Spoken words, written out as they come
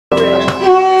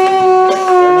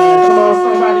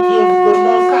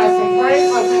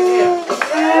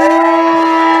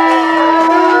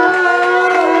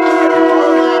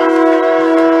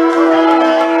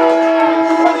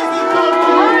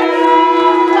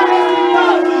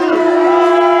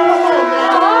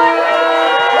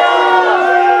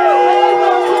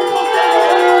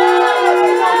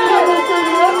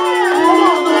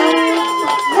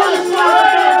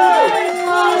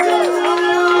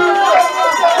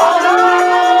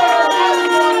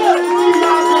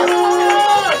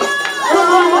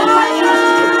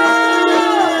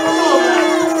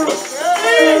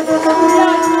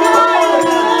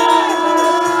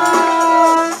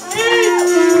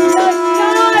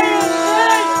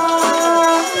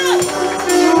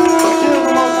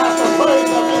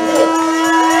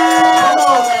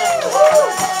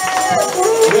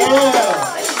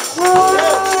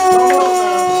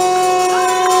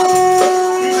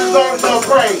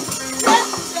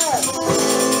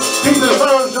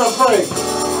deserves your praise.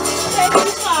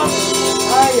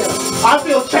 I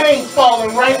feel chains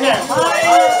falling right now. I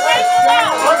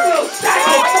feel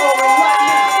shackles falling right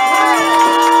now.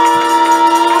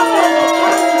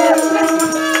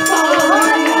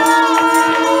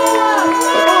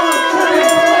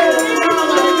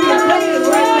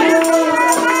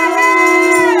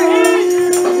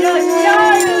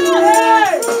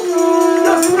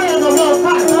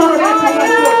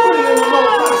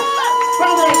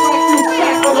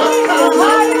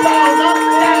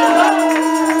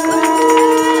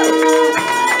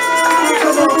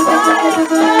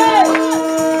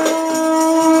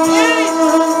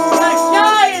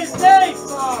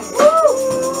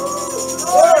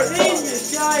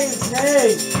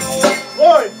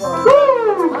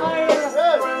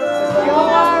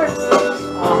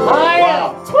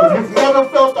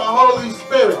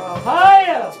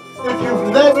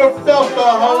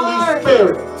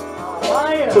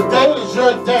 Today is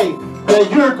your day that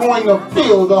you're going to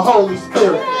feel the Holy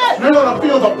Spirit. You're going to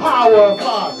feel the power of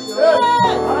God.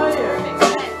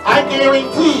 I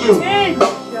guarantee you.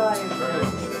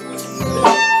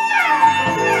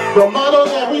 The motto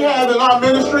that we have in our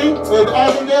ministry in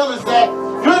Avondale is that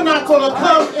you're not going to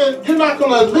come in, you're not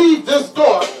going to leave this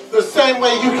door the same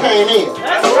way you came in.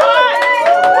 That's right.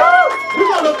 You're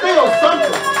going to feel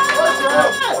something.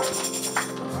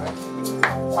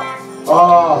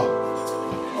 Oh.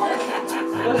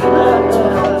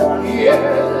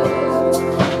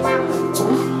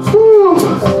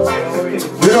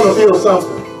 You're going to feel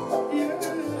something.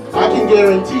 I can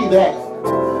guarantee that.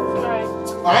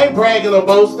 I ain't bragging or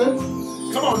boasting.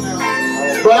 Come on now.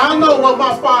 But I know what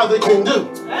my Father can do.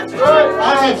 That's right.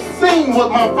 I have seen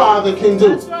what my Father can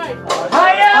do. That's right. I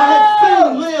have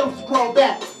seen limbs grow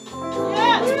back.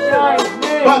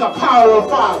 By the power of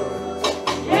Father.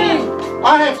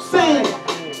 I have seen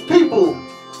people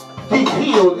be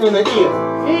healed in the ear.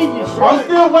 I'm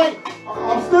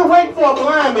still waiting for a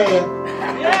blind man.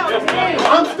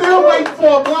 I'm still waiting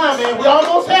for a blind man. We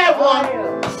almost had one,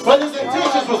 but his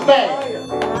intentions was bad.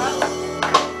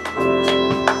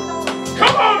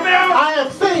 Come on now. I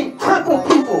have seen crippled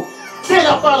people get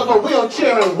up out of a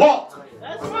wheelchair and walk.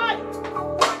 That's right.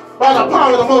 By the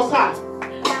power of the Most High.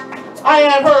 I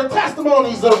have heard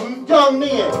testimonies of young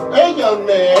men, a young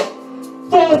man,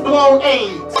 full-blown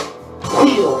AIDS,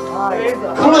 healed,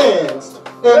 cleansed,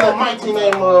 in the mighty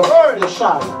name of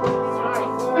Yeshua.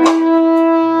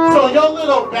 So your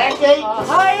little backache,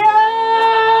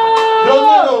 your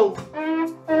little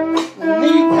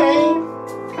knee pain,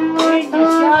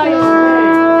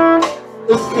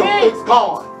 it's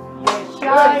gone.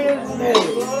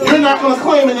 You're not going to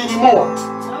claim it anymore.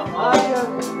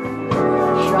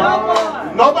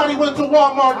 Nobody went to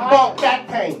Walmart and bought back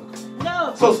pain.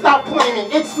 So stop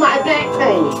claiming it's my back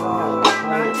pain.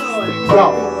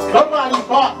 No, nobody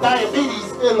bought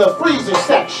diabetes in the freezer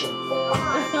section.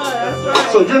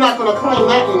 So you're not going to claim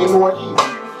that anymore either.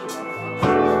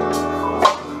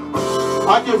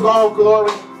 I give God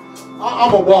glory.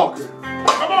 I'm a walker.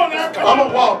 Come on now. I'm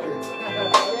a walker.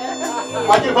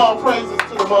 I give all praises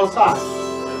to the Most High.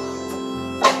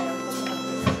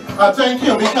 I thank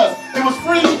Him because it was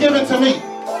freely given to me.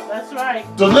 That's right.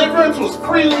 Deliverance was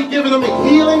freely given to me.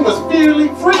 Healing was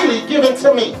freely given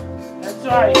to me. That's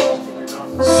right.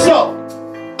 So,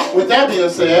 with that being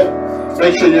said,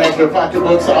 make sure you have your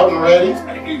pocketbooks out and ready.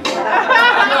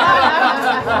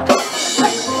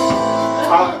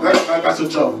 That's a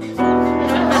joke.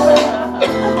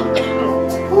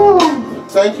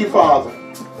 Thank you, Father.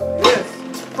 Yes.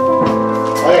 I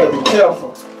gotta be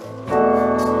careful.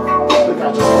 I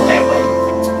just go that way.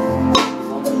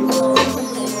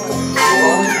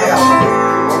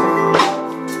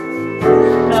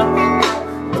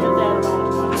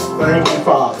 Thank you,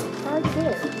 Father.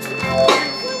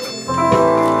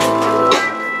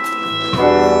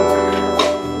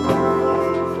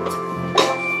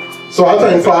 So I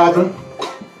thank Father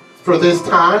for this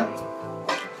time.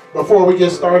 Before we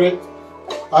get started,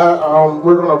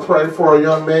 we're going to pray for a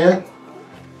young man,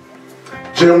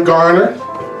 Jim Garner.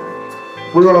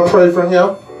 We're going to pray for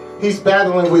him. He's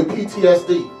battling with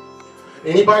PTSD.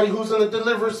 Anybody who's in the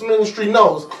deliverance ministry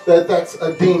knows that that's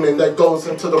a demon that goes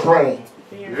into the brain.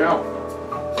 Yeah.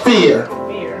 Fear.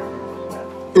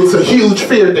 It's a huge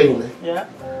fear demon. Yeah.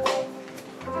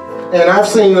 And I've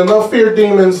seen enough fear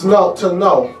demons to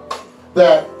know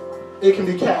that it can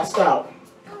be cast out.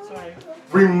 That's right.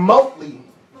 Remotely.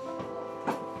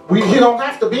 He don't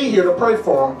have to be here to pray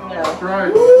for him. No. That's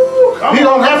right. He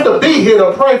don't have to be here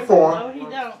to pray for him. No, he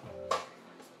don't.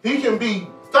 He can be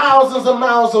thousands of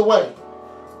miles away.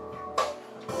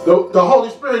 The Holy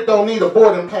Spirit don't need a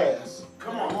boarding pass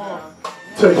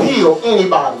to heal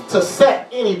anybody, to set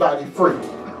anybody free.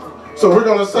 So we're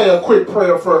going to say a quick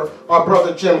prayer for our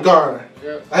brother Jim Garner.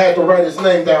 I had to write his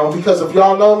name down because if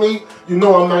y'all know me, you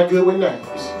know I'm not good with names.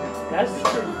 That's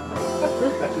true.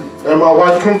 And my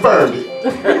wife confirmed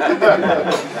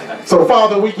it. So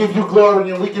Father, we give you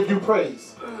glory and we give you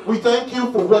praise. We thank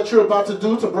you for what you're about to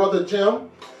do to Brother Jim.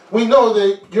 We know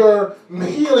that your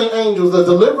healing angels, the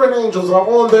delivering angels, are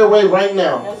on their way right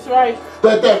now. That's right.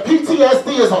 That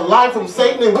PTSD is a lie from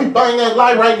Satan, and we bind that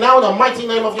lie right now in the mighty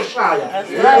name of Yeshua. That's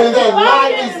right. And that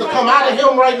lie needs to come out of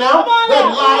him right now.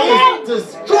 That lie is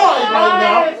destroyed right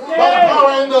now by the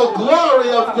power and the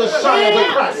glory of Yeshua the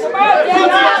Christ.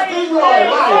 PTSD, you are a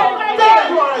liar.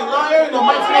 You are a liar in the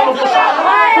mighty name of Yeshua.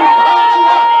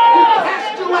 We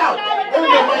cast you out in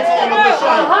the mighty name of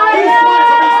Yeshua. He's going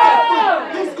to be set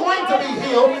free. He's going to be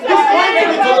healed. He's going to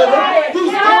be delivered.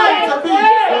 He's going to be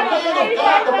the man of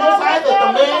God, the Most High, that the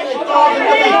man that called him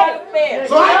to be.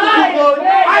 So I give you glory.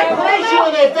 I praise you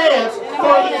in advance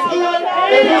for his healing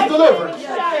and his deliverance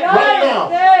right now.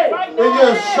 In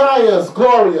Yeshua's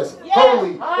glorious,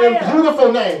 holy, and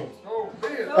beautiful name.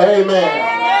 Amen.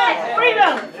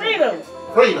 Freedom. Freedom.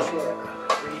 Freedom.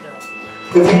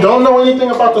 If you don't know anything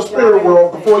about the spirit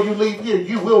world, before you leave here,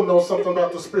 you will know something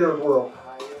about the spirit world.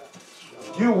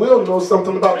 You will know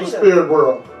something about the spirit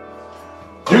world.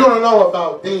 You're going to know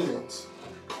about demons.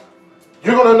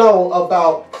 You're going to know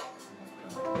about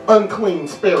unclean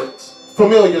spirits,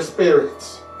 familiar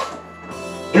spirits.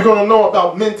 You're going to know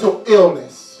about mental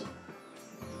illness.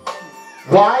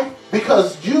 Why?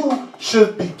 Because you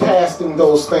should be casting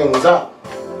those things out.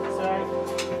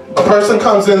 A person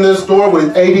comes in this door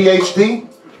with ADHD,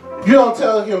 you don't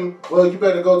tell him, well, you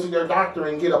better go to your doctor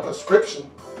and get a prescription.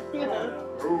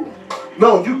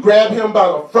 No, you grab him by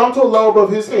the frontal lobe of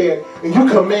his head and you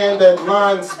command that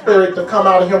lying spirit to come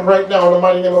out of him right now in the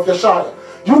mighty name of Yeshua.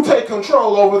 You take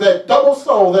control over that double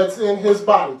soul that's in his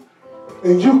body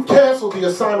and you cancel the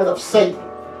assignment of Satan.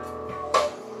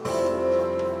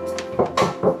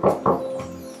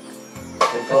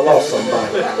 I lost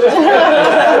somebody.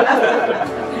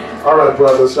 All right,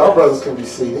 brothers. Y'all brothers can be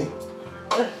seated.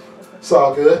 It's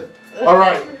all good. All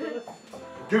right.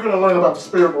 You're going to learn about the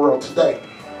spirit world today.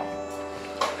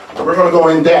 We're going to go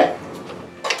in depth.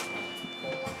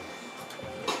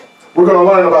 We're going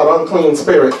to learn about unclean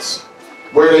spirits,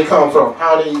 where they come from,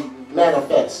 how they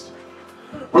manifest.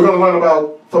 We're going to learn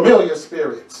about familiar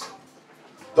spirits.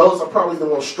 Those are probably the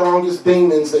most strongest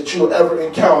demons that you'll ever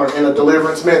encounter in a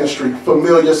deliverance ministry,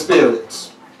 familiar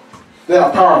spirits. They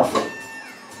are powerful.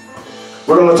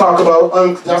 We're going to talk about,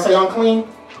 did I say unclean?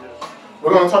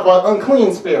 We're going to talk about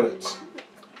unclean spirits.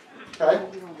 Okay?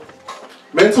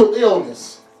 Mental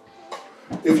illness.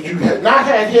 If you had not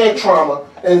had head trauma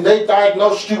and they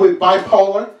diagnosed you with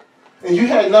bipolar and you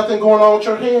had nothing going on with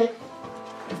your head,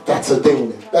 that's a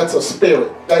demon. That's a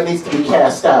spirit. That needs to be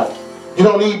cast out. You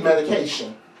don't need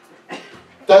medication.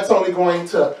 That's only going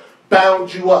to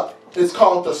bound you up. It's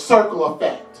called the circle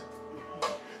effect.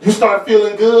 You start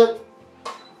feeling good,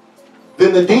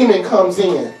 then the demon comes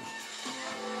in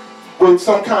with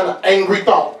some kind of angry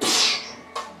thought.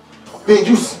 Then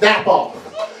you snap off.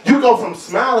 You go from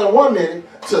smiling 1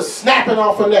 minute to snapping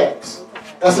off the next.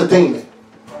 That's a demon.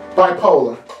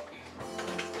 Bipolar.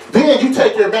 Then you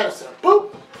take your medicine.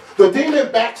 Boop. The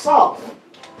demon backs off.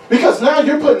 Because now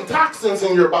you're putting toxins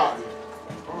in your body.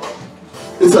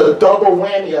 It's a double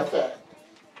whammy effect.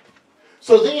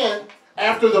 So then,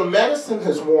 after the medicine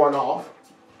has worn off,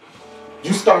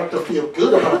 you start to feel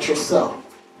good about yourself.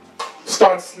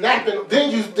 Start snapping. Then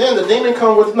the demon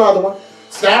comes with another one.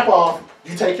 Snap off.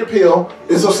 You take your pill.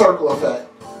 It's a circle effect.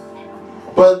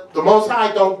 But the Most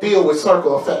High don't deal with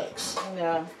circle effects.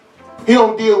 Yeah. He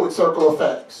don't deal with circle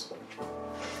effects.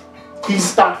 He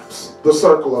stops the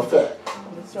circle effect.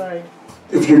 That's right.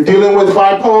 If you're dealing with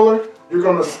bipolar, you're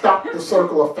going to stop the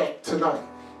circle effect tonight.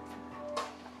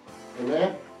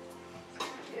 Amen?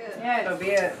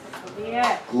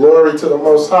 Yeah. Glory to the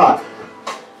Most High.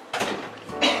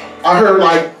 I heard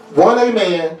like one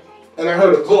amen, and I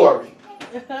heard a glory.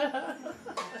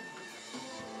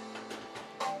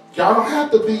 Y'all don't have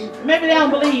to be... Maybe they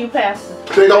don't believe you, Pastor.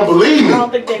 They don't believe me? I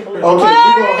don't think they believe Okay,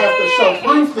 you. we're going to have to show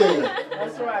proof then.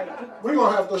 That's right. We're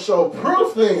going to have to show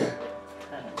proof then.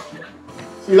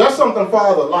 See, that's something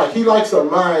Father likes. He likes a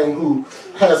mind who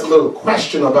has a little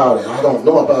question about it. I don't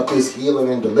know about this healing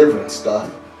and deliverance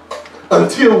stuff.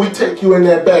 Until we take you in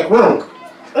that back room.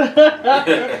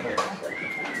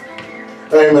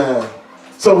 Amen.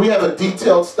 So we have a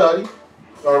detailed study.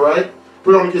 All right.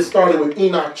 We're going to get started with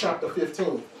Enoch chapter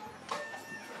 15.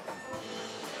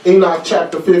 Enoch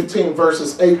chapter 15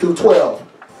 verses 8 through 12.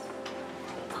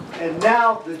 And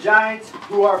now the giants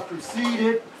who are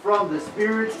proceeded from the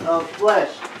spirits of flesh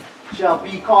shall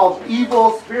be called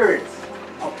evil spirits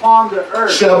upon the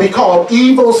earth. Shall be called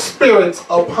evil spirits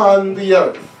upon the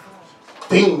earth.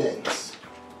 Demons.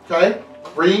 Okay?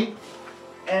 Read.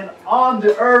 And on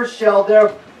the earth shall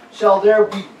there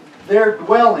be their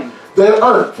dwelling. Their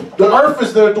earth. The earth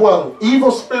is their dwelling.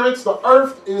 Evil spirits, the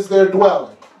earth is their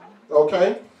dwelling.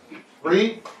 Okay?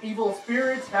 Read. Evil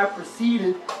spirits have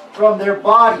proceeded from their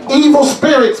bodies. Evil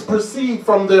spirits proceed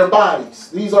from their bodies.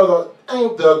 These are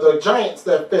the giants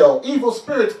that fell. Evil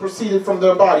spirits proceeded from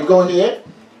their body. Go ahead.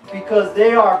 Because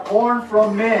they are born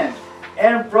from men,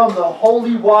 and from the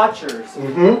holy watchers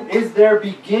is their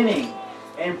beginning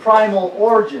and primal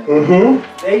origin.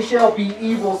 They shall be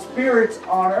evil spirits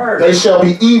on earth. They shall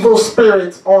be evil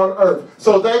spirits on earth.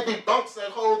 So that debunks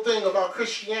that whole thing about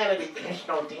Christianity. There's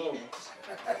no demons.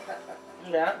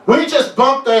 Yeah. We just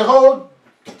bumped that whole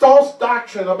false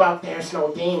doctrine about there's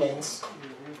no demons.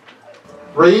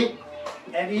 Read.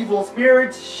 And evil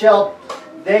spirits shall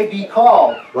they be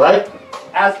called. Right?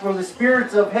 As for the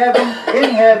spirits of heaven,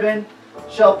 in heaven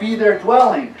shall be their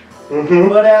dwelling.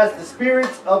 But as the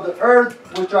spirits of the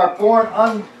earth, which are born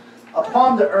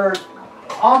upon the earth,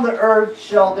 on the earth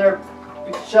shall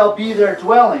be their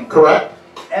dwelling. Correct.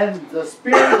 And the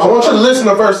spirits. I want you to listen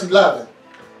to verse 11.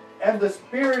 And the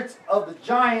spirits of the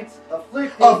giants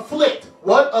afflicted. Afflict.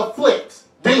 What afflicts?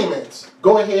 Demons.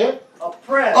 Go ahead.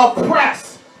 Oppress.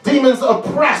 Oppress. Demons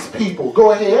oppress people.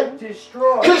 Go ahead.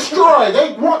 Destroy. Destroy.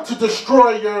 They want to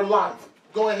destroy your life.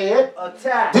 Go ahead.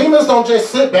 Attack. Demons don't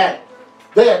just sit back.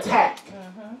 They attack.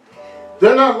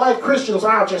 They're not like Christians.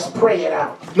 I'll just pray it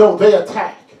out. No, they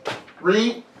attack.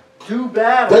 Read. Do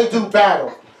battle. They do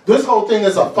battle. This whole thing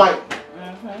is a fight.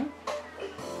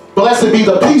 Blessed be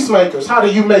the peacemakers. How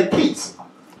do you make peace?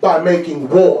 By making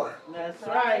war. That's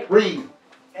right. Read.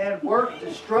 And work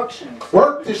destruction.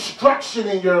 Work destruction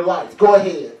in your life. Go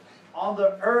ahead. On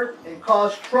the earth and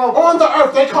cause trouble. On the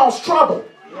earth, they cause trouble.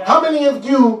 Yeah. How many of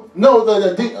you know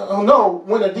that know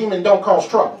when a demon don't cause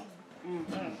trouble?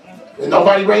 And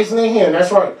nobody raising their hand.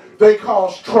 That's right. They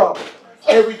cause trouble.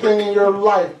 Everything in your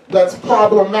life that's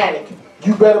problematic,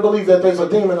 you better believe that there's a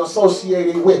demon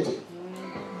associated with it.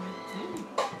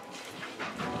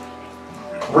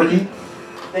 Read.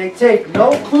 They take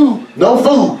no food. No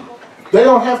food. They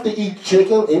don't have to eat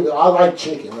chicken. I like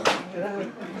chicken.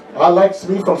 I like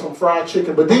to eat from some fried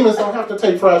chicken, but demons don't have to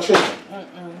take fried chicken.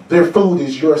 Their food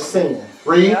is your sin.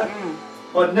 Read.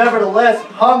 But nevertheless,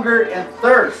 hunger and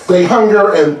thirst. They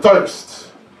hunger and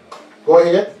thirst. Go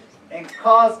ahead. And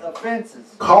cause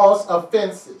offenses. Cause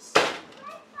offenses.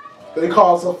 They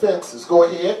cause offenses. Go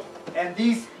ahead. And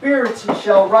these spirits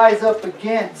shall rise up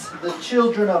against the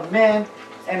children of men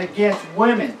and against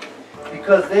women,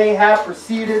 because they have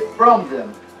proceeded from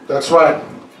them. That's right.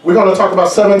 We're going to talk about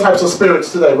 7 types of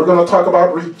spirits today. We're going to talk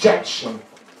about rejection.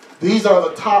 These are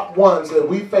the top ones that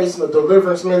we face in the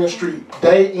deliverance ministry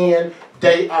day in,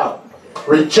 day out.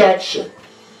 Rejection,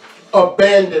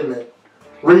 abandonment,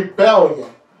 rebellion,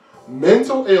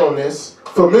 mental illness,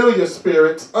 familiar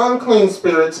spirits, unclean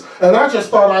spirits, and I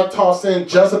just thought I'd toss in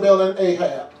Jezebel and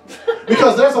Ahab.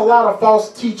 Because there's a lot of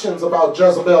false teachings about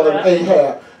Jezebel and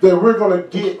Ahab that we're going to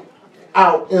get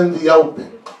out in the open.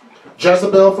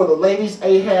 Jezebel for the ladies,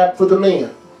 Ahab for the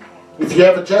men. If you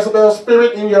have a Jezebel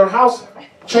spirit in your house,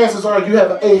 chances are you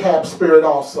have an Ahab spirit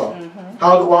also.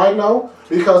 How do I know?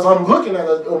 Because I'm looking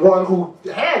at one who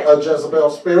had a Jezebel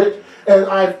spirit, and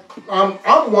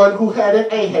I'm one who had an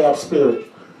Ahab spirit.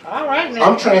 All right now.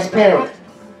 I'm transparent.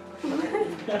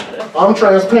 I'm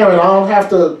transparent. I don't have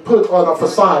to put on a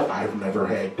facade. I've never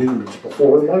had dudes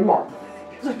before in my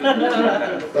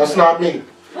life. That's not me.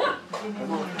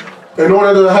 In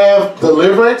order to have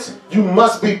deliverance, you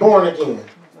must be born again.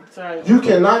 That's right. You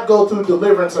cannot go through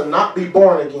deliverance and not be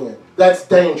born again. That's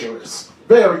dangerous.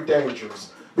 Very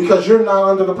dangerous. Because you're not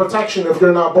under the protection if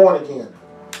you're not born again.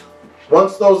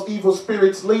 Once those evil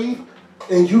spirits leave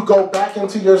and you go back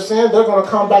into your sin, they're going to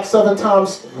come back 7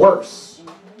 times worse.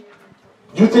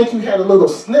 You think you had a little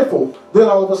sniffle, then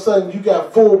all of a sudden you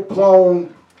got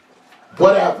full-blown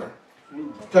whatever.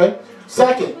 Okay?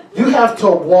 Second, you have to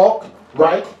walk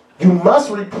right. You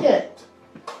must repent.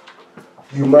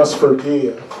 You must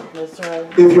forgive. That's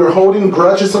right. If you're holding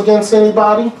grudges against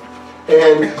anybody,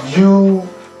 and you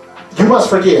must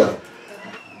forgive.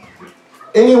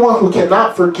 Anyone who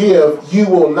cannot forgive, you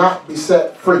will not be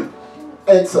set free.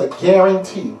 It's a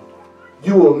guarantee.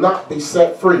 You will not be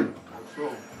set free.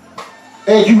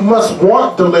 And you must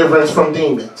want deliverance from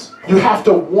demons. You have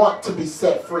to want to be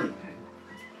set free.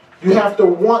 You have to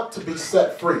want to be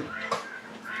set free.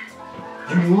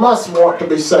 You must want to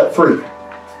be set free.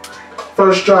 1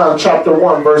 1 John chapter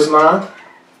 1, verse 9.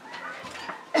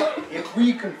 If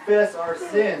we confess our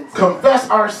sins, Confess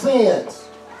our sins.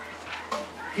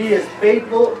 He is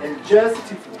faithful and just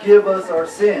to forgive us our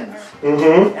sins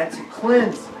and to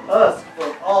cleanse us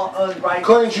from all unrighteousness.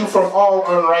 Cleanse you from all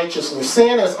unrighteousness.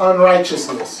 Sin is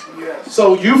unrighteousness. Yes.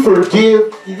 So you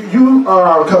forgive, you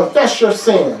confess your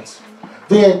sins.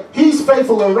 Then he's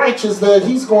faithful and righteous that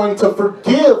he's going to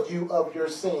forgive you of your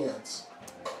sins.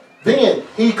 Then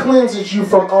he cleanses you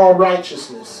from all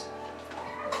righteousness.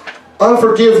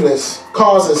 Unforgiveness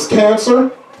causes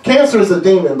cancer. Cancer is a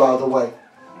demon, by the way.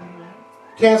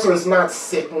 Cancer is not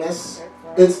sickness.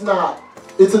 It's not.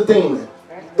 It's a demon.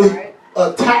 It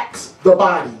attacks the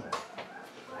body.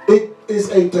 It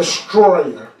is a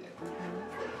destroyer.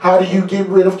 How do you get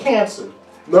rid of cancer?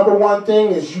 Number one thing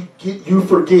is you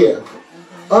forgive.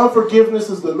 Unforgiveness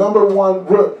is the number one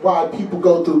root why people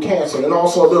go through cancer, and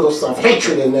also a little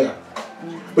self-hatred in there.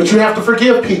 But you have to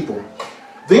forgive people.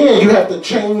 Then you have to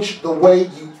change the way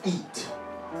you eat.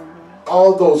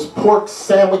 All those pork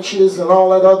sandwiches and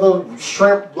all that other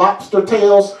shrimp, lobster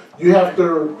tails, you have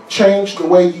to change the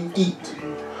way you eat.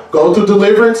 Go through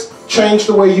deliverance, change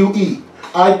the way you eat.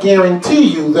 I guarantee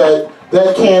you that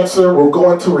that cancer will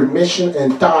go into remission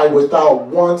and die without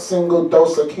one single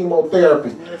dose of chemotherapy.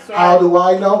 Right. How do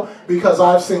I know? Because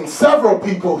I've seen several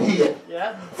people heal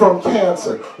from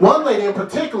cancer. One lady in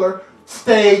particular,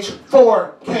 stage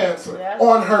 4 cancer,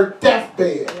 on her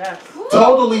deathbed,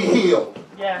 totally healed.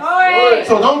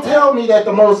 So don't tell me that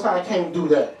the Most High can't do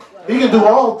that. He can do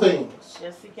all things.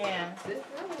 Yes, he can.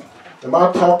 Am I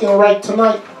talking right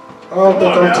tonight? I don't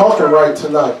think I'm talking right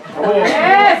tonight.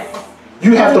 Yes.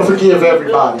 You have to forgive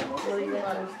everybody.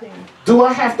 Do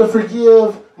I have to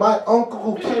forgive my uncle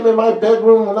who came in my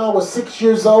bedroom when I was 6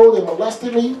 years old and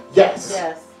molested me? Yes.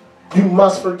 Yes. You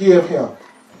must forgive him.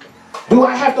 Do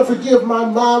I have to forgive my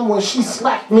mom when she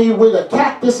slapped me with a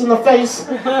cactus in the face?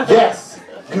 Yes.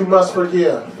 You must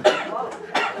forgive.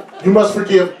 You must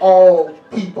forgive all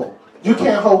people. You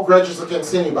can't hold grudges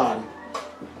against anybody.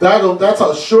 That's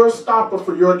a sure stopper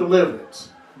for your deliverance.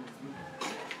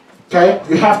 Okay?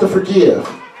 You have to forgive.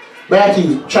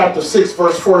 Matthew chapter 6,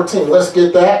 verse 14. Let's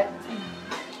get that.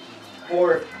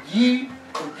 For if ye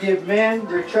forgive men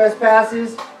their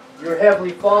trespasses, your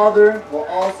heavenly Father will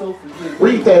also forgive you.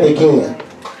 Read that again.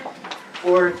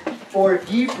 For if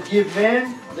ye forgive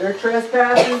men their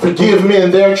trespasses, Forgive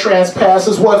men their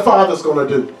trespasses. What Father's going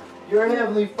to do? your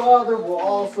heavenly Father will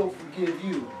also forgive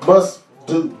you. Must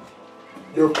do.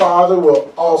 Your Father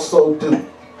will also do.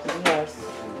 Yes.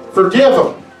 Forgive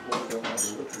them.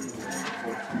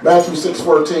 Matthew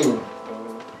 6:14.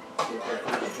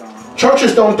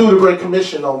 Churches don't do the Great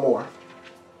Commission no more.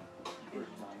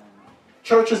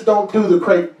 Churches don't do the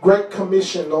Great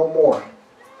Commission no more.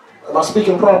 Am I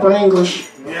speaking proper English?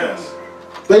 Yes.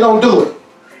 They don't do it.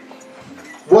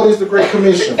 What is the Great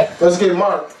Commission? Let's get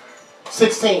Mark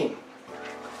 16.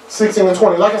 16 and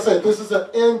 20. Like I said, this is an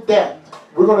in-depth.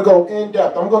 We're going to go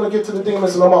in-depth. I'm going to get to the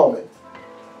demons in a moment.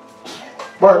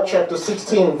 Mark chapter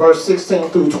 16, verse 16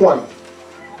 through 20.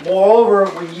 Moreover,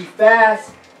 when ye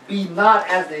fast, be not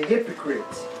as the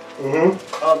hypocrites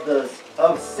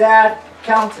of sad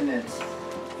countenance,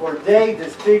 for they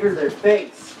disfigure their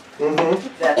face,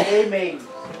 that they may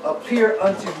appear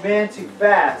unto men to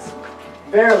fast.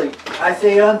 Verily, I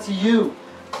say unto you,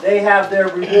 they have their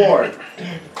reward.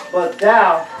 But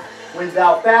thou, when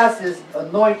thou fastest,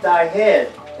 anoint thy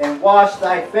head, and wash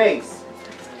thy face,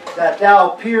 that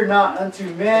thou appear not unto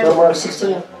men. Mark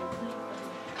 16.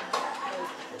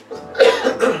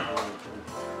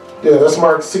 Yeah, that's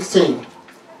Mark 16.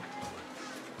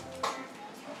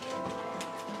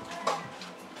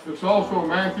 It's also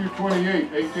Matthew 28,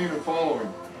 18 and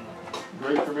following.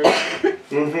 Great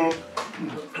Commission.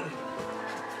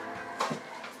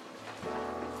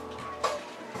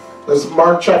 That's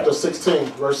Mark chapter 16,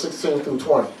 verse 16 through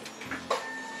 20.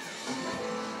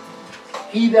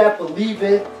 He that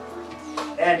believeth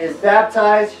and is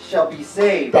baptized shall be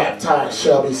saved. Baptized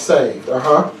shall be saved.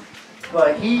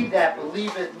 But he that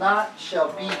believeth not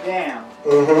shall be damned.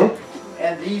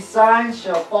 And these signs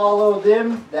shall follow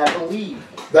them that believe.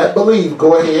 That believe,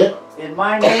 go ahead. In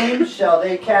my name shall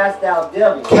they cast out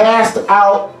devils. Cast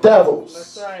out devils.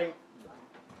 That's right.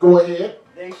 Go ahead.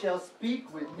 They shall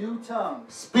speak with new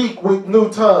tongues. Speak with new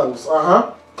tongues.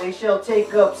 They shall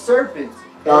take up serpents.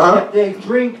 Uh-huh. If they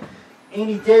drink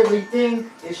any deadly thing,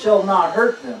 it shall not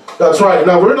hurt them. That's right.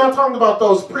 Now, we're not talking about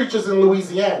those preachers in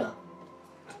Louisiana.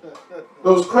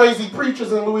 Those crazy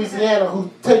preachers in Louisiana who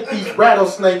take these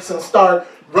rattlesnakes and start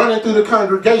running through the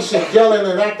congregation, yelling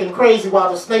and acting crazy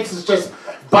while the snakes is just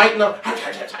biting them,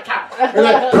 and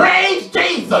then, praise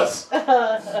Jesus,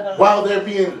 while they're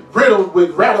being riddled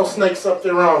with rattlesnakes up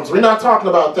their arms. We're not talking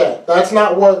about that. That's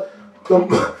not what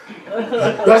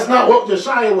that's not what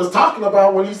Yeshua was talking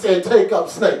about when he said take up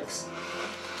snakes.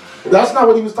 That's not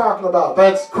what he was talking about.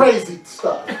 That's crazy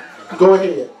stuff. Go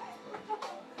ahead.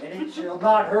 And it shall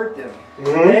not hurt them.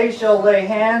 They shall lay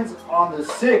hands on the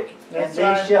sick, and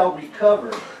they shall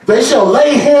recover. They shall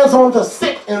lay hands on the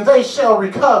sick, and they shall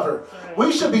recover.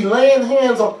 We should be laying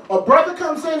hands on... A brother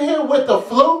comes in here with the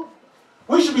flu,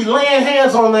 we should be laying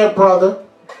hands on that brother,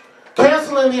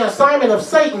 canceling the assignment of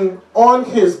Satan on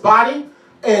his body,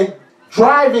 and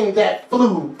driving that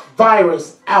flu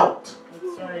virus out.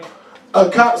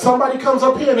 Somebody comes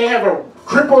up here and they have a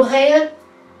crippled hand,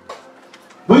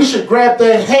 we should grab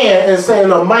that hand and say, in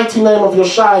the mighty name of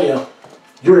Yeshua,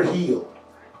 you're healed.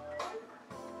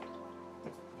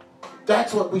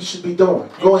 That's what we should be doing.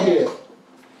 Go ahead.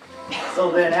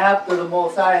 So then after the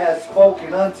Most High had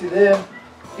spoken unto them,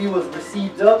 he was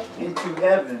received up into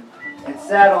heaven, and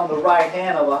sat on the right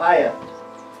hand of Ahiah.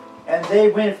 And they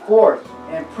went forth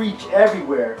and preached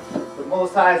everywhere, the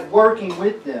Most High is working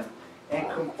with them, and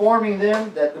conforming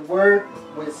them that the word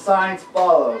with signs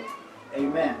followed.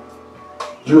 Amen.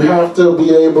 You have to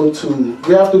be able to,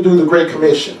 you have to do the Great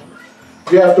Commission.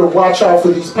 You have to watch out for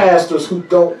these pastors who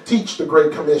don't teach the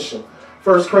Great Commission.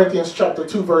 1 Corinthians chapter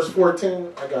 2, verse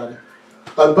 14. I got it.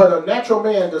 But a natural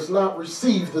man does not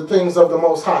receive the things of the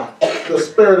Most High, the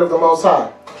Spirit of the Most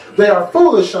High. They are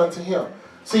foolish unto him.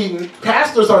 See,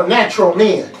 pastors are natural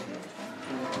men.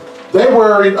 They're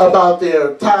worried about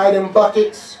their tide and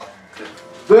buckets.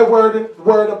 They're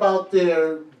worried about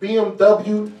their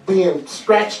BMW being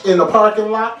scratched in the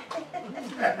parking lot.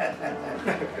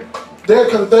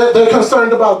 They're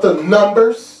concerned about the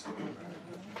numbers.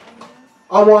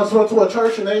 I once went to a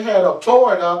church and they had a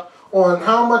board up on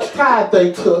how much tithe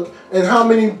they took and how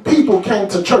many people came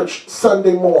to church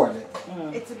Sunday morning.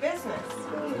 It's a business.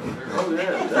 Oh,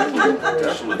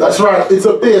 yeah. That's right, it's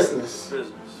a business.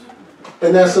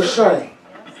 And that's a shame.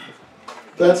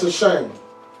 That's a shame.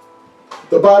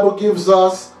 The Bible gives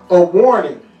us a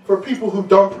warning for people who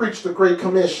don't preach the Great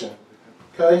Commission.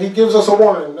 Okay, he gives us a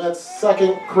warning. That's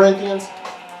 2 Corinthians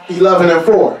 11 and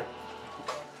 4.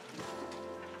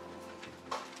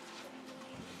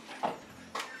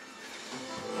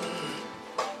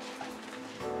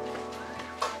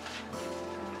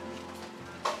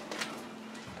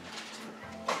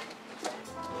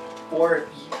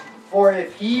 For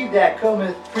if he that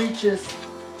cometh preacheth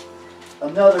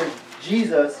another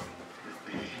Jesus,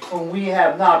 whom we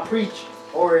have not preached,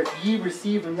 or if ye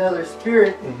receive another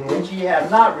spirit, which ye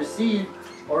have not received,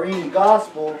 or any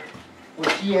gospel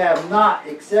which ye have not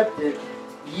accepted,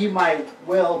 ye might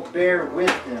well bear with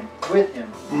him.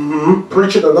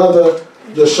 Preaching another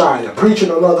Yeshua,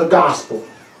 preaching another gospel.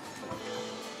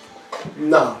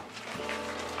 No.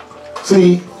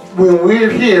 See, when we're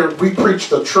here, we preach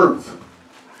the truth.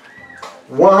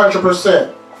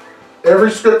 100%.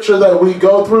 Every scripture that we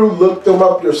go through, look them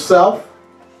up yourself.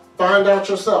 Find out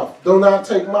yourself. Do not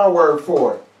take my word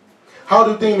for it. How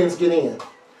do demons get in?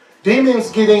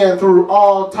 Demons get in through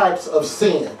all types of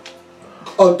sin.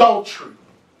 Adultery.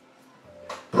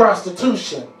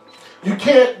 Prostitution. You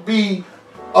can't be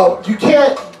a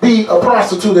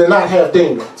prostitute and not have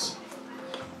demons.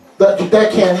 That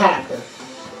can't happen.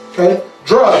 Okay?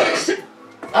 Drugs.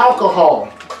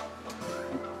 Alcohol.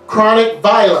 Chronic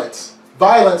violence.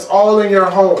 Violence all in your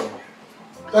home.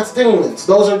 That's demons.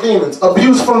 Those are demons.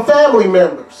 Abuse from family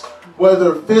members,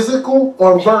 whether physical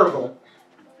or verbal.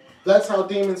 That's how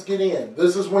demons get in.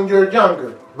 This is when you're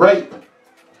younger. Rape.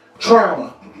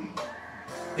 Trauma.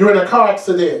 You're in a car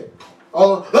accident.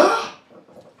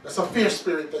 That's a fear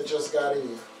spirit that just got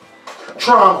in.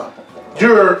 Trauma.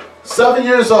 You're 7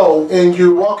 years old and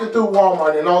you're walking through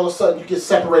Walmart and all of a sudden you get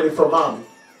separated from mommy.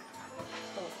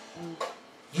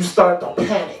 You start to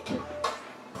panic.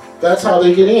 That's how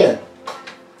they get in.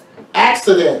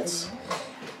 Accidents.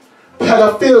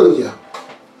 Pedophilia.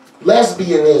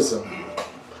 Lesbianism.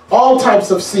 All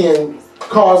types of sin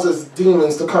causes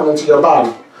demons to come into your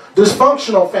body.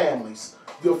 Dysfunctional families.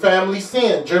 Your family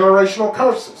sin. Generational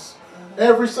curses.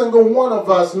 Every single one of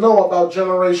us know about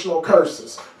generational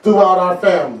curses throughout our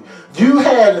family. You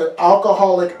had an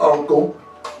alcoholic uncle,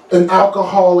 an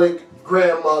alcoholic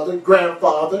grandmother,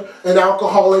 grandfather, an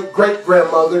alcoholic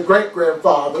great-grandmother,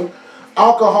 great-grandfather,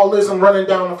 alcoholism running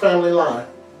down the family line.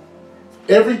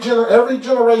 Every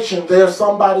generation, there's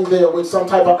somebody there with some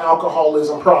type of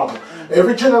alcoholism problem.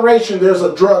 Every generation, there's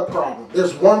a drug problem.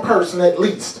 There's one person at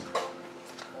least.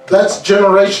 That's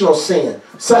generational sin.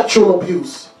 Sexual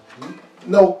abuse.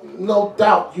 No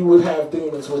doubt you would have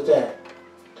demons with that.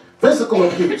 physical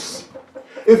abuse.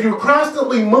 If you're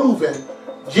constantly moving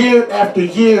year after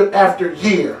year after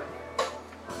year,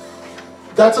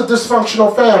 that's a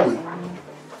dysfunctional family.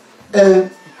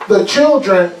 And the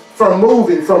children from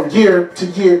moving from year to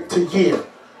year to year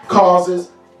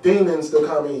causes demons to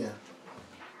come in.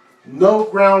 No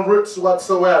ground roots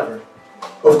whatsoever.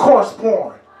 Of course,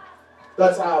 porn.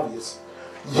 That's obvious.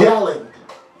 Yelling.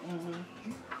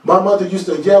 My mother used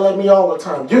to yell at me all the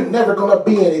time. You're never going to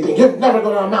be anything. You're never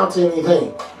going to amount to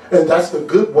anything. And that's the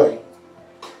good way.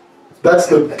 That's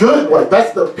the good way.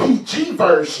 That's the PG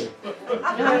version.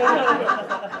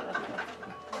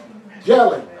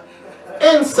 Yelling.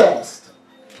 Incest.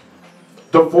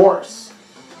 Divorce.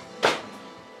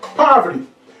 Poverty.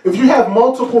 If you have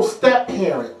multiple step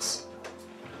parents,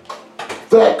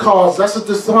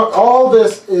 all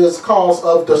this is cause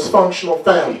of dysfunctional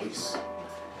families.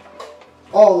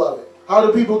 All of it. How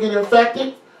do people get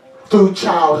infected? Through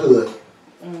childhood.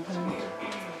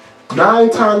 9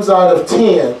 times out of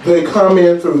 10, they come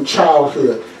in through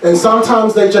childhood. And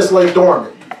sometimes they just lay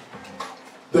dormant.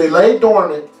 They lay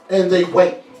dormant and they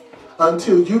wait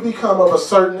until you become of a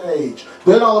certain age.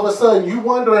 Then all of a sudden, you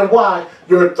wondering why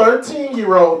your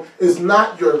 13-year-old is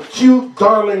not your cute,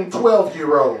 darling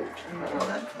 12-year-old.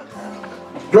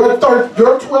 Your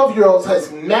 12-year-old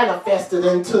has manifested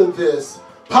into this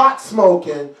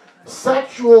pot-smoking,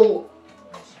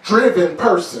 sexual-driven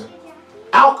person,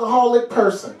 alcoholic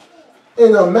person,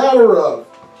 in a matter of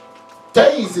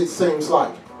days, it seems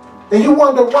like. And you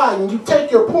wonder why. And you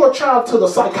take your poor child to the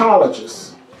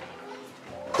psychologist.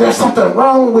 There's something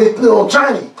wrong with little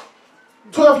Johnny.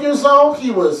 12 years old,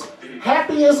 he was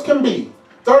happy as can be.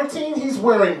 13, he's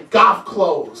wearing goth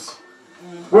clothes,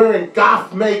 wearing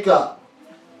goth makeup,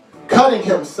 cutting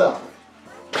himself.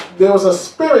 There was a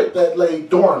spirit that lay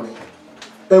dormant.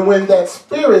 And when that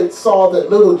spirit saw that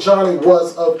little Johnny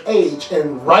was of age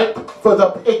and ripe for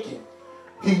the picking,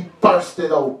 he burst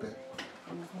it open.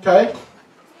 Okay?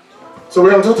 So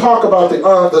we're going to talk about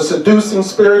the seducing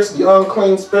spirits, the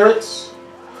unclean spirits.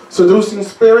 Seducing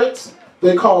spirits,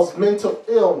 they cause mental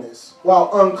illness, while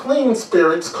unclean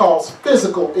spirits cause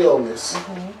physical illness.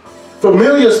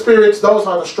 Familiar spirits, those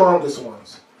are the strongest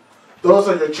ones. Those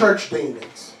are your church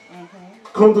demons.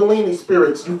 Kundalini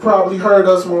spirits, you probably heard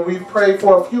us when we prayed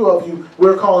for a few of you,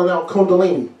 we're calling out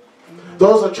Kundalini.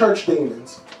 Those are church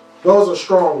demons. Those are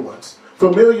strong ones.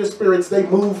 Familiar spirits, they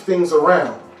move things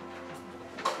around.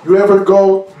 You ever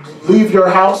leave your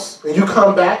house and you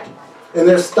come back and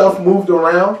there's stuff moved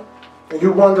around and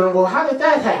you're wondering, well, how did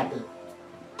that happen?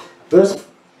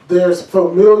 There's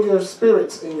familiar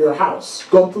spirits in your house.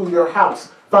 Go through your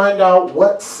house. Find out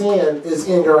what sin is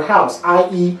in your house,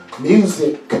 i.e.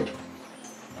 music.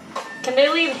 Can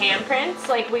they leave handprints?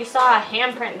 Like we saw a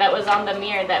handprint that was on the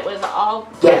mirror that was all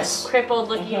crippled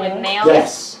looking with nails.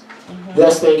 Yes.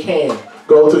 Yes, they can.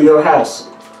 Go through your house.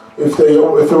 If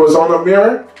it was on the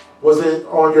mirror, was it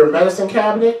on your medicine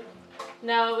cabinet?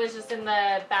 No, it was just in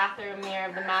the bathroom mirror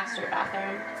of the master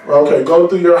bathroom. Okay, go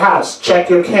through your house. Check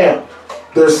your camp.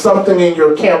 There's something in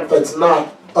your camp that's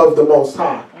not of the Most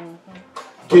High.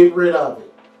 Get rid of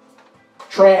it.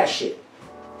 Trash it.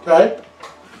 Okay?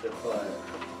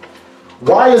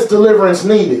 Why is deliverance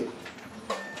needed?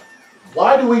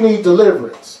 Why do we need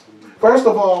deliverance? First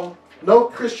of all, no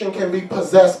Christian can be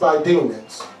possessed by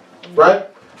demons. Right?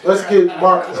 Let's get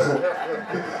Mark.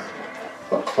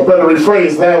 I better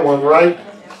rephrase that one, right?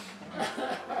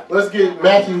 Let's get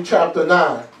Matthew chapter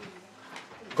 9,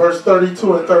 verse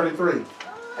 32 and 33.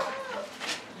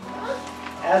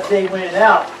 As they went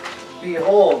out,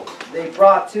 behold, they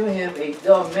brought to him a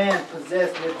dumb man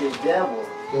possessed with a devil.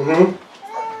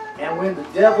 And when the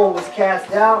devil was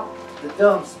cast out, the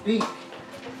dumb speak.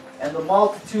 And the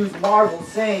multitudes marveled,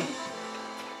 saying,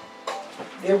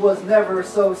 it was never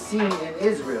so seen in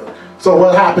Israel. So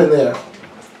what happened there?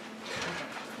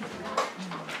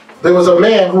 There was a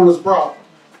man who was brought.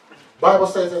 The Bible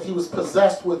says that he was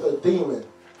possessed with a demon.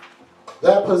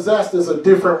 That possessed is a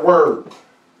different word.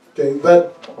 Okay,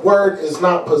 that word is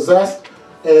not possessed,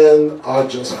 and I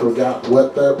just forgot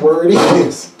what that word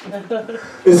is.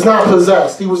 It's not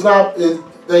possessed. He was not.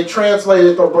 They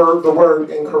translated the word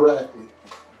incorrectly.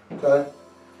 Okay,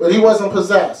 but he wasn't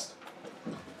possessed.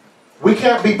 We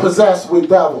can't be possessed with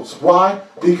devils. Why?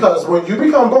 Because when you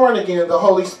become born again, the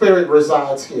Holy Spirit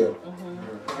resides here.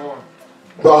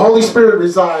 The Holy Spirit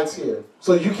resides here.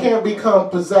 So you can't become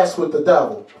possessed with the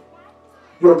devil.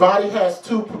 Your body has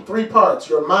 3 parts,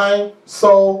 your mind,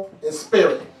 soul, and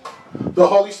spirit. The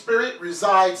Holy Spirit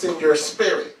resides in your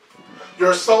spirit.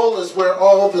 Your soul is where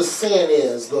all the sin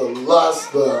is, the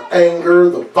lust, the anger,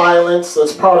 the violence.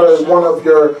 That's part of it's one of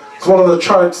the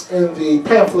charts in the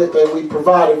pamphlet that we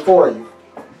provided for you.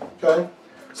 Okay?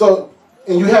 So,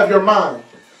 and you have your mind.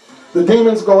 The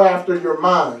demons go after your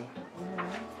mind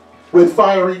with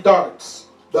fiery darts.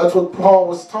 That's what Paul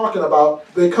was talking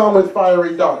about. They come with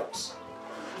fiery darts.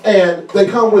 And they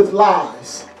come with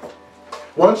lies.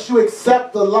 Once you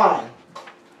accept the lie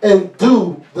and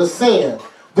do the sin,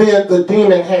 then the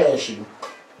demon has you.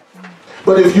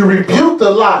 But if you rebuke the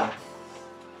lie,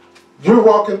 you're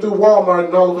walking through Walmart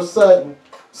and all of a sudden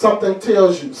something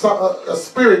tells you, a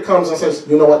spirit comes and says,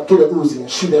 you know what, get a Uzi and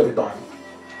shoot everybody.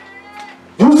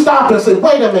 You stop and say,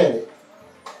 wait a minute,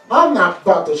 I'm not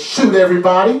about to shoot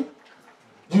everybody.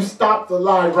 You stop the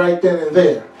lie right then and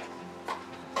there.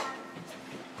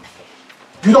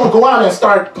 You don't go out and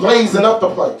start blazing up the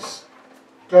place.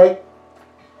 Okay?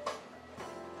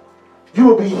 You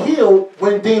will be healed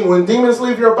when demons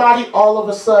leave your body. All of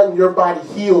a sudden, your body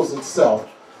heals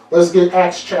itself. Let's get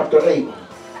Acts chapter 8,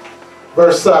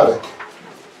 verse 7.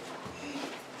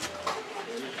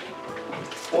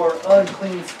 For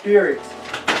unclean spirits,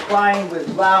 crying with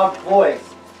loud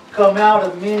voice, come out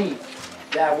of many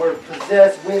that were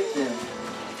possessed with them,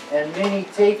 and many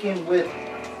taken with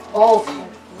palsy,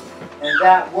 and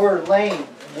that were lame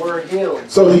were healed.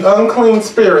 So the unclean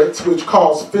spirits, which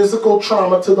cause physical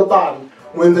trauma to the body,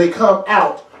 when they come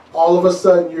out, all of a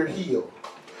sudden you're healed.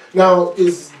 Now,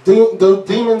 do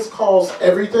demons cause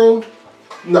everything?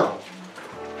 No.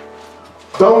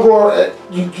 You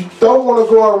don't want to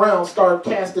go around start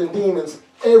casting demons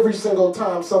every single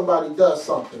time somebody does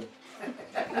something.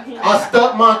 I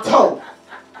stubbed my toe.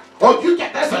 Oh,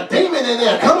 there's a demon in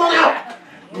there. Come on out.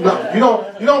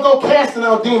 No, you don't go casting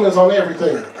out demons on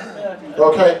everything.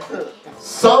 Okay?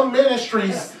 Some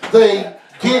ministries, they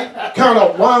get kind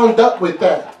of wound up with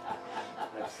that.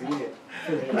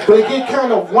 They get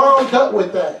kind of wound up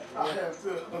with that.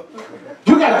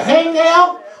 You got a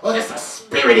hangnail? Or there's a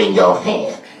spirit in your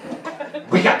hand.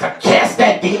 We got to cast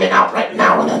that demon out right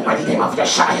now in the mighty name of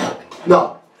Yeshua.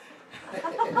 No.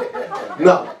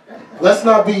 No. Let's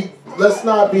not be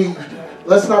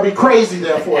crazy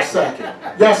there for a second.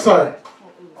 Yes, sir.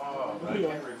 I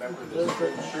can't remember the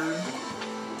scripture,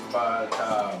 but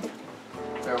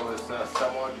there was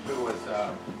someone who was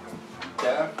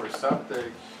deaf or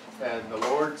something, and the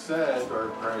Lord said, or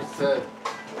Christ said,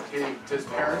 his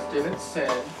parents didn't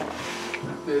sin.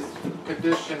 This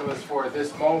condition was for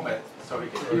this moment, so he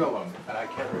could heal them. And I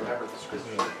can't remember the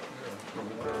scripture.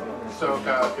 So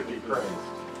God could be praised.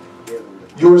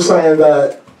 You were saying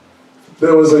that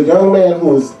there was a young man who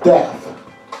was deaf.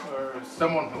 Or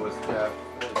someone who was deaf.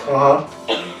 Uh-huh.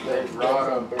 They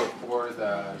brought him before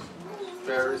the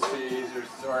Pharisees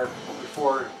or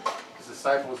before his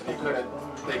disciples, and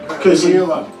they couldn't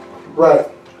heal him. Right.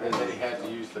 And then he had to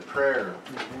use the prayer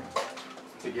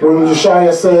to get when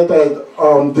Yeshua said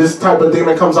that this type of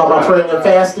demon comes out by praying and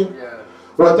fasting,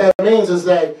 what that means is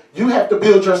that you have to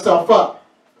build yourself up.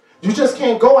 You just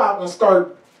can't go out and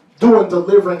start doing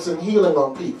deliverance and healing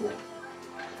on people.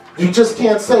 You just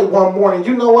can't say one morning,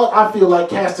 you know what, I feel like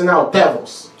casting out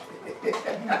devils.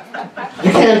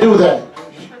 You can't do that.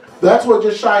 That's what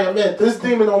Yeshua meant. This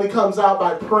demon only comes out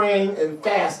by praying and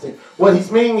fasting. What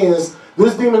he's meaning is,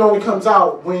 this demon only comes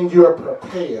out when you're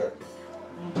prepared.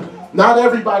 Not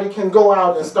everybody can go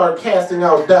out and start casting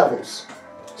out devils.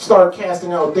 Start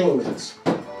casting out demons.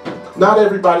 Not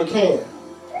everybody can.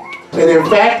 And in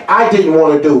fact, I didn't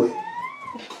want to do it.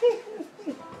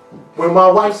 When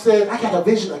my wife said, I got a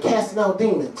vision of casting out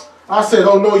demons, I said,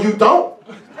 oh, no, you don't.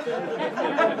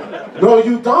 No,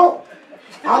 you don't.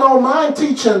 I don't mind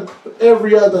teaching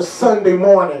every other Sunday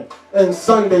morning and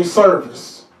Sunday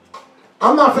service.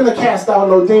 I'm not finna cast out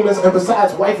no demons, and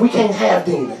besides, wife, we can't have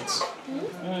demons.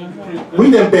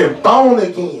 We done been born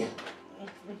again.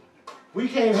 We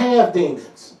can't have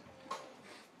demons.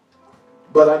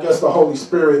 But I guess the Holy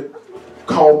Spirit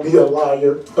called me a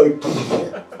liar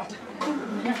again.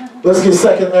 Let's get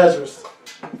 2nd Ezra,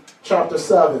 chapter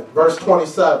 7, verse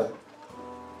 27.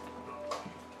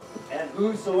 And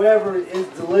whosoever is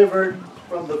delivered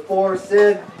from the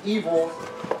foresaid evils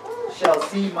shall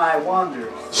see my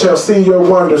wonders. Shall see your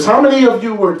wonders. How many of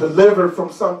you were delivered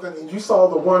from something and you saw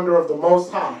the wonder of the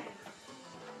Most High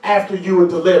after you were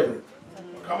delivered?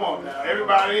 Come on now.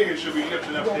 Everybody in here should be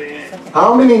lifting up their hands.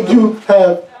 How many of you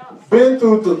have been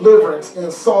through deliverance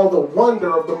and saw the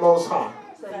wonder of the Most High?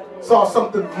 Saw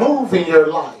something move in your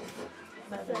life?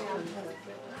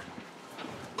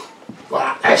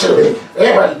 Well, that should have been,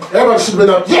 everybody should have been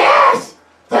up. Yes!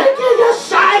 Thank you,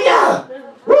 Yeshua!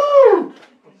 Woo!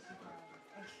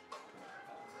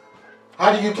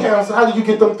 How do you counsel? How do you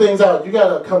get them things out? You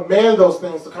got to command those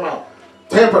things to come out.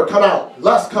 Temper, come out.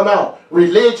 Lust, come out.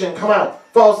 Religion, come out.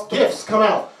 False gifts, come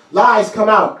out. Lies, come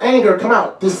out. Anger, come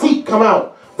out. Deceit, come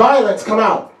out. Violence, come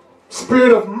out.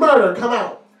 Spirit of murder, come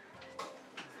out.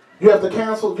 You have to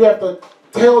cancel. You have to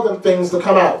tell them things to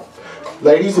come out.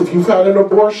 Ladies, if you've had an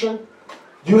abortion,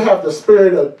 you have the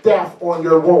spirit of death on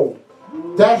your womb.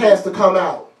 That has to come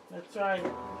out. That's right.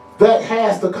 That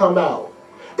has to come out.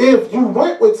 If you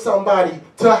went with somebody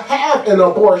to have an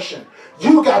abortion,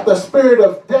 you got the spirit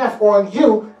of death on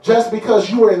you just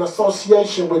because you were in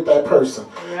association with that person.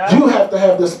 Yeah. You have to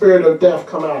have the spirit of death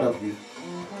come out of you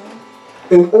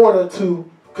in order to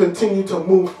continue to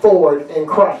move forward in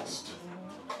Christ.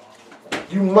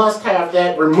 You must have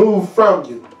that removed from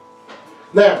you.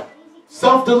 Now,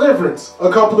 self-deliverance.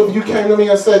 A couple of you came to me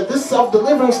and said, this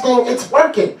self-deliverance thing, it's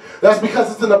working. That's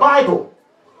because it's in the Bible.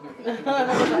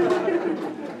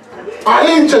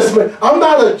 I'm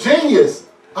not a genius.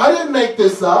 I didn't make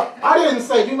this up. I didn't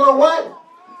say, you know what?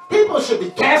 People should be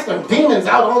casting demons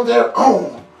out on their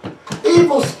own.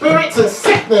 Evil spirits and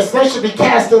sickness, they should be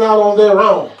casting out on their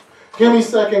own. Give me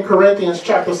 2 Corinthians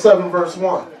chapter 7, verse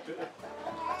 1.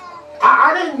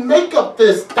 I didn't make up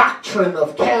this doctrine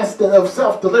of casting of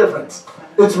self-deliverance.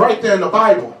 It's right there in the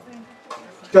Bible.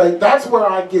 Okay, that's where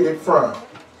I get it from.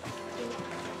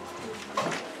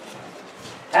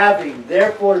 Having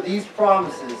therefore these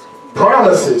promises,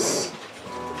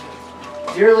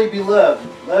 dearly beloved,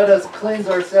 let us cleanse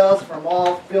ourselves from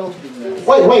all filthiness.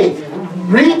 Wait.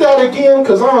 Read that again,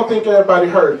 because I don't think everybody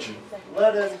heard you.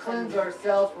 Let us cleanse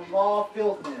ourselves from all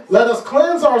filthiness. Let us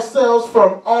cleanse ourselves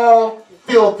from all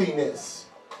filthiness.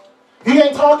 He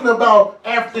ain't talking about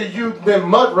after you've been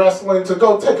mud wrestling to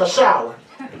go take a shower.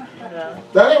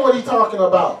 That ain't what he's talking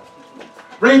about.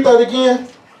 Read that again.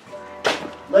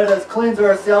 Let us cleanse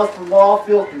ourselves from all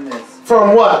filthiness.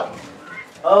 From what?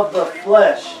 Of the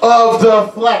flesh. Of the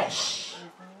flesh.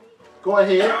 Go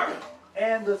ahead.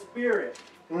 And the spirit.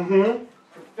 Mm-hmm.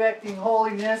 Perfecting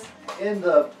holiness in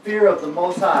the fear of the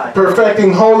Most High.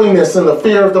 Perfecting holiness in the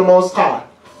fear of the Most High.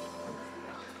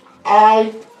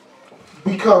 I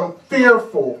become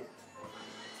fearful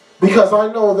because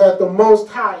I know that the Most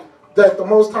High, the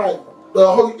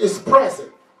Holy is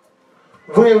present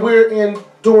when we're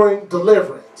during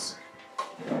deliverance.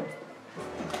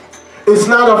 It's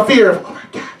not a fear of, oh my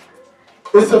God.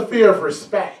 It's a fear of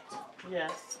respect.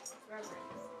 Yes.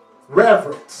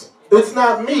 Reverence. It's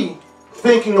not me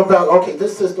thinking about, okay,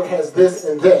 this sister has this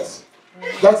and this.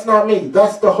 That's not me.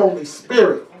 That's the Holy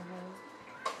Spirit.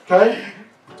 Okay?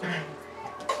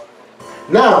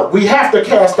 Now, we have to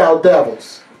cast out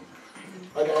devils.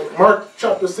 Okay. Mark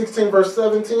chapter 16, verse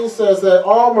 17 says that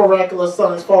all miraculous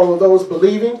signs follow those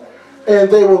believing,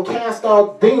 and they will cast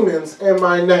out demons in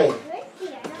my name.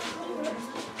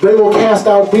 They will cast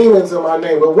out demons in my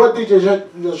name. But what did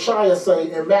Yeshua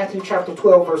say in Matthew chapter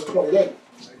 12, verse 28?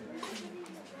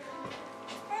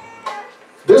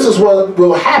 This is what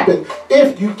will happen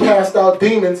if you cast out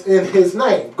demons in his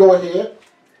name. Go ahead.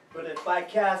 But if I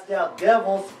cast out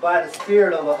devils by the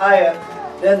Spirit of Ahia,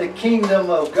 then the kingdom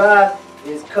of God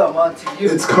is come unto you.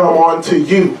 It's come unto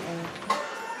you.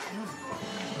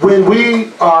 When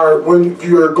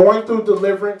you're going through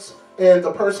deliverance and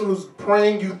the person who's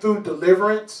praying you through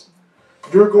deliverance,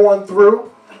 you're going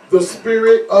through, the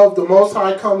Spirit of the Most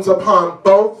High comes upon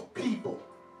both people.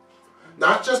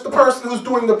 Not just the person who's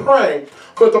doing the praying,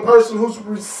 but the person who's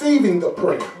receiving the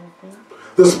prayer.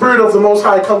 The Spirit of the Most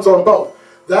High comes on both.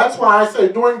 That's why I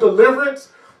say during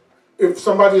deliverance, if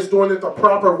somebody is doing it the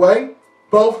proper way,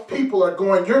 both people are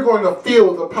you're going to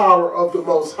feel the power of the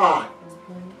Most High.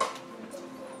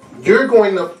 You're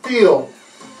going to feel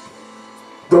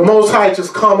the Most High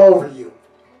just come over you.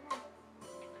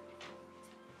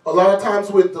 A lot of times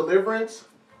with deliverance,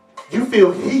 you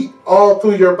feel heat all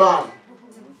through your body.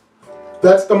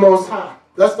 That's the Most High.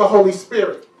 That's the Holy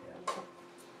Spirit.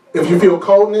 If you feel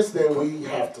coldness, then we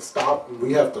have to stop and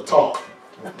we have to talk.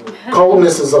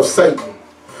 Coldness is of Satan.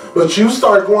 But you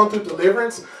start going through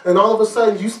deliverance, and all of a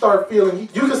sudden you start feeling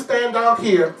heat. You can stand out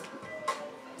here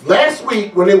last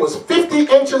week when it was 50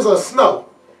 inches of snow.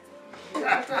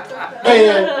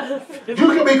 And you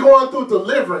can be going through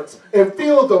deliverance and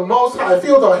feel the Most High,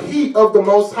 feel the heat of the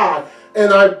Most High.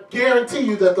 And I guarantee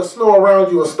you that the snow around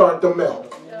you will start to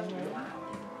melt.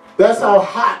 That's how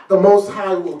hot the Most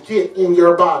High will get in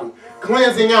your body,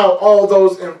 cleansing out all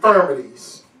those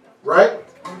infirmities. Right?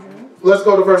 Let's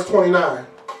go to verse 29.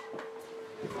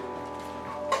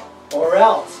 Or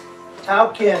else, how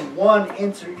can one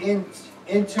enter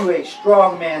into a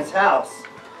strong man's house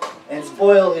and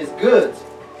spoil his goods,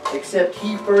 except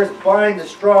he first bind the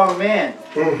strong man,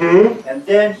 Mm-hmm. and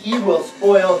then he will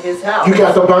spoil his house. You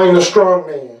got to bind the strong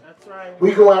man. That's right.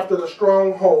 We go after the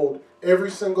stronghold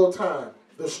every single time.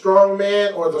 The strong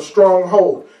man or the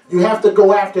stronghold. You have to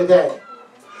go after that.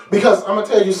 Because I'm going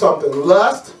to tell you something.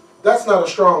 Lust, that's not a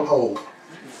stronghold.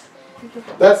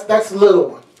 That's a little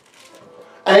one.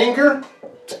 Anger,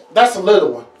 that's a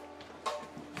little one.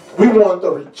 We want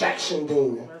the rejection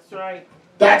demon. That's right.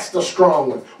 That's the strong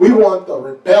one. We want the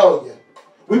rebellion.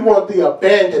 We want the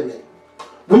abandonment.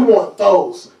 We want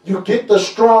those. You get the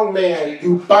strong man,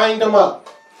 you bind them up.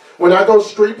 When I go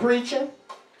street preaching,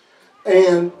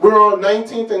 and we're on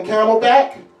 19th and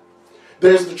Camelback,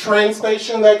 there's the train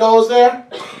station that goes there.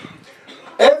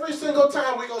 Every single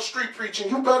time we go street preaching,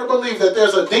 you better believe that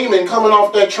there's a demon coming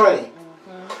off that train.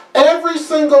 Every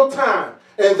single time.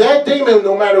 And that demon,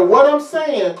 no matter what I'm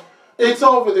saying, it's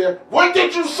over there. What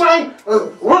did you say?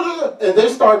 And they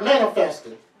start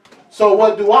manifesting. So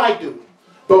what do?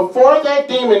 Before that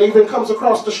demon even comes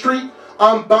across the street,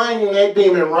 I'm binding that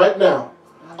demon right now.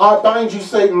 I bind you,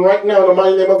 Satan, right now in the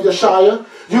mighty name of Yeshua.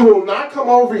 You will not come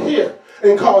over here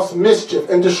and cause mischief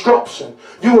and disruption.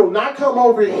 You will not come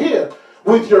over here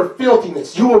with your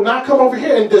filthiness. You will not come over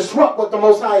here and disrupt what the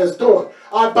Most High is doing.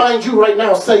 I bind you right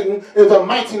now, Satan, in the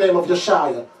mighty name of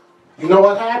Yeshua. You know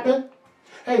what happened?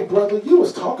 Hey, brother, you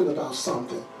was talking about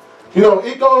something. You know,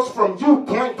 it goes from you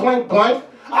blank, blank, blank.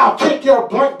 I'll kick your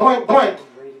blank, blank, blank.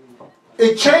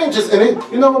 It changes, and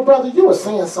it, you know what, brother, you were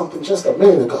saying something just a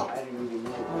minute ago.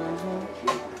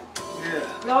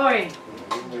 Glory.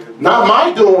 Not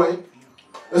my doing.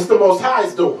 It's the Most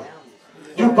High's doing.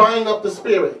 You bind up the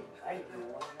spirit.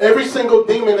 Every single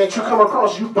demon that you come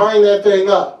across, you bind that thing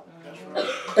up.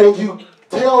 And you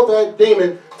tell that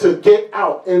demon to get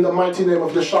out in the mighty name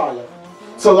of Yeshua.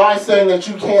 So lie saying that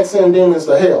you can't send demons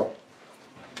to hell.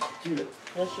 Yes,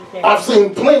 you can. I've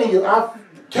seen plenty of, I've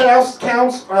cast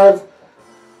counts, I've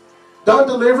done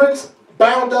deliverance,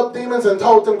 bound up demons and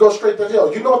told them go straight to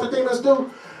hell. You know what the demons do?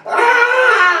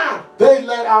 Ah! They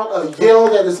let out a yell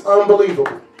that is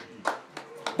unbelievable.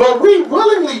 But we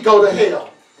willingly go to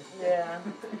hell. Yeah.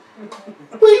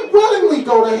 We willingly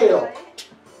go to hell.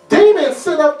 Demons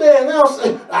sit up there and they'll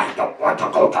say, I don't want to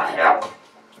go to hell.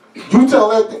 You tell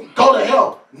that thing, go to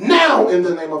hell now in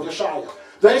the name of Yeshua.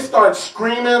 They start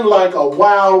screaming like a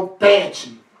wild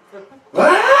banshee.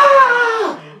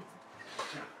 Ah!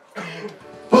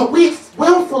 But we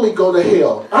willfully go to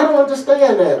hell. I don't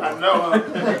understand that. I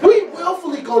know. We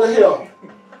willfully go to hell.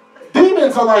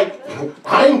 Demons are like,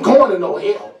 I ain't going to no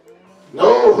hell.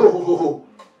 No.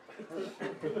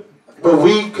 But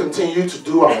we continue to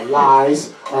do our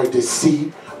lies, our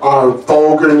deceit, our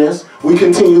vulgarness. We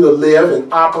continue to live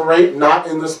and operate not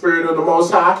in the spirit of the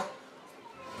Most High.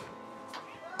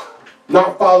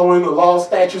 Not following the law,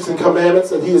 statutes, and commandments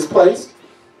that He has placed.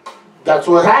 That's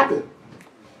what happened.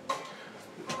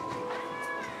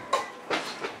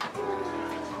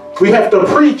 We have to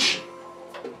preach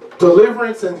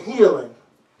deliverance and healing.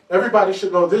 Everybody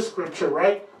should know this scripture,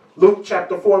 right? Luke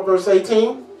chapter 4, verse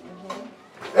 18.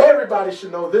 Everybody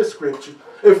should know this scripture.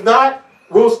 If not,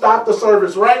 we'll stop the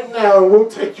service right now and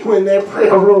we'll take you in that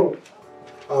prayer room.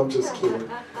 I'm just kidding.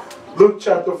 Luke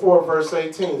chapter 4, verse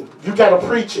 18. You got to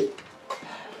preach it.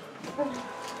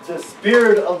 The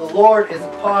Spirit of the Lord is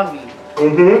upon me,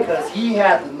 because He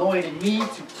hath anointed me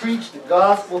to preach the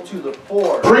gospel to the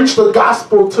poor. Preach the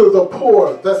gospel to the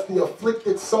poor. That's the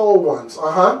afflicted soul ones.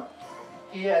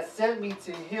 He has sent me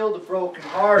to heal the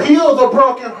brokenhearted. Heal the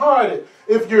brokenhearted.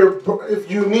 If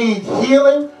you need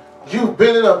healing, you've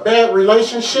been in a bad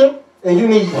relationship and you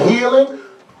need healing,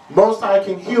 Most High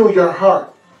can heal your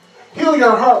heart. Heal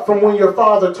your heart from when your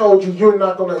father told you you're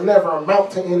not going to never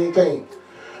amount to anything.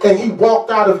 And he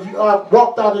walked out of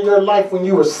your life when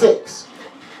you were 6.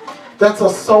 That's a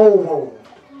soul wound.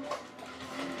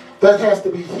 That has to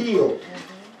be healed.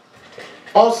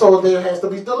 Also, there has to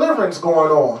be deliverance going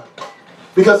on.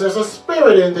 Because there's a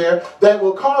spirit in there that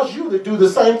will cause you to do the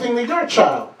same thing to your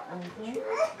child.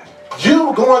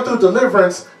 You going through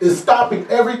deliverance is stopping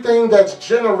everything that's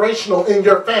generational in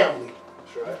your family.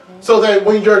 So that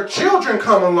when your children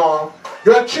come along,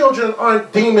 your children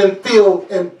aren't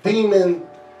demon-filled and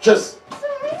just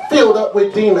filled up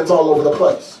with demons all over the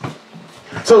place.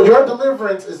 So your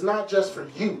deliverance is not just for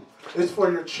you. It's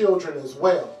for your children as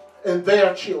well. And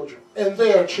their children. And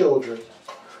their children.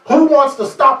 Who wants to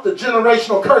stop the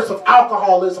generational curse of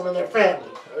alcoholism in their family?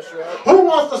 Who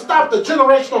wants to stop the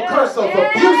generational curse of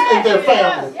abuse in their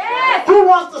family? Who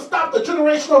wants to stop the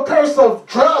generational curse of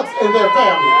drugs in their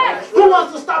family? Who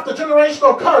wants to stop the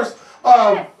generational curse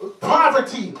of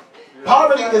poverty?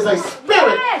 Poverty is a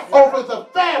spirit over the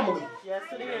family. Yes,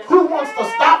 it is. Who wants to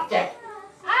stop that?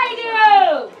 I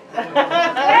do!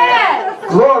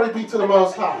 Yes! Glory be to the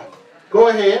Most High. Go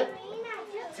ahead.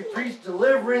 To preach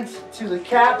deliverance to the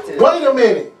captive. Wait a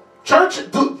minute.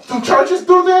 Do churches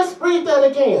do this? Read that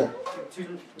again.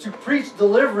 To preach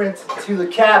deliverance to the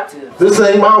captive. This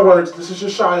ain't my words. This is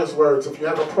Yeshua's words. If you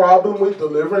have a problem with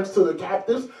deliverance to the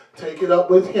captives, take it up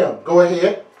with him. Go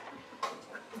ahead.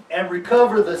 And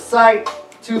recover the sight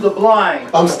to the blind.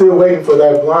 I'm still waiting for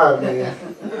that blind man.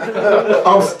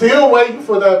 I'm still waiting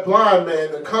for that blind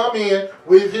man to come in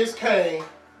with his cane,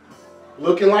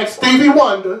 looking like Stevie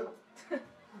Wonder,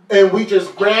 and we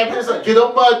just grab his, get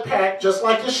a mud pack, just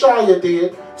like Yeshua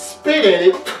did, spit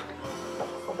in it,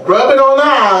 rub it on the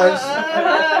eyes,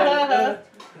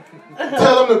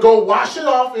 tell him to go wash it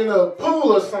off in a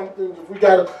pool or something, if we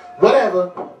got to,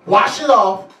 whatever, wash it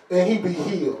off, and he be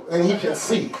healed, and he can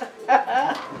see.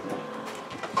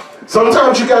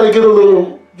 Sometimes you got to get a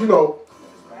little, you got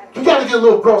to get a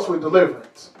little gross with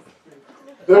deliverance.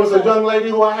 There was a young lady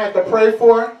who I had to pray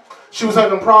for. She was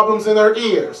having problems in her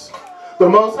ears. The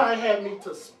Most High had me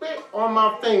to spit on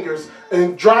my fingers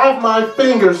and drive my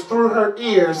fingers through her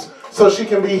ears so she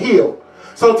can be healed.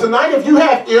 So tonight, if you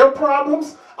have ear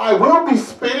problems, I will be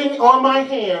spitting on my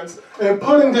hands and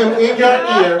putting them in your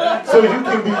ear so you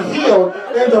can be healed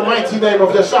in the mighty name of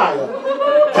Yeshua.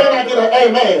 Can I get an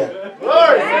amen?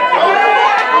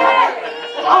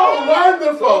 Oh,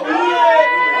 wonderful.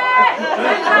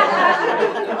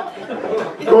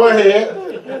 Go ahead.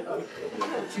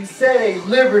 To set a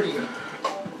liberty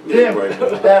them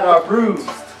that are bruised.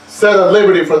 Set a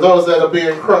liberty for those that are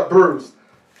being bruised.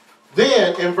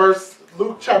 Then in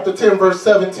Luke chapter 10, verse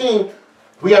 17,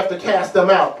 we have to cast them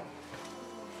out.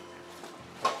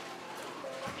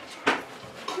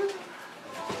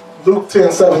 Luke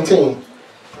 10, 17.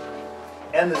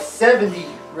 And the 70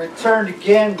 returned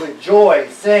again with joy,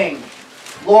 saying,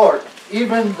 Lord,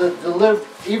 even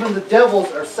the devils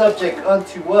are subject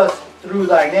unto us through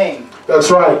thy name.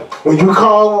 That's right. When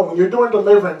you're doing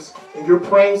deliverance, and you're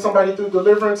praying somebody through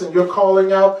deliverance, and you're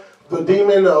calling out the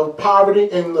demon of poverty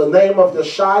in the name of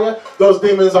Yeshua, those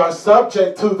demons are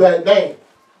subject to that name.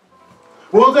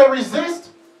 Will they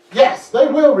resist? Yes, they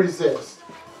will resist.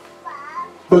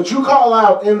 But you call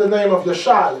out in the name of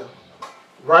Yeshua,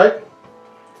 right?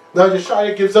 Now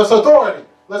Yeshua gives us authority.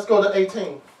 Let's go to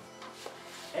 18.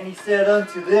 And he said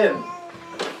unto them,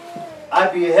 I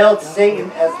beheld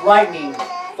Satan as lightning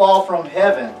fall from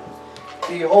heaven.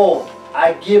 Behold,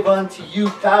 I give unto you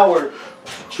power.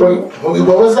 What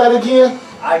was that again?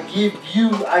 I give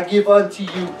unto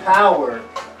you power.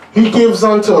 He gives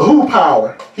unto who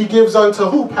power? He gives unto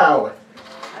who power?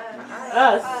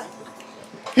 Us.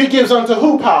 He gives unto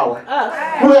who power?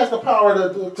 Us. Who has the power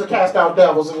to cast out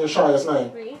devils in Yeshua's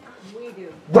name? We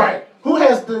do. Right. Who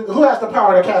has the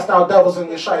power to cast out devils in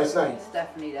Yeshua's name?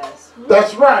 Stephanie does.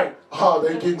 That's right. Oh,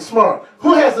 they're getting smart.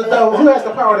 Who has the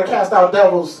power to cast out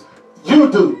devils? You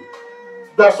do.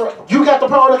 That's right. You got the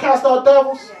power to cast out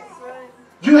devils?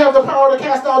 You have the power to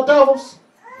cast out devils?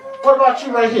 What about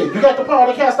you right here? You got the power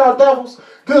to cast out devils?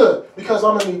 Good, because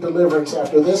I'm going to need deliverance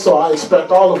after this, so I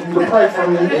expect all of you to pray for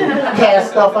me and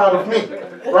cast stuff out of me.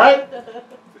 Right?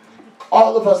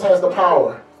 All of us has the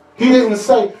power. He didn't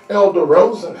say Elder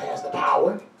Rosen has the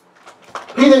power.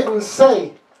 He didn't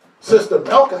say Sister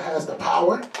Melka has the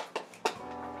power.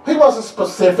 He wasn't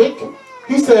specific.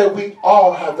 He said we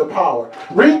all have the power.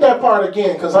 Read that part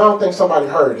again, because I don't think somebody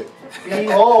heard it.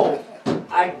 Behold,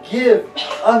 I give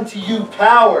unto you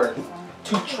power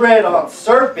to tread on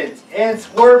serpents and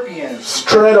scorpions.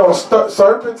 Tread on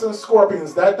serpents and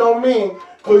scorpions. That don't mean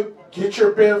get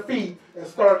your bare feet and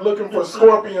start looking for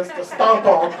scorpions to stomp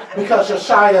on, because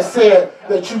Yeshua said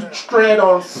that you tread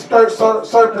on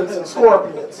serpents and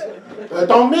scorpions. That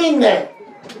don't mean that.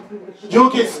 You'll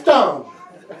get stung.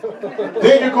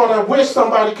 Then you're going to wish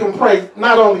somebody can pray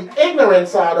not only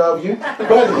ignorance out of you,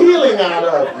 but healing out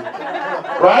of you.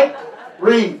 Right?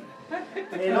 Read.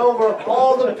 And over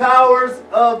all the powers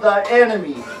of the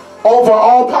enemy. Over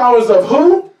all powers of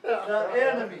who? The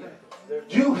enemy.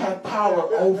 You have power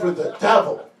over the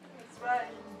devil.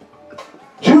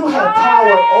 You have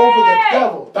power over the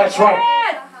devil. That's right.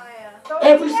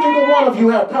 Every single one of you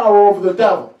have power over the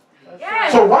devil.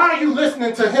 So why are you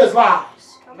listening to his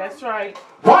lies? That's right.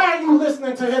 Why are you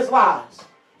listening to his lies?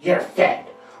 You're fat.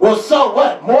 Well, so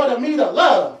what? More than me to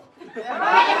love.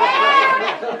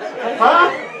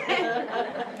 Huh?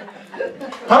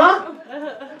 Huh?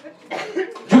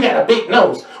 You got a big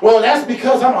nose. Well, that's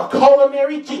because I'm a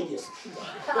culinary genius.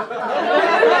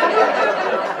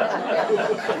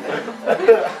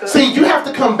 See, you have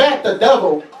to combat the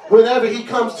devil whenever he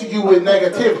comes to you with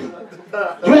negativity.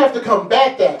 You have to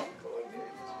combat that.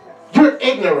 You're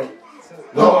ignorant.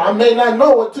 No, I may not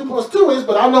know what 2 plus 2 is,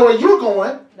 but I know where you're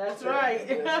going. That's right.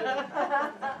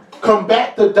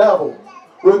 Combat the devil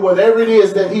with whatever it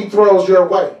is that he throws your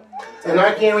way. And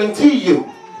I guarantee you,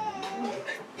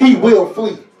 he will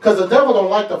flee. Because the devil don't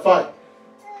like to fight.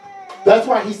 That's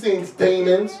why he sends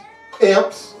demons,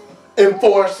 imps,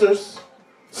 enforcers,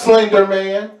 slender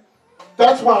man.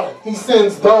 That's why he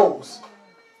sends those.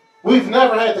 We've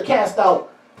never had to cast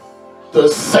out the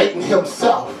Satan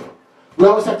himself. We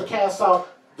always have to cast out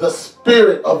the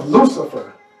spirit of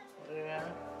Lucifer. Yeah.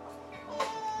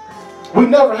 We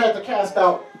never had to cast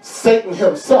out Satan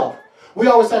himself. We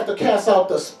always have to cast out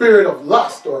the spirit of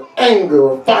lust or anger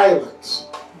or violence.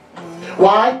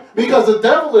 Why? Because the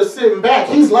devil is sitting back.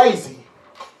 He's lazy.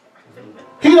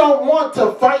 He don't want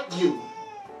to fight you.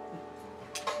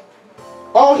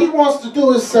 All he wants to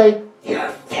do is say, you're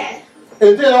fat.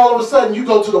 And then all of a sudden you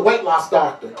go to the weight loss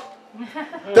doctor.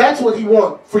 That's what he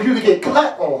wants, for you to get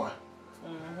cut on.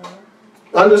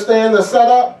 Understand the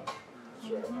setup?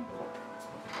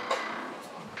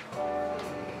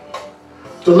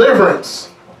 Deliverance.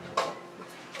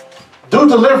 Do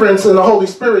deliverance and the Holy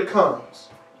Spirit comes.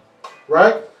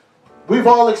 Right? We've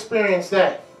all experienced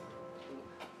that.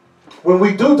 When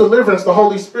we do deliverance, the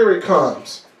Holy Spirit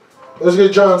comes. Let's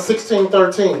get John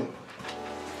 16:13.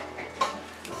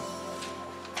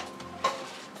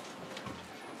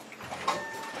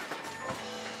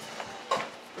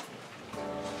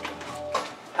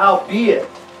 Howbeit,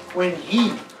 when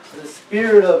he, the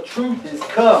Spirit of truth, is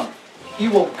come, he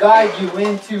will guide you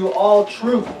into all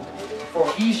truth. For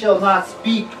he shall not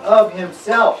speak of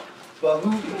himself, but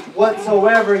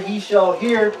whatsoever he shall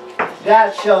hear,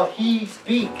 that shall he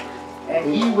speak,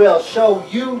 and he will show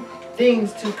you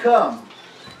things to come.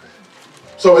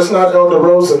 So it's not Elder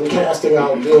Rosen casting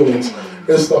out demons,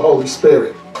 it's the Holy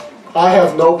Spirit. I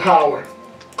have no power.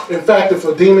 In fact, if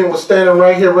a demon was standing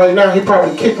right here right now, he'd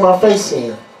probably kick my face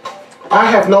in. I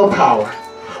have no power.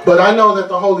 But I know that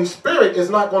the Holy Spirit is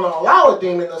not going to allow a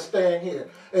demon to stand here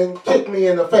and kick me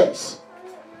in the face.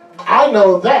 I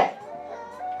know that.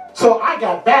 So I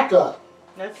got backup.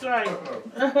 That's right.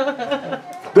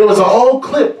 There was an old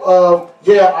clip of,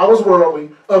 I was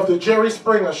worldly, of the Jerry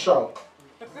Springer show.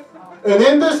 And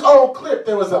in this old clip,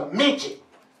 there was a midget.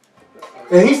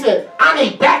 And he said, I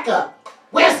need backup.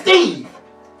 Where's Steve?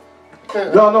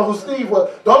 Y'all know who Steve was.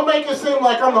 Don't make it seem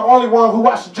like I'm the only one who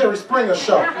watched the Jerry Springer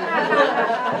show.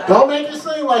 Don't make it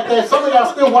seem like that. Some of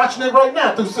y'all still watching it right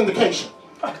now through syndication.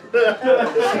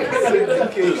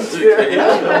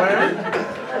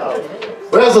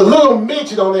 But there's a little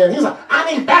midget on there, and he's like,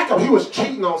 I need backup. He was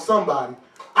cheating on somebody.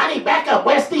 I need backup.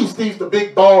 Where's Steve? Steve's the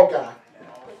big bald guy.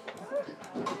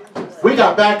 We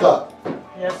got backup.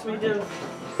 Yes, we do.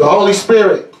 The Holy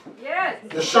Spirit. Yes.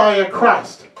 Yeshua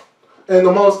Christ. And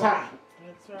the Most High.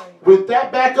 That's right. With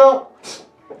that backup,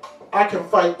 I can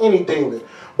fight any demon.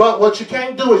 But what you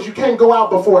can't do is you can't go out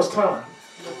before it's time.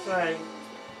 That's right.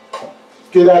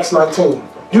 Get Acts 19.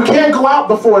 You can't go out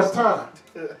before it's time.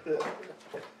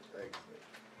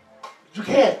 You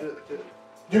can't.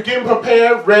 You're getting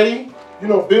prepared, ready,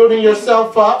 building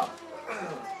yourself up.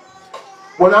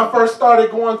 When I first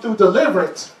started going through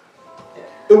deliverance,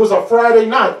 it was a Friday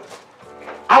night.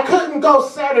 I couldn't go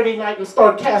Saturday night and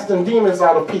start casting demons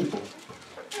out of people.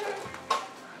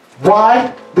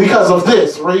 Why? Because of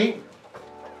this. Read.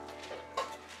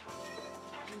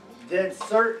 Then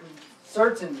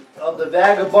certain of the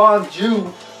vagabond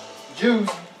Jews,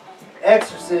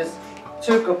 exorcists,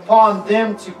 took upon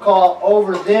them to call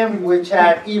over them which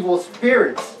had evil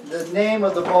spirits the name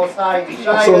of the Most High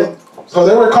Yeshua. So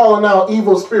they were calling out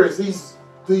evil spirits.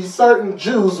 These certain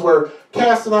Jews were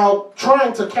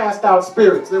trying to cast out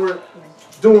spirits. They were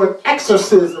doing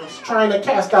exorcisms, trying to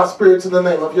cast out spirits in the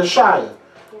name of Yeshua.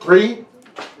 Read.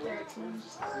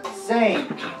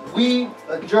 Saying, we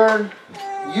adjourn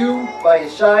you by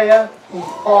Yeshua, whom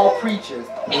Paul preacheth.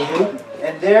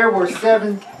 And there were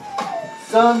 7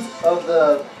 sons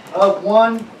of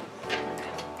one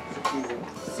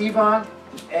Sivan,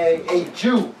 a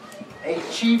Jew, a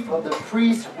chief of the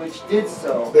priests, which did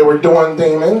so. They were doing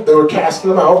demons. They were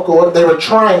casting them out. They were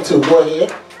trying to. Go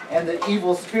ahead. And the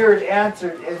evil spirit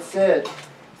answered and said,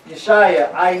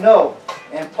 Yeshua, I know,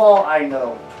 and Paul I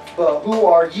know, but who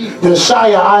are you?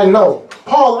 Yeshua, I know.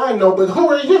 Paul, I know, but who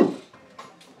are you?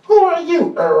 Who are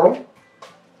you, Earl?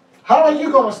 How are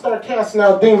you going to start casting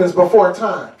out demons before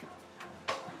time?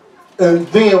 And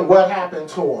then what happened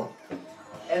to him?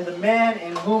 And the man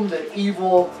in whom the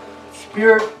evil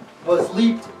spirit was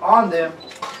leaped on them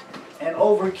and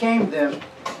overcame them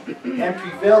and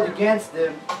prevailed against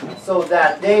them, so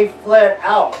that they fled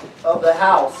out of the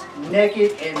house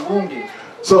naked and wounded.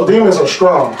 So demons are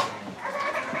strong.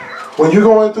 When you're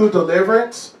going through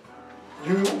deliverance,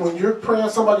 when you're praying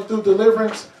somebody through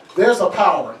deliverance, there's a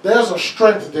power. There's a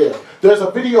strength there. There's a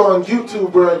video on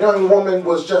YouTube where a young woman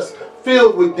was just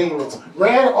filled with demons,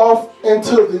 ran off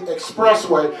into the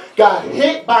expressway, got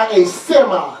hit by a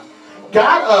semi,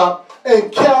 got up,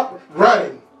 and kept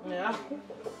running. Yeah.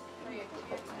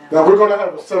 Now we're going to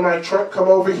have a semi truck come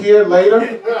over here later,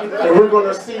 and we're going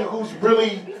to see who's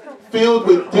really filled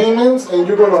with demons, and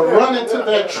you're going to run into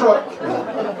that truck.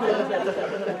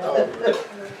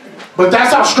 But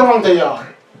that's how strong they are.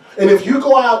 And if you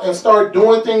go out and start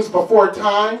doing things before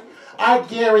time, I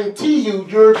guarantee you,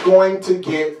 you're going to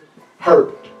get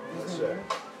hurt.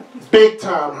 Big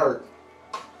time hurt.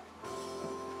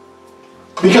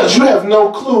 Because you have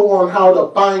no clue on how to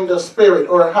bind a spirit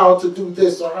or how to do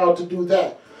this or how to do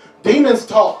that. Demons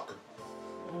talk.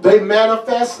 They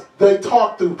manifest, they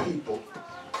talk through people.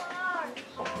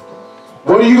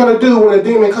 What are you going to do when a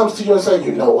demon comes to you and say,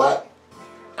 you know what?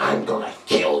 I'm going to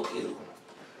kill you.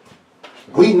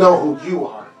 We know who you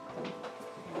are.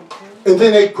 And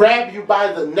then they grab you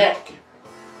by the neck.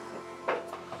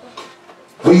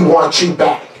 We want you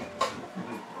back.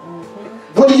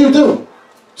 What do?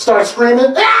 Start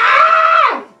screaming?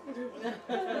 Ah!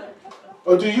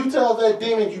 Or do you tell that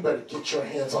demon, you better get your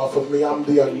hands off of me, I'm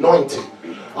the anointed.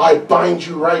 I bind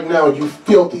you right now, you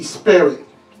filthy spirit.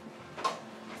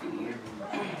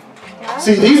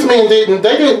 See, these men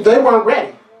they weren't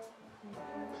ready.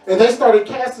 And they started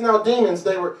casting out demons.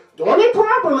 They were doing it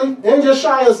properly in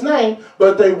Yeshua's name,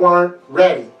 but they weren't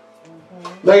ready.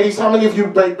 Ladies, how many of you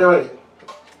bake bread?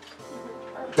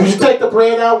 Do you take the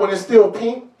bread out when it's still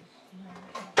pink?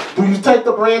 Do you take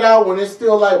the bread out when it's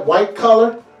still like white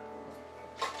color?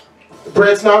 The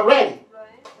bread's not ready.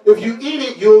 If you eat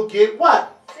it, you'll get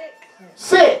what?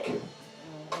 Sick.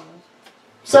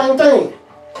 Same thing.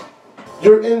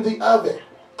 You're in the oven.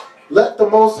 Let the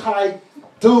Most High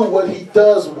do what He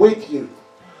does with you.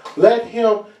 Let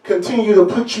Him continue to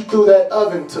put you through that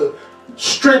oven to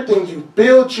strengthen you,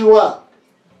 build you up.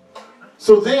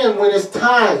 So then when it's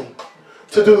time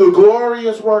to do the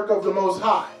glorious work of the Most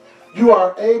High, you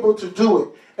are able to do it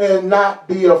and not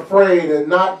be afraid and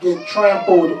not get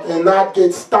trampled and not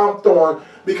get stomped on,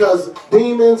 because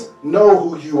demons know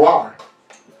who you are.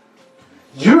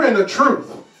 You're in the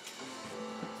truth.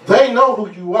 They know who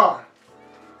you are.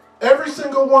 Every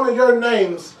single one of your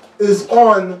names is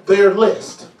on their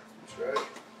list. That's right.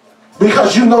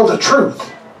 Because you know the truth.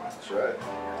 That's right.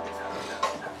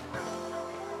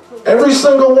 Every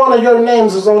single one of your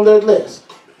names is on their list.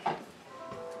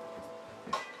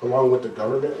 Along with the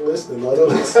government list and other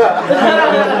lists. That's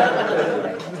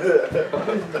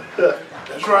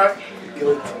right.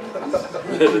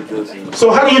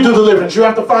 So how do you do deliverance? You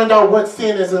have to find out what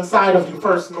sin is inside of you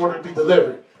first in order to be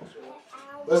delivered.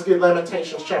 Let's get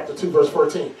Lamentations chapter 2, verse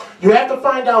 14. You have to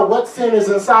find out what sin is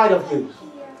inside of you.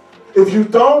 If you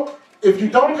don't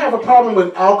have a problem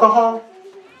with alcohol,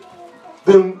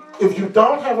 then if you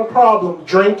don't have a problem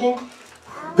drinking,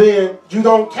 then you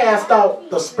don't cast out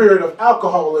the spirit of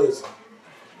alcoholism.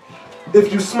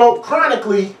 If you smoke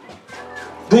chronically,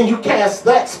 then you cast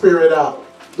that spirit out.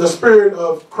 The spirit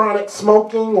of chronic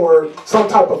smoking or some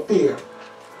type of fear.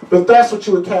 But that's what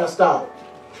you would cast out.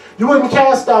 You wouldn't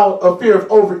cast out a fear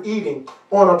of overeating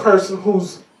on a person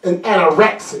who's an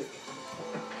anorexic.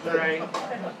 Right.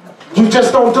 You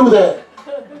just don't do that.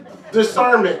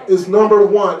 Discernment is number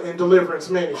one in deliverance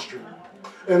ministry.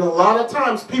 And a lot of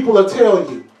times people will tell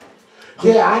you,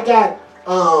 I got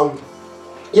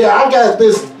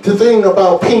this thing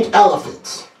about pink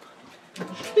elephants.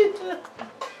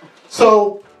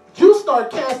 So you start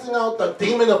casting out the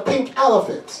demon of pink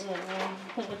elephants.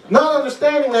 Not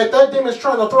understanding that demon's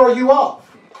trying to throw you off.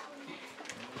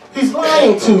 He's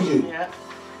lying to you. Yeah.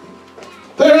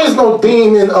 There is no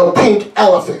demon of pink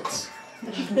elephants.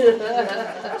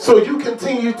 So you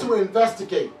continue to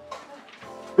investigate.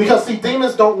 Because see,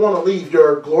 demons don't want to leave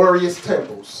your glorious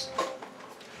temples.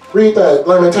 Read that,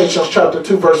 Lamentations chapter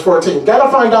 2, verse 14. Gotta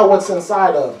find out what's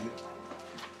inside of you.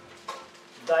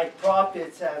 Thy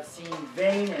prophets have seen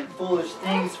vain and foolish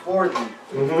things for thee.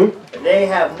 Mm-hmm. They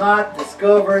have not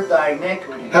discovered thy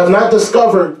iniquity. Have not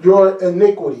discovered your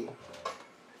iniquity.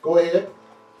 Go ahead.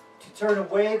 To turn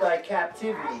away thy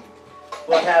captivity,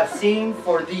 but have seen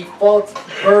for thee false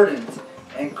burdens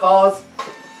and cause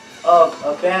of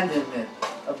abandonment,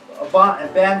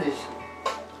 abandonment.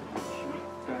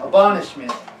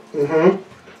 Mm-hmm.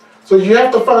 So you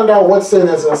have to find out what sin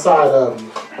is inside of you.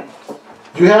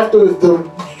 You have to,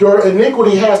 your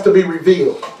iniquity has to be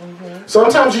revealed. Mm-hmm.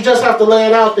 Sometimes you just have to lay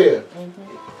it out there.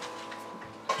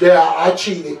 Mm-hmm. Yeah, I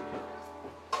cheated.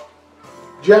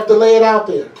 You have to lay it out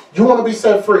there. You want to be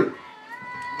set free.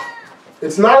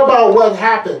 It's not about what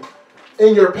happened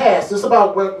in your past. It's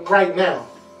about right now.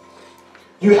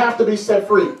 You have to be set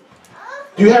free.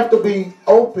 You have to be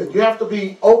open. You have to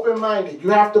be open-minded. You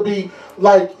have to be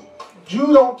like, you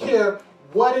don't care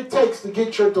what it takes to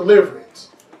get your deliverance.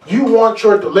 You want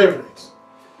your deliverance.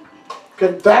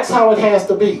 Because that's how it has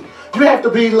to be. You have to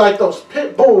be like those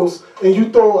pit bulls and you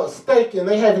throw a steak and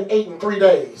they haven't eaten in 3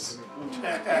 days.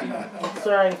 That's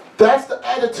right. That's the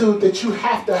attitude that you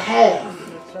have to have.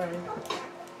 That's right.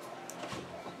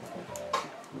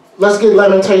 Let's get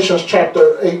Lamentations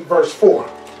chapter 8, verse 4.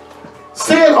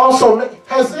 Sin also,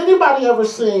 has anybody ever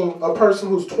seen a person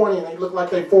who's 20 and they look like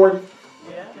they're 40?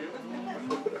 Yeah.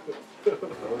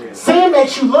 Sin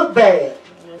makes you look bad.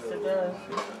 Yes, it does.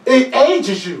 It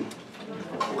ages you.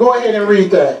 Go ahead and read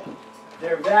that.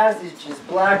 Their visage is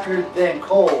blacker than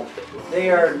coal. They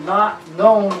are not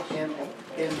known in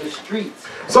the streets.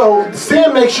 So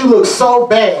sin makes you look so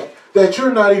bad that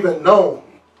you're not even known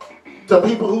to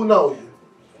people who know you.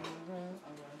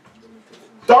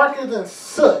 Darker than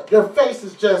soot. Your face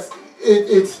is just,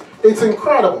 it's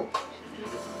incredible.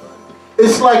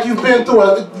 It's like you've been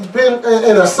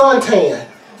in a suntan.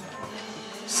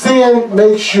 Sin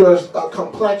makes your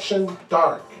complexion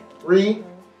dark. Read.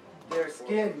 Their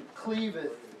skin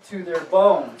cleaveth to their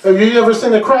bones. Have you ever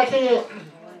seen a crackhead?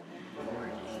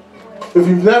 If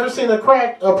you've never seen a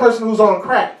person who's on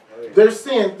crack, their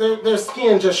skin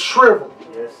just shriveled.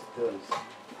 Yes, it does.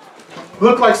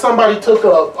 Look like somebody took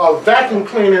a vacuum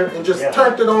cleaner and just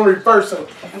turned it on reverse.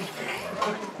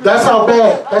 That's how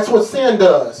bad. That's what sin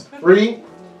does. Read.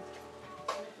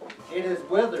 It is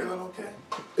withered.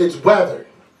 It's weathered.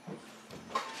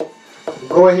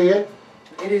 Go ahead.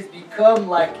 It is become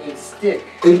like a stick.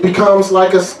 It becomes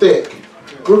like a stick.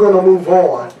 We're going to move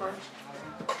on.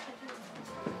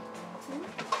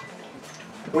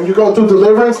 When you go through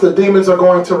deliverance, the demons are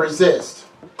going to resist.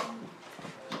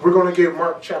 We're going to get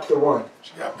Mark chapter 1.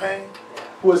 She got pain.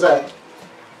 Who is that?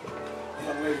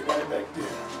 Young lady right back there.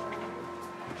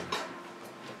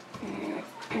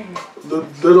 The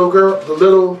little girl, the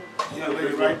little... Young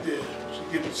lady right there. She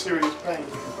getting serious pain.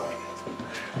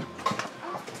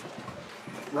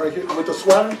 Right here with the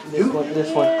sweater? You?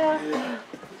 This one. Yeah.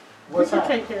 What's You can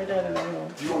that? take care of that in the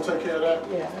room. You going to take care of that?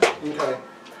 Yeah. Okay.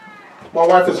 My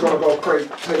wife is going to go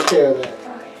take care of that.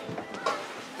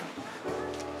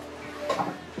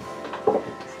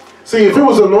 See, if it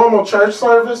was a normal church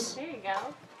service, There you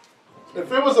go. if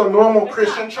it was a normal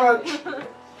Christian church,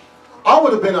 I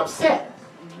would have been upset.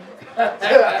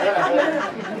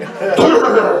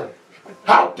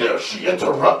 How dare she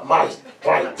interrupt my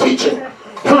teaching?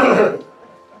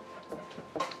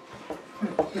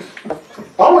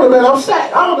 I would have been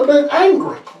upset. I would have been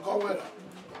angry. Go with her.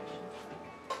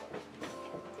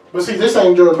 But see, this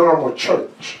ain't your normal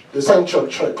church. This ain't your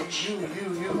church.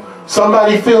 You.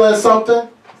 Somebody feeling something?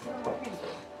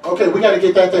 Okay, we got to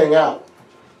get that thing out.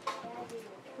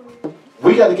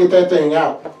 We got to get that thing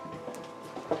out.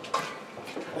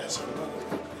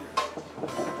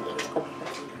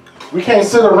 We can't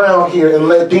sit around here and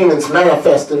let demons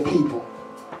manifest in people.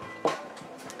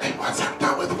 And once I'm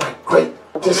done with my great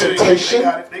dissertation,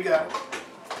 They got it.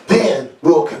 then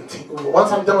we'll continue.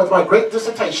 Once I'm done with my great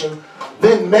dissertation,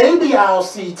 then maybe I'll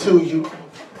see to you.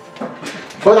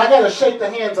 But I got to shake the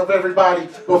hands of everybody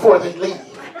before they leave.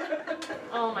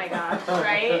 Oh my gosh,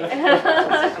 right?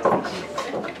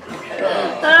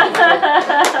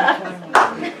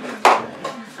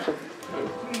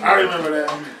 I remember that.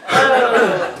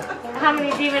 How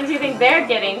many demons do you think they're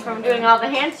getting from doing all the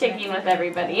handshaking with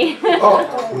everybody?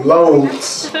 Oh,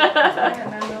 loads.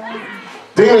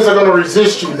 Demons are going to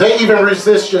resist you. They even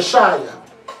resist Yeshaya.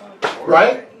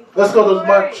 Right? Let's go to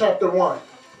Mark chapter 1,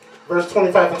 verse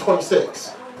 25 and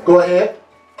 26. Go ahead.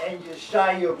 And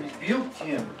Yeshua rebuked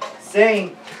him,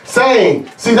 saying.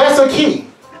 See, that's a key.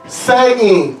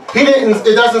 Saying.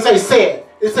 It doesn't say said.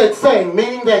 It said saying,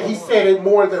 meaning that he said it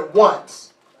more than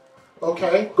once.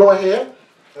 Okay, go ahead.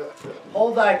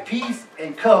 Hold thy peace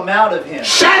and come out of him.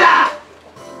 Shut up!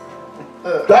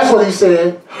 That's what he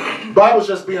said. Bible's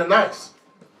just being nice.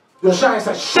 Yeshua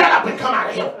said, shut up and come out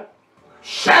of him.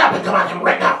 Shut up and come out of him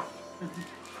right now.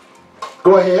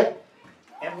 Go ahead.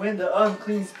 And when the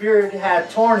unclean spirit had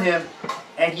torn him,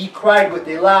 and he cried with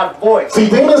a loud voice. See,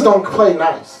 demons don't play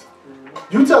nice.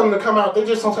 You tell them to come out, they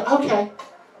just don't say, okay.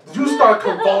 You start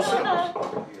convulsing,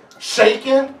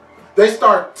 shaking. They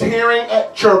start tearing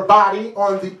at your body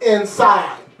on the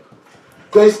inside.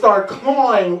 They start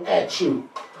clawing at you.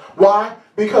 Why?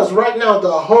 Because right now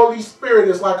the Holy Spirit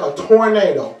is like a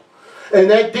tornado. And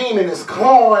that demon is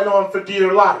clawing on for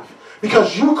dear life.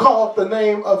 Because you called the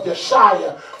name of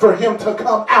Yeshua for him to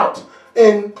come out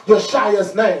in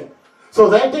Yeshua's name. So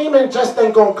that demon just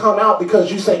ain't going to come out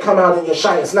because you say come out in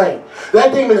Yeshua's name.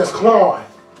 That demon is clawing.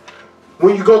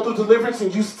 When you go through deliverance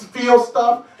and you feel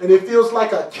stuff and it feels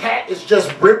like a cat is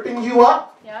just ripping you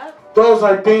up, Yep. those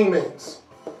are demons.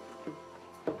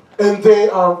 And they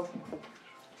are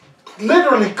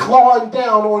literally clawing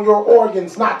down on your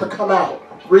organs not to come out.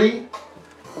 Read.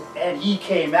 And he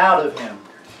came out of him.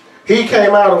 He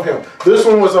came out of him. This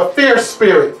one was a fierce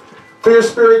spirit.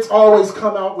 Fierce spirits always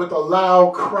come out with a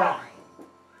loud cry.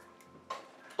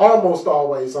 Almost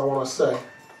always, I want to say.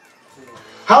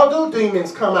 How do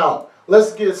demons come out?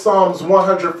 Let's get Psalms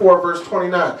 104, verse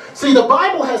 29. See, the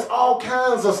Bible has all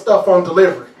kinds of stuff on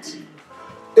deliverance.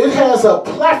 It has a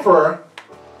plethora.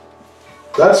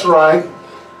 That's right.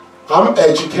 I'm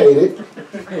educated.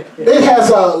 It has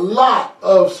a lot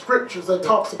of scriptures that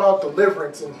talks about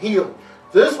deliverance and healing.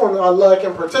 This one I like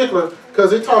in particular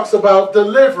because it talks about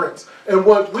deliverance and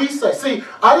what we say. See,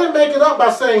 I didn't make it up by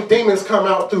saying demons come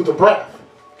out through the breath.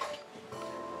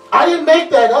 I didn't make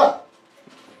that up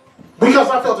because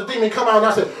I felt the demon come out and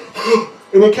I said,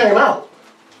 and it came out.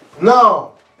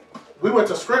 No, we went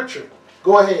to scripture.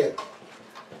 Go ahead.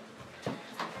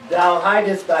 Thou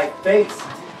hidest thy face,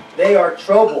 they are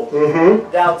troubled.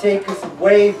 Thou takest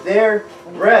away their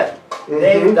breath,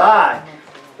 they die,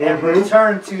 and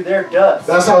return to their dust.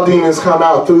 That's how demons come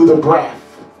out, through the breath.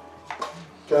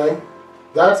 Okay?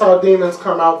 That's how demons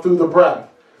come out, through the breath.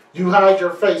 You hide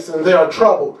your face and they are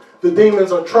troubled. The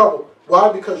demons are troubled.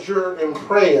 Why? Because you're in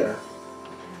prayer.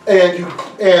 And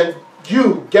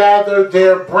you gather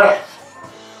their breath.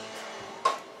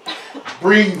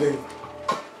 Breathing.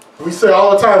 We say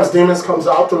all the time, demons comes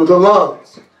out through the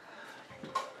lungs.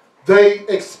 They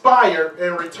expire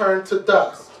and return to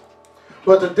dust.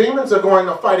 But the demons are going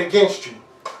to fight against you.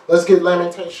 Let's get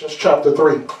Lamentations chapter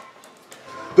 3.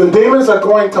 The demons are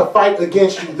going to fight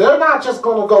against you. They're not just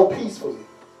going to go peacefully.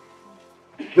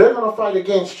 They're going to fight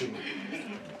against you.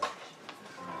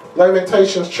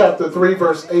 Lamentations chapter 3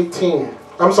 verse 18.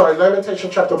 I'm sorry,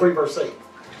 Lamentations chapter 3 verse 8.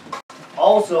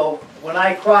 Also, when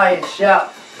I cry and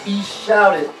shout, he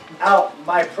shouted out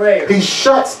my prayer. He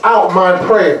shuts out my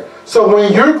prayer. So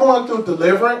when you're going through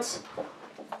deliverance,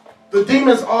 the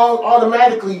demons all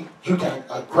automatically, you got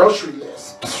a grocery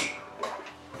list.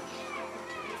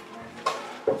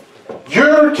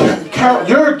 You're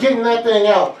getting that thing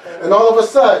out. And all of a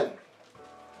sudden,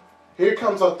 here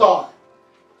comes a thought.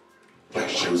 Your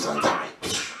shoes untied.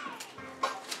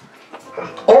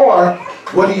 Or,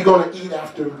 what are you going to eat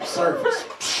after service?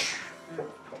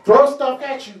 Throw stuff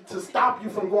at you to stop you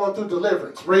from going through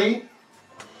deliverance. Read.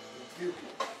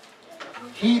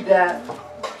 He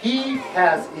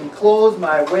has enclosed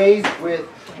my ways with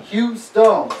hewn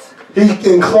stones. He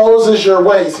encloses your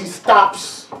ways. He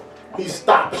stops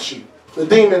you. The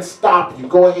demons stop you.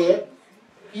 Go ahead.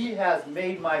 He has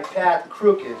made my path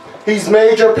crooked. He's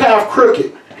made your path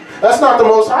crooked. That's not the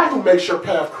Most High who makes your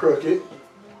path crooked.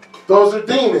 Those are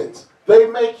demons. They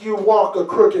make you walk a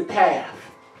crooked path.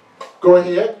 Go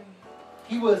ahead.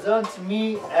 He was unto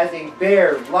me as a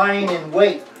bear lying in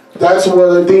wait. That's what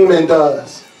a demon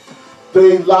does.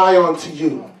 They lie onto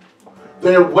you.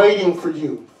 They're waiting for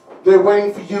you. They're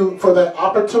waiting for you for that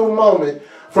opportune moment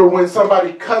for when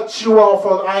somebody cuts you off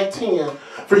on I-10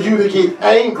 for you to get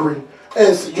angry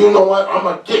and say, you know what, I'm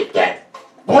going to get that.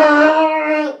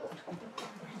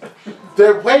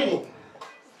 They're waiting.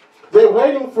 They're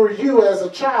waiting for you as a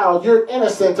child. You're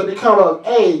innocent to become of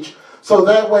age so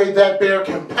that way that bear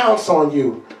can pounce on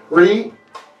you. Read.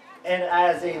 And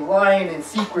as a lion in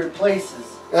secret places.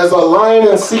 As a lion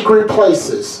in secret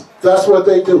places. That's what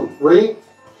they do. Read.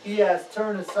 He has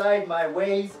turned aside my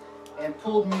ways and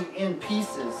pulled me in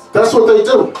pieces. That's what they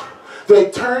do. They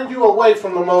turn you away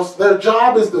from the Most. Their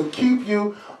job is to keep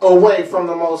you away from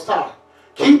the Most High.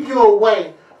 Keep you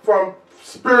away from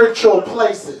spiritual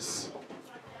places.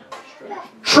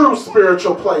 True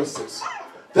spiritual places.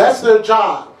 That's their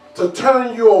job. To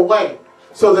turn you away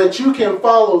so that you can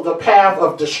follow the path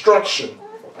of destruction.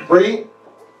 Read.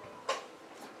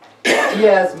 He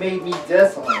has made me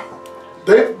desolate.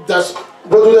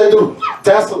 What do they do?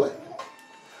 Desolate.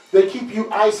 They keep you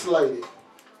isolated.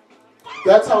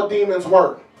 That's how demons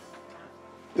work.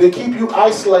 They keep you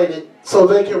isolated so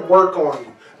they can work on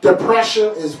you.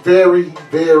 Depression is very,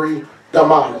 very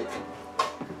demonic.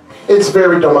 It's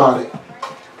very demonic.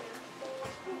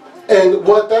 And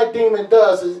what that demon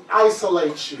does is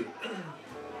isolates you.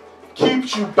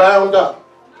 Keeps you bound up.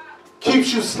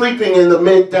 Keeps you sleeping in the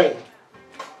midday.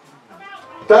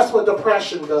 That's what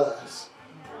depression does.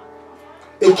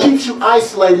 It keeps you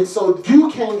isolated so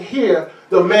you can hear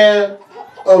the man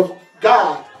of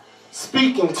God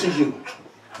speaking to you.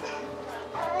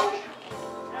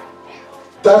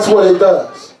 That's what it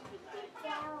does.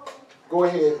 Go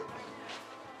ahead.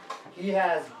 He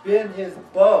has been his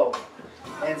bow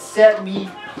and set me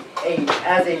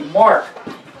as a mark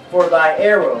for thy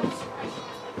arrows.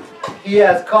 He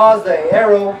has caused the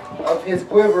arrow of his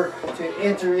quiver to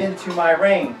enter into my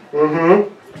rein.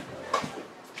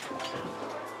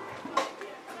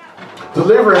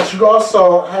 Deliverance, you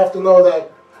also have to know that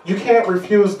you can't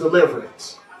refuse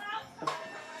deliverance.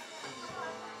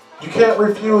 You can't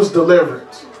refuse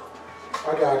deliverance.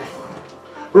 I got it.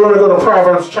 We're going to go to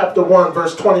Proverbs chapter 1,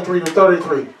 verse 23 to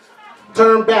 33.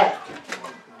 Turn back,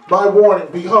 my warning.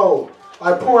 Behold,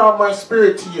 I pour out my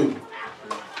spirit to you.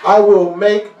 I will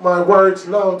make my words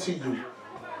known to you.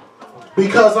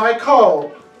 Because I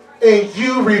called and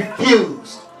you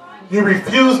refused. You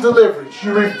refused deliverance.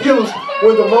 You refused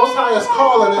when the Most High is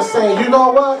calling and saying, you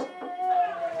know what?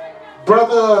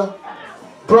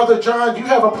 Brother John, you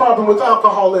have a problem with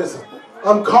alcoholism.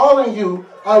 I'm calling you.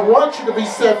 I want you to be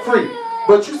set free.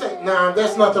 But you say, nah,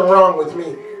 there's nothing wrong with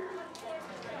me.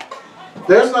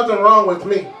 There's nothing wrong with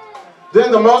me.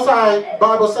 Then the Most High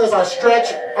Bible says, I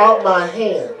stretch out my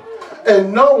hand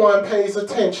and no one pays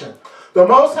attention. The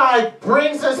Most High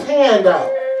brings his hand out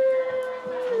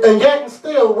and yet and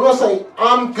still we'll say,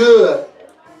 I'm good.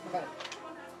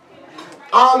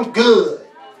 I'm good.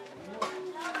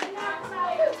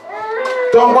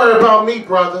 Don't worry about me,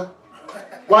 brother.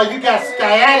 While you got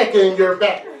sciatica in your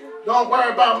back. Don't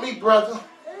worry about me, brother.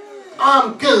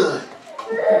 I'm good.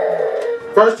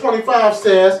 Verse 25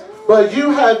 says, but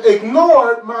you have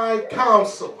ignored my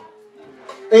counsel,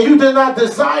 and you did not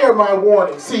desire my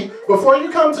warning. See, before you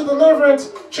come to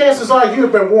deliverance, chances are you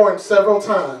have been warned several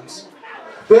times.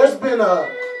 There's been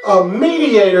a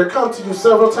mediator come to you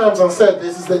several times and said,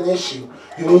 this is an issue.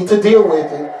 You need to deal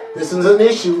with it. This is an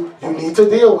issue. You need to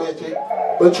deal with it.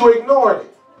 But you ignored it.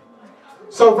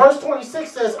 So verse 26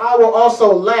 says, I will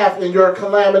also laugh in your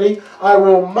calamity. I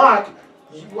will mock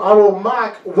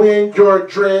when your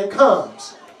dread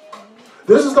comes.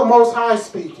 This is the Most High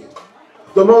speaking.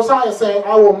 The Most High is saying,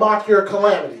 I will mock your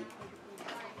calamity.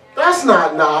 That's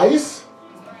not nice.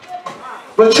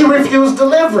 But you refuse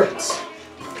deliverance.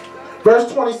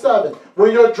 Verse 27,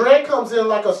 when your dread comes in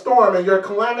like a storm and your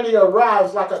calamity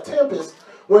arrives like a tempest,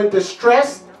 when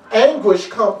distress, anguish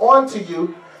come onto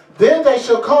you, then they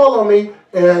shall call on me,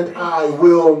 and I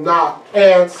will not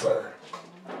answer.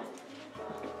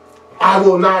 I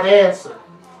will not answer.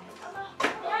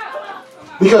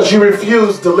 Because you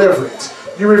refuse deliverance.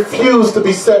 You refuse to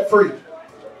be set free.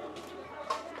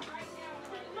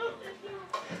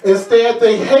 Instead,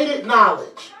 they hated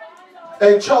knowledge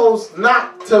and chose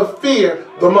not to fear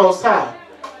the Most High.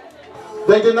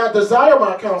 They did not desire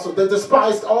my counsel. They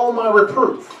despised all my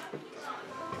reproof.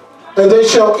 And they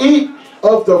shall eat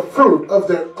of the fruit of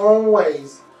their own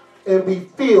ways and be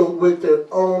filled with their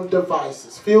own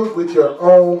devices, filled with your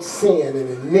own sin and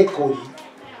iniquity.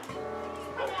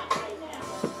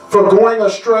 For going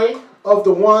astray of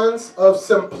the ones of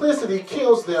simplicity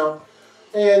kills them,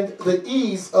 and the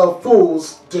ease of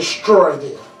fools destroy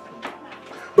them.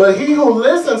 But he who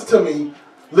listens to me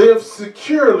lives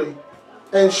securely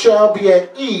and shall be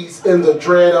at ease in the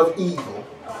dread of evil.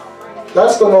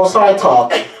 That's the Most High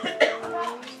talking.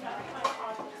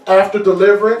 After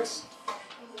deliverance,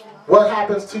 what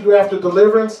happens to you after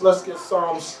deliverance? Let's get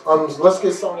Song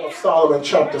of Solomon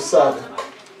chapter 7.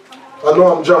 I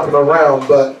know I'm jumping around,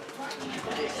 but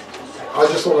I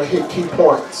just want to hit key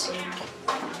points.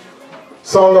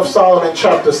 Song of Solomon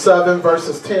chapter 7,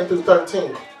 verses 10 through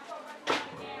 13.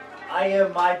 I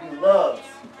am my beloved's,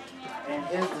 and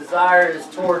his desire is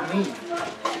toward me.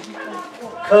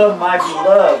 Come, my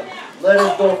beloved, let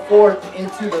us go forth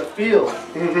into the field.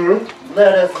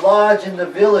 Let us lodge in the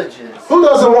villages. Who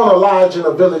doesn't want to lodge in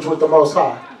a village with the Most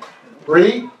High?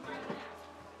 Read.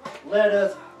 Let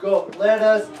us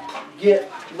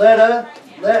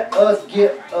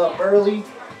get up early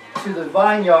to the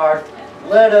vineyard.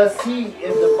 Let us see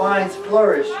if the vines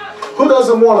flourish. Who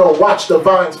doesn't want to watch the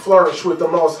vines flourish with the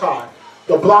Most High?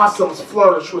 The blossoms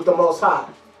flourish with the Most High.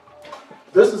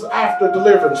 This is after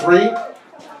deliverance. Read.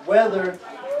 Whether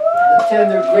the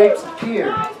tender grapes appear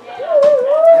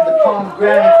and the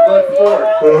pomegranates bud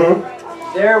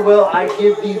forth, there will I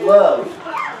give thee love.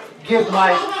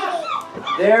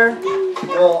 There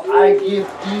will I give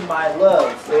thee my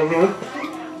love.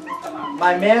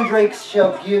 My mandrakes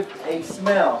shall give a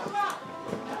smell,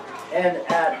 and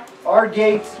at our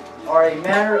gates are a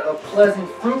manner of pleasant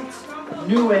fruits,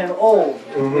 new and old,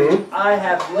 which I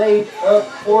have laid up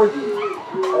for thee,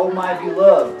 O my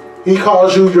beloved. He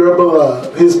calls you your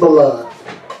beloved, his beloved.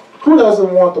 Who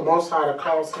doesn't want the Most High to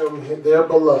call him their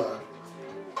beloved?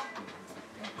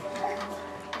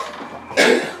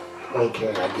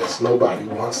 Okay, I guess nobody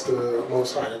wants the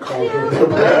Most High to call him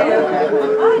that.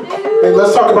 Hey,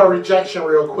 let's talk about rejection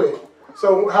real quick.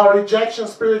 So how rejection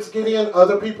spirits get in,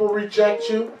 other people reject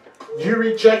you, you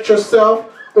reject yourself,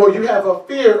 or you have a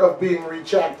fear of being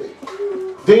rejected.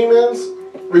 Demons,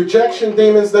 rejection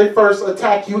demons, they first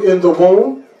attack you in the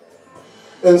womb.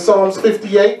 In Psalms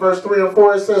 58, verse 3 and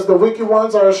 4, it says, the wicked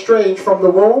ones are estranged from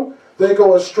the womb. They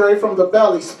go astray from the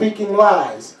belly, speaking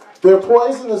lies. Their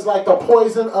poison is like the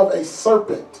poison of a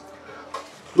serpent.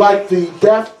 Like the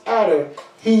deaf adder,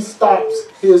 he stops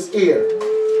his ear.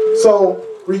 So,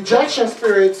 rejection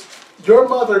spirits, your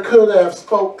mother could have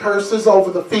spoke curses over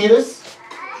the fetus.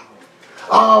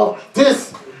 Oh,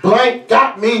 this blank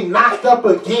got me knocked up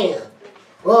again.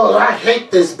 Oh, I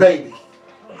hate this baby.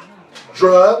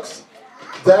 Drugs,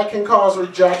 that can cause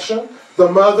rejection. The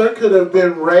mother could have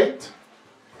been raped.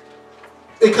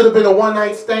 It could have been a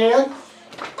one-night stand.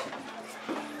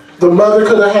 The mother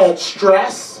could have had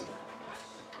stress.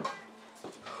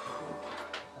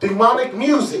 Demonic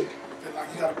music.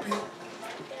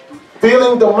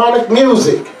 Feeling demonic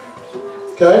music.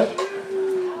 Okay?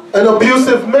 An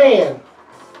abusive man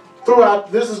throughout,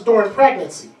 this is during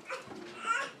pregnancy.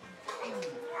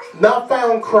 Not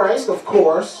found Christ, of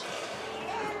course.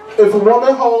 If a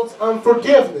woman holds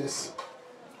unforgiveness,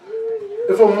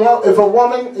 if a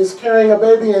woman is carrying a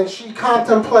baby and she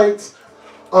contemplates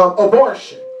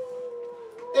abortion,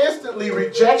 instantly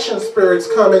rejection spirits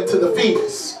come into the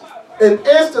fetus. And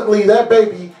instantly that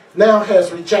baby now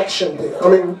has rejection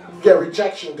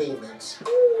demons.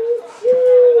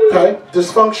 Okay?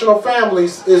 Dysfunctional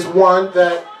families is one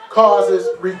that causes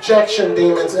rejection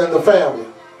demons in the family.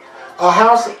 A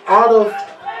house out of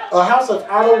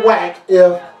whack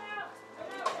if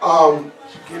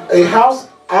a house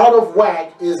out of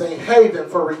whack is a haven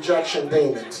for rejection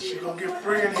demons. She's gonna get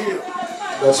free and healed.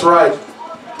 That's right.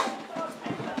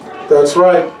 That's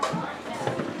right.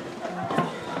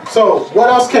 So, what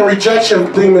else can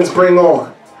rejection demons bring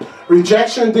on?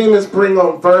 Rejection demons bring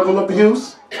on verbal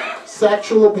abuse,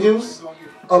 sexual abuse,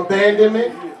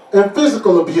 abandonment, and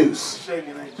physical abuse.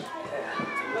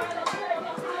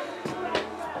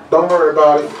 Don't worry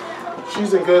about it.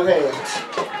 She's in good hands.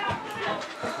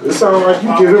 It sounds like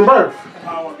you giving birth.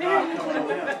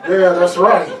 Yeah, that's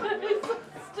right.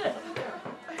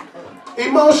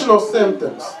 Emotional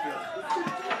symptoms.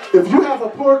 If you have a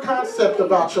poor concept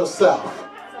about yourself,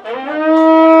 if you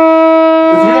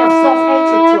have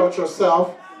self-hatred towards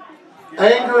yourself,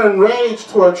 anger and rage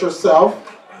towards yourself,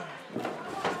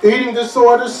 eating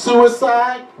disorders,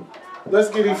 suicide, let's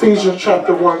get Ephesians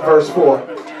chapter 1, verse 4.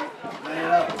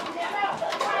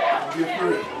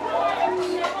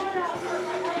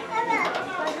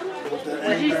 What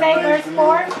did you say, verse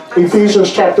 4?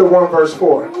 Ephesians chapter 1, verse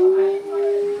 4.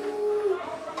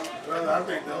 Well, I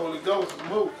think the Holy Ghost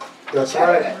moved. That's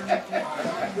right.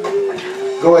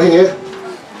 Go ahead.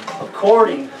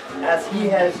 According as he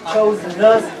has chosen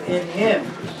us in him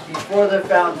before the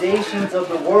foundations of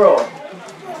the world,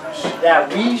 that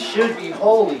we should be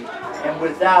holy and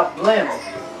without blame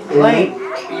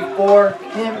before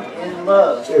him in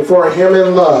love. For him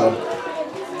in love.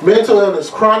 Mental illness,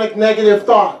 chronic negative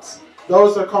thoughts.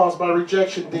 Those are caused by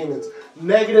rejection demons.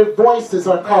 Negative voices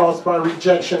are caused by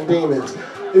rejection demons.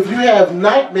 If you have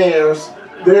nightmares,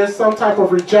 there's some type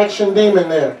of rejection demon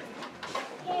there.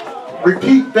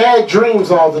 Repeat bad dreams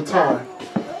all the time.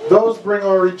 Those bring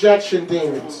on rejection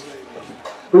demons.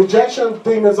 Rejection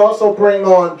demons also bring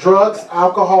on drugs,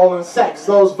 alcohol, and sex.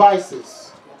 Those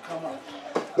vices.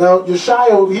 Now,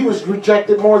 Yeshua, he was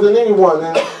rejected more than anyone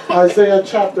in Isaiah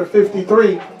chapter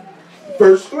 53,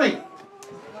 verse 3.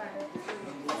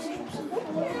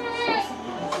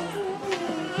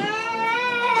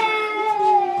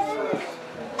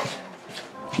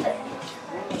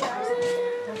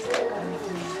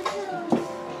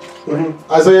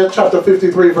 Isaiah chapter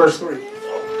 53, verse 3.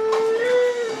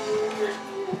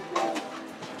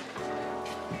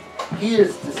 He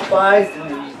is despised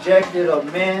and rejected of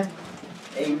men,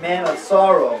 a man of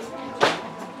sorrow,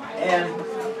 and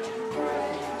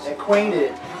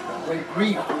acquainted with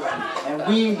grief. And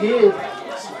we hid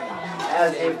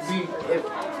as if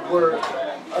were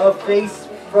a face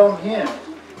from him.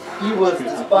 He was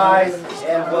despised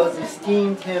and was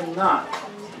esteemed him not.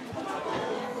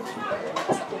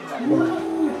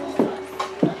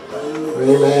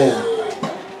 Amen.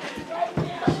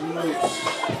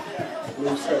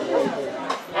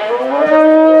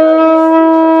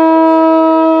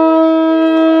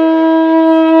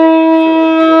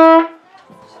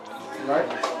 Right?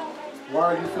 Why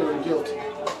are you feeling guilty?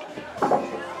 Because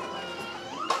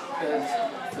I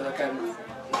feel like I'm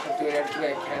doing everything I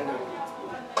can to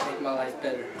make make my life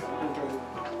better. Okay.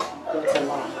 That's a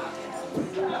lie.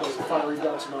 That's the fiery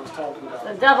darts I was talking about.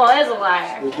 The devil is a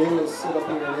liar. The demons sit up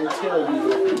here and they tell you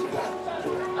that.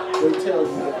 They tell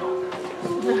you that.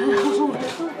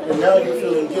 And now you're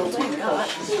feeling guilty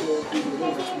because she's going through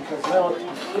deliverance, because now it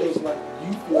feels like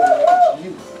you feel like it's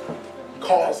you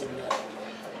causing that.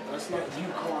 That's not you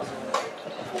causing that.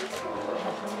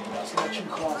 That's not you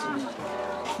causing that.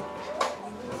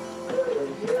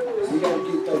 We gotta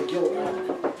get that guilt out.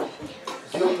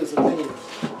 Guilt is a thing.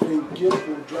 And guilt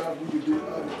will drive you to do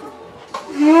other things.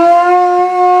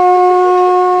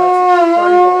 That's a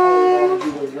strain on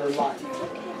you in your life.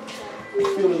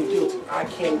 Feeling guilty. I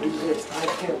can't do this. I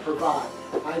can't provide.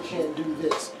 I can't do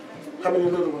this. How many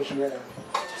little ones you have?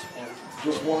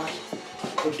 Just one.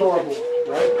 Adorable,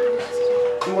 right?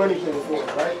 Do anything for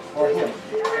it, right? Or him.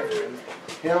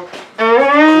 Him? Do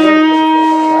anything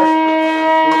for it, right?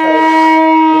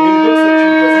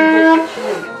 Because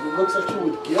when he looks at you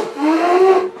with guilt.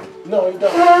 No, he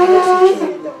doesn't. He looks at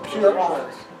you with pure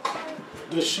eyes.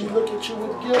 Does she look at you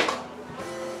with guilt?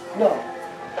 No.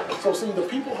 So see, the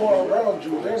people who are around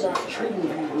you, they're not treating you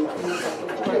with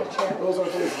guilt. Those are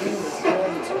those demons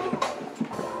coming to you.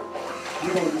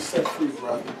 You're going to be set free,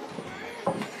 brother.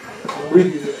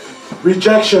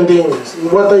 Rejection demons.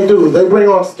 And what they do, they bring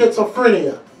on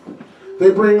schizophrenia.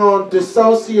 They bring on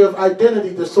dissociative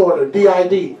identity disorder,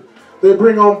 DID. They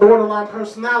bring on borderline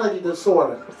personality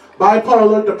disorder,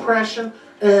 bipolar depression,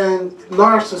 and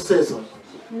narcissism.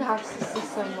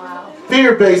 Narcissism, wow.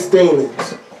 Fear-based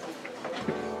demons.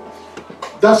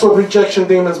 That's what rejection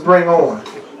demons bring on.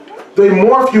 They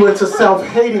morph you into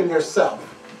self-hating yourself.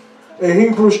 In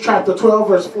Hebrews chapter 12,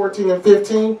 verse 14 and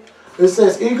 15, it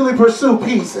says, eagerly pursue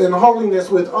peace and holiness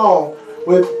with all,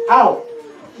 without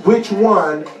which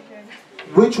one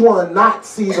not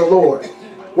see the Lord.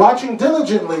 Watching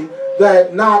diligently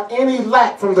that not any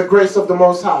lack from the grace of the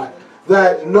Most High,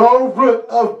 that no root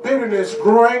of bitterness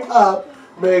growing up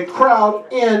may crowd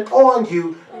in on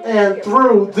you, and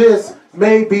through this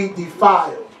may be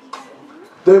defiled.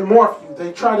 They morph you.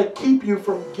 They try to keep you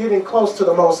from getting close to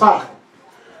the Most High.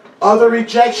 Other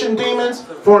rejection demons,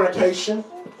 fornication,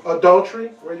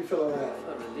 adultery. Where are you feeling that?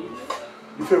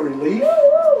 You feel relief?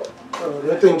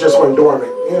 That thing just went dormant.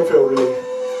 You didn't feel relief.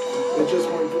 It just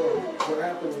went dormant. What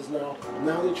happened is now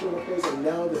that you're in a prison,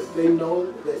 now that they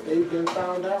know that they've been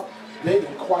found out, they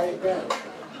can quiet down.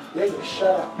 They can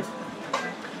shut up.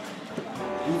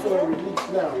 You feel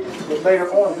relief now, but later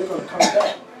on they're going to come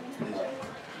back.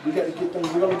 We got to get them.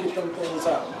 We're going to get them things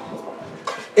out.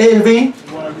 Envy,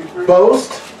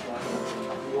 boast.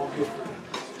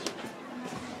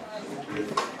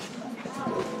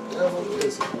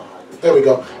 There we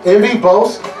go. Envy,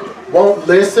 boast, won't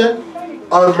listen,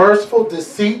 unmerciful,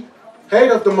 deceit, hate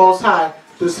of the Most High,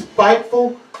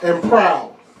 despiteful, and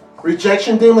proud.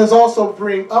 Rejection demons also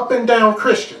bring up and down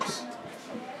Christians.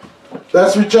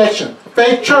 That's rejection.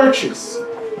 Fake churches.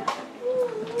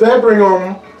 They bring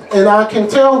on, and I can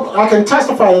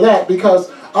testify to that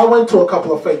because I went to a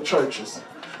couple of fake churches.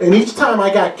 And each time I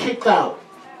got kicked out.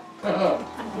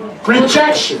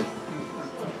 Rejection.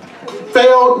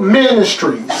 Failed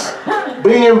ministries.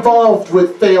 Being involved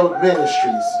with failed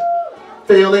ministries.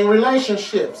 Failing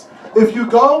relationships. If you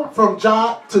go from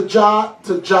job to job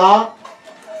to job,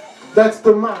 that's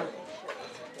demonic.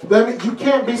 That means you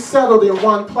can't be settled in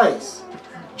one place.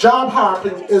 Job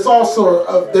hopping is also,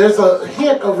 there's a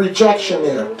hint of rejection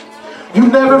there. You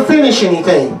never finish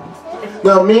anything.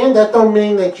 Now men, that don't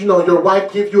mean that, your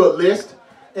wife give you a list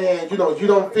and, you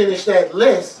don't finish that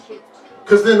list.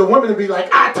 Because then the woman will be like,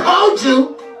 I told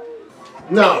you.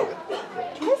 No.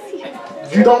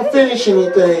 You don't finish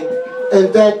anything,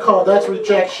 and that's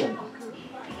rejection.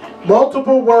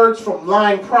 Multiple words from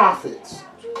lying prophets.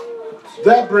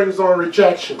 That brings on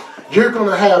rejection. You're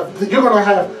gonna have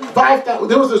 5,000.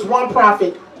 There was this one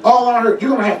prophet, all I heard,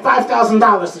 you're gonna have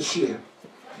 $5,000 this year.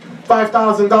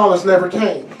 $5,000 never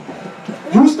came.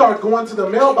 You start going to the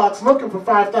mailbox looking for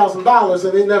 $5,000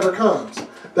 and it never comes.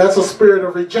 That's a spirit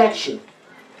of rejection.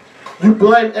 You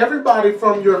blame everybody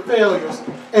from your failures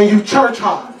and you church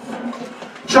hop.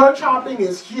 Church hopping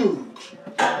is huge.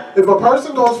 If a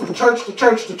person goes from church to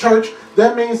church to church,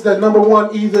 that means that number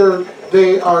one, either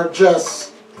they are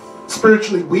just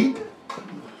spiritually weak,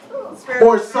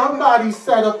 or somebody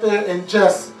sat up there and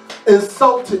just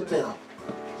insulted them.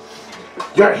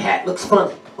 Your hat looks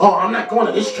funny. Oh, I'm not going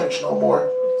to this church no more.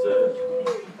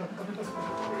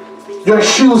 Your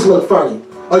shoes look funny.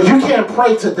 Oh, you can't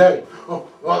pray today. Oh,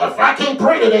 well, if I can't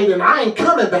pray today, then I ain't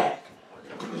coming back.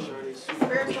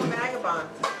 Spiritual vagabond.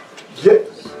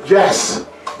 Yes,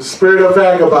 the spirit of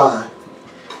vagabond.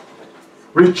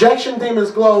 Rejection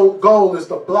demons' goal is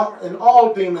to block, and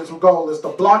all demons' goal is to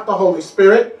block the Holy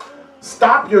Spirit,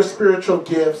 stop your spiritual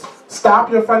gifts,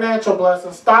 stop your financial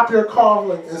blessings, stop your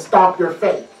calling, and stop your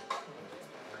faith.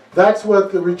 That's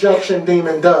what the rejection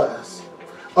demon does.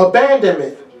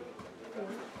 Abandonment.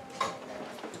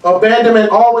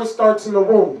 Abandonment always starts in the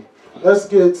womb. Let's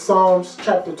get Psalms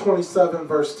chapter 27,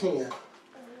 verse 10.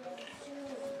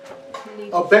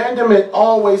 Abandonment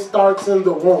always starts in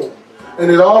the womb. And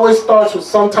it always starts with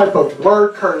some type of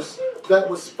word curse that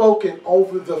was spoken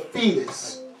over the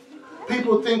fetus.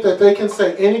 People think that they can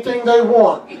say anything they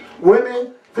want.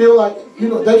 Women feel like,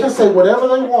 they can say whatever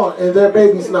they want and their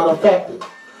baby's not affected.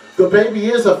 The baby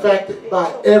is affected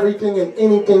by everything and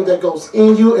anything that goes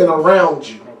in you and around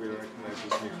you.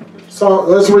 So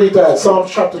let's read that.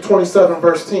 Psalms chapter 27,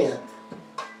 verse 10.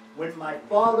 When my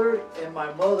father and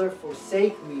my mother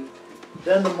forsake me,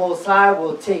 then the Most High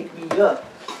will take me up.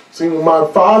 See, when my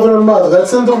father and mother,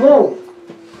 that's in the womb.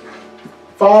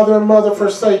 Father and mother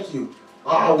forsake you. Oh,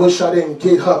 I wish I didn't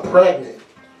get her pregnant.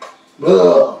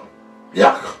 Ugh.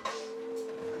 Yuck.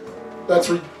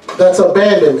 That's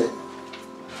abandonment.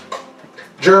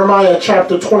 Jeremiah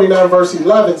chapter 29 verse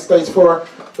 11 states, for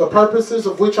the purposes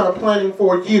of which I'm planning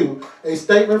for you, a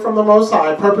statement from the Most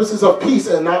High, purposes of peace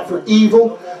and not for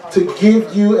evil, to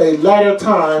give you a latter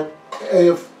time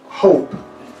of hope.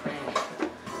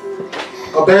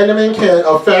 Abandonment can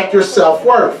affect your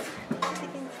self-worth.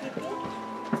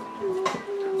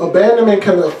 Abandonment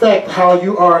can affect how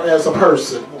you are as a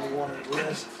person.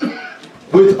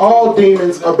 With all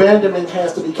demons, abandonment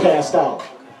has to be cast out.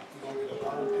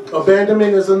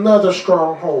 Abandonment is another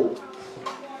stronghold.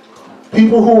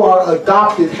 People who are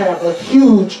adopted have a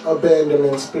huge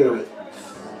abandonment spirit.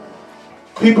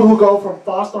 People who go from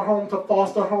foster home to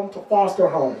foster home to foster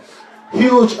home,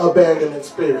 huge abandonment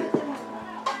spirit.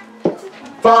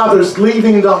 Fathers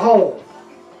leaving the home,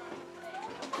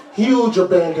 huge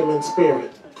abandonment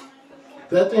spirit.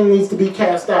 That thing needs to be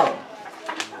cast out.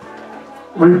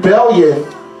 Rebellion,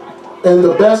 and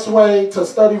the best way to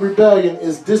study rebellion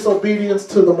is disobedience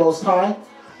to the Most High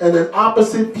and an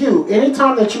opposite view.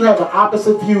 Anytime that you have an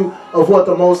opposite view of what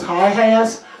the Most High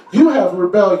has, you have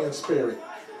rebellion spirit.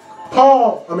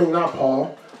 Saul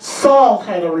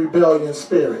had a rebellion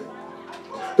spirit.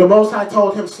 The Most High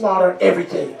told him, slaughter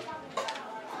everything.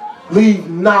 Leave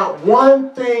not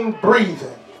one thing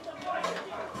breathing.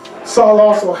 Saul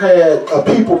also had a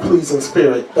people-pleasing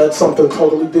spirit. That's something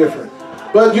totally different.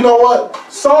 But you know what?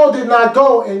 Saul did not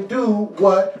go and do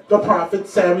what the prophet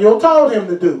Samuel told him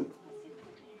to do.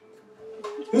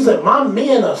 He said, my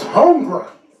men is hungry.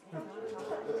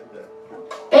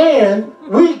 And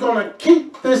we're going to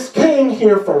keep this king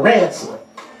here for ransom.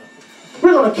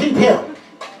 We're going to keep him.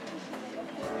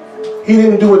 He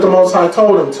didn't do what the Most High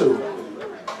told him to.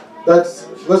 Let's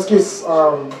get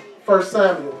 1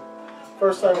 Samuel.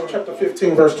 1 Samuel chapter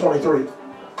 15, verse 23.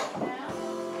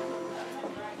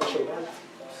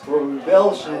 For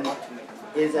rebellion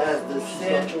is as the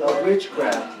sin of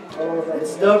witchcraft, and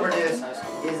stubbornness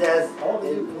is as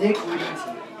iniquity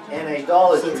and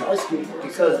idolatry.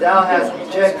 Because thou hast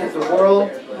rejected the world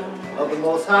of the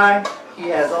Most High, he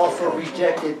has also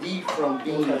rejected thee from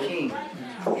being king.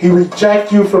 He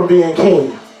rejects you from being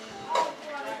king.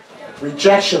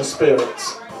 Rejection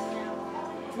spirits.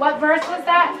 What verse was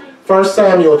that? 1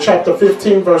 Samuel chapter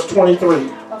 15, verse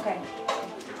 23. Okay.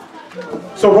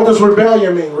 So what does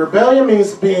rebellion mean? Rebellion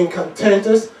means being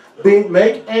contentious,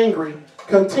 make angry,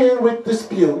 contend with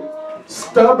dispute,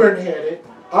 stubborn-headed.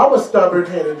 I was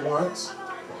stubborn-headed once.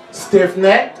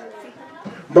 Stiff-necked,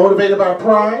 motivated by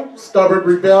pride, stubborn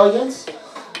rebellions,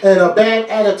 and a bad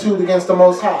attitude against the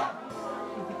Most High.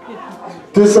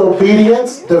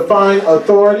 Disobedience, defying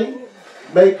authority,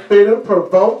 make bitter,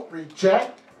 provoke,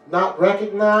 reject, not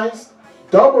recognize,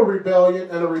 double rebellion,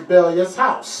 and a rebellious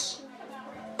house.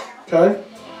 Okay?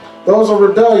 Those are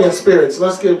rebellion spirits.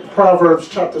 Let's get Proverbs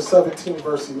chapter 17,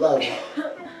 verse 11.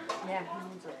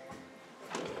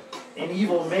 An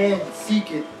evil man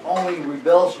seeketh only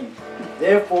rebellion.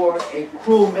 Therefore, a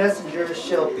cruel messenger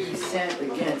shall be sent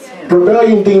against him.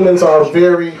 Rebellion demons are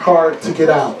very hard to get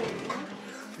out.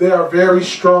 They are very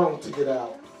strong to get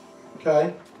out.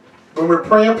 Okay? When we're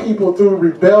praying people through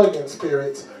rebellion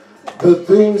spirits, the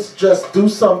things just do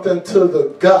something to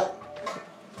the gut.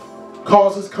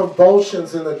 Causes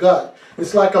convulsions in the gut.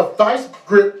 It's like a vice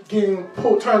grip getting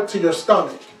turned to your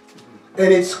stomach.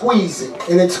 And it's squeezing,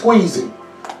 and it's squeezing.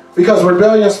 Because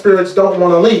rebellion spirits don't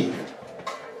want to leave.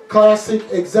 Classic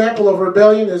example of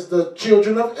rebellion is the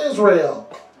children of Israel.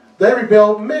 They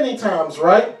rebelled many times,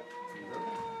 right?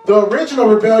 The original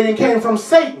rebellion came from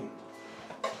Satan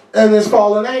and his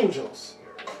fallen angels.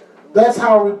 That's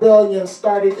how rebellion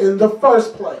started in the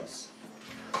first place.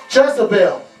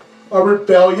 Jezebel, a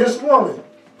rebellious woman.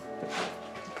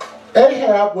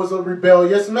 Ahab was a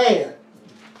rebellious man.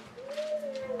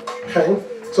 Okay,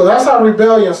 so that's how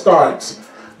rebellion starts.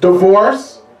 Rebellion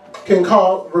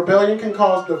can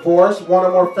cause divorce, one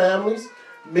or more families.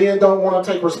 Men don't want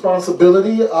to take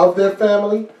responsibility of their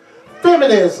family.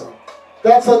 Feminism,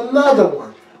 that's another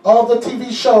one. All the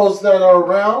TV shows that are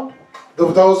around,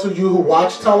 those of you who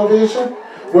watch television,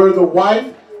 where the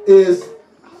wife is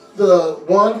the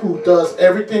one who does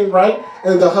everything right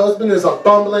and the husband is a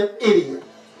bumbling idiot.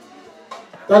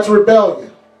 That's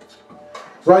rebellion.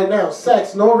 Right now,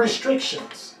 sex, no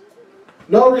restrictions.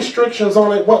 No restrictions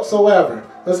on it whatsoever.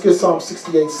 Let's get Psalm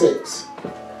 68:6.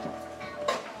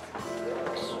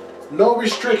 No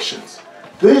restrictions.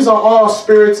 These are all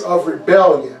spirits of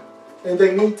rebellion, and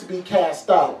they need to be cast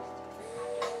out.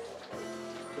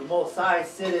 The Most High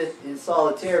sitteth in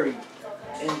solitary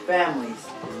in families.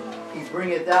 He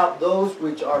bringeth out those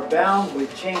which are bound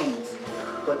with chains,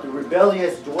 but the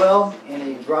rebellious dwell in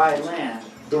a dry land.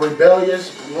 The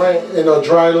rebellious land in a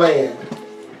dry land.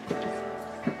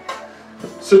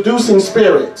 Seducing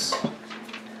spirits.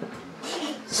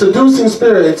 Seducing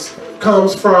spirits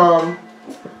comes from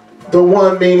the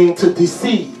one meaning to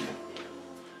deceive.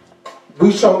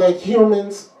 We show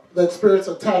that spirits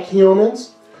attack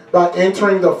humans by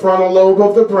entering the frontal lobe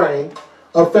of the brain,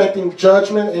 affecting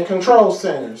judgment and control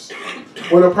centers.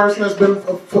 When a person has been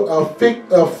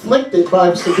afflicted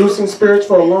by seducing spirits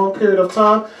for a long period of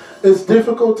time, it's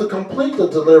difficult to complete the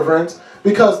deliverance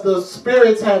because the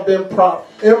spirits have been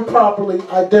improperly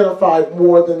identified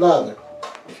more than others.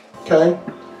 Okay?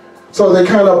 So they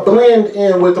kind of blend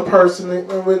in with the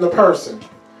person.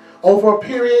 Over a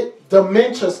period,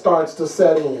 dementia starts to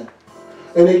set in.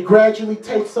 And it gradually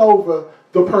takes over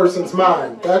the person's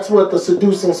mind. That's what the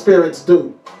seducing spirits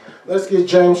do. Let's get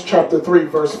James chapter 3,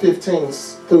 verse 13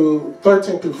 through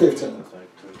 15.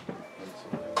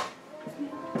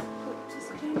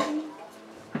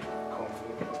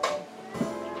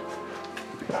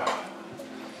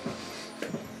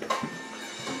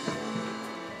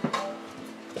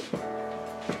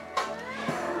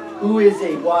 Who is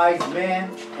a wise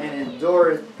man and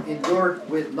endured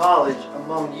with knowledge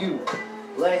among you?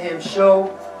 Let him shew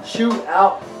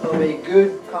out of a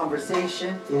good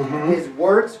conversation his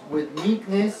works with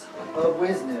meekness of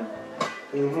wisdom.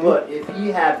 But if he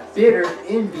have bitter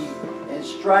envy and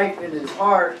strife in his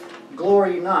heart,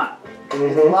 glory not,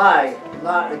 and lie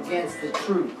not against the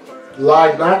truth.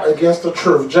 Lie not against the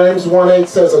truth. James 1:8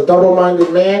 says a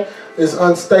double-minded man is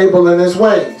unstable in his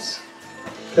ways.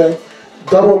 Okay?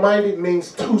 Double-minded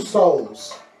means two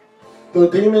souls. The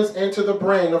demons enter the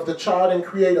brain of the child and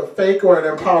create a fake or an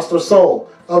imposter soul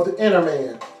of the inner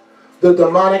man. The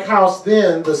demonic house,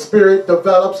 then, the spirit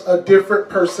develops a different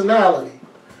personality.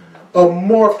 A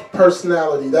morphed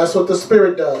personality. That's what the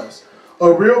spirit does.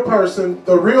 The real person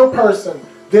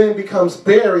then becomes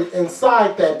buried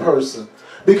inside that person.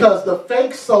 Because the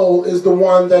fake soul is the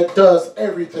one that does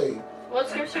everything. What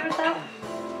scripture was that?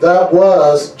 That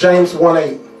was James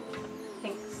 1:8.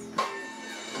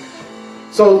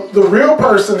 So the real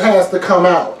person has to come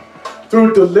out.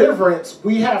 Through deliverance,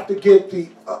 we have to get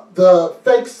the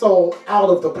fake soul out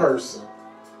of the person.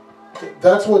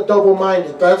 That's what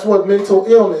double-minded, that's what mental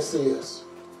illness is.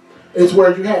 It's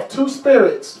where you have two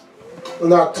spirits,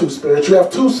 not two spirits, you have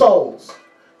two souls.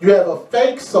 You have a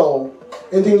fake soul,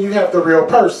 and then you have the real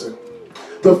person.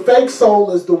 The fake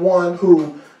soul is the one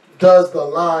who does the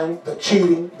lying, the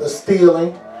cheating, the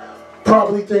stealing.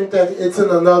 Probably think that it's in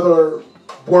another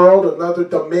world, another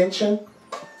dimension.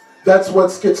 That's what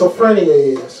schizophrenia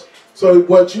is. So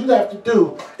what you have to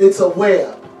do, it's a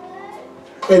web.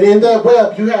 And in that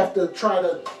web, you have to try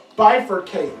to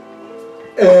bifurcate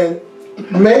and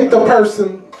make the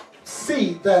person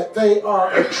see that they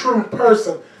are a true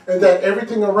person and that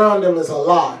everything around them is a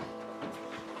lie.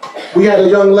 We had a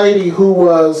young lady who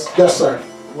was, yes sir.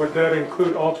 Would that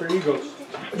include alter egos?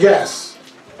 Yes.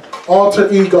 Alter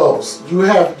egos. You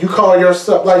call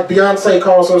yourself, like Beyonce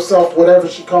calls herself whatever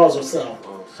she calls herself.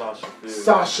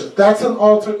 Sasha. That's an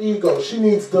alter ego. She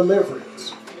needs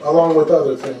deliverance, along with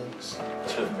other things.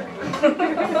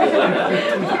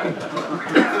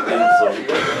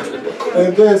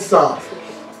 And then some.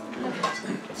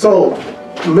 So,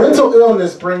 mental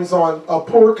illness brings on a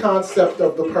poor concept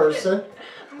of the person,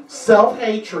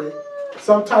 self-hatred,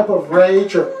 some type of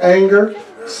rage or anger,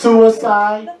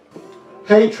 suicide,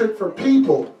 hatred for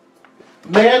people,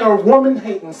 man or woman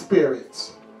hating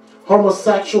spirits,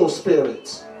 homosexual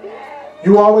spirits.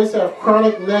 You always have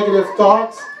chronic negative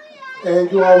thoughts,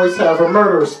 and you always have a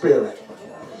murder spirit.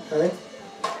 Okay?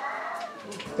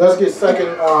 Let's get second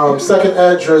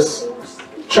address,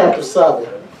 chapter 7.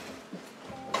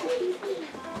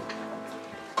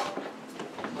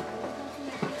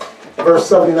 Verse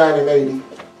 79 and 80.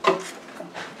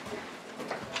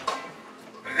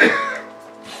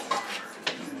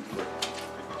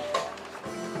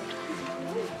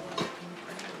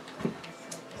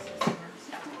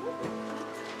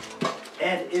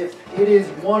 And if it is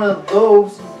one of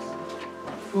those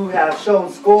who have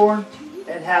shown scorn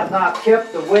and have not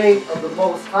kept the way of the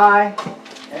Most High,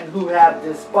 and who have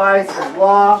despised His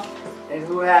law, and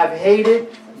who have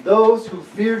hated those who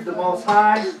feared the Most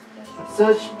High,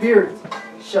 such spirits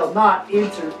shall not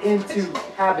enter into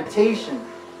habitation,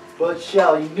 but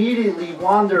shall immediately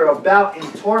wander about in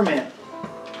torment,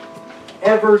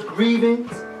 ever grieving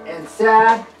and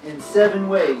sad in 7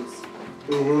 ways.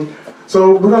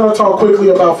 So we're going to talk quickly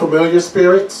about familiar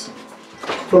spirits.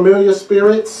 Familiar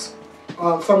spirits.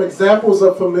 Some examples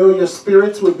of familiar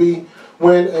spirits would be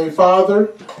when a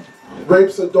father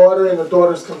rapes a daughter and the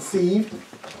daughter's conceived.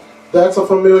 That's a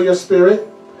familiar spirit.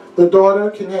 The daughter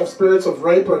can have spirits of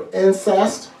rape or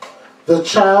incest. The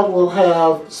child will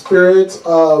have spirits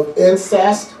of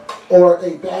incest or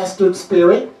a bastard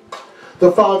spirit.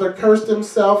 The father cursed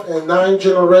himself and 9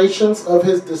 generations of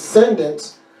his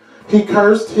descendants. He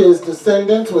cursed his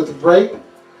descendants with rape.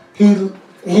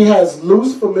 He has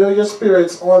loose familiar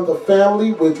spirits on the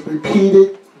family with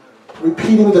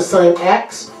repeating the same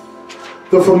acts.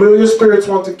 The familiar spirits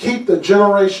want to keep the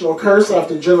generational curse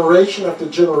after generation,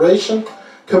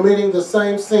 committing the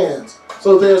same sins.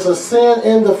 So there's a sin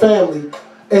in the family,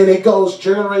 and it goes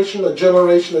generation to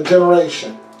generation to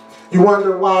generation. You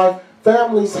wonder why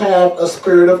families have a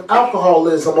spirit of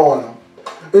alcoholism on them.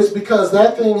 It's because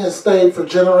that thing has stayed for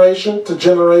generation to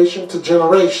generation to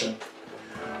generation.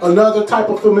 Another type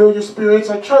of familiar spirits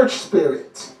are church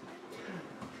spirits.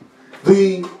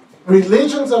 The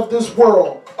religions of this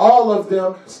world, all of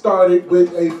them started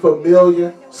with a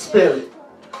familiar spirit.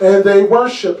 And they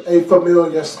worship a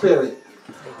familiar spirit.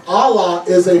 Allah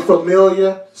is a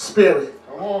familiar spirit.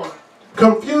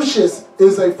 Confucius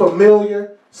is a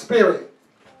familiar spirit.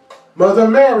 Mother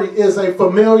Mary is a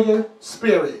familiar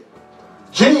spirit.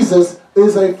 Jesus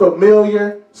is a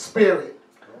familiar spirit.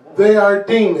 They are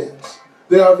demons.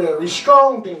 They are very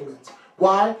strong demons.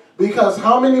 Why? Because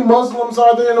how many Muslims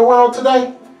are there in the world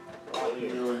today?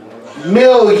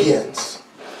 Millions.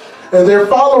 And they're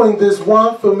following this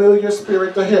one familiar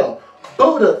spirit to hell.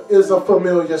 Buddha is a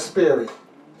familiar spirit.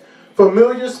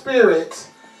 Familiar spirits,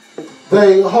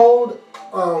 they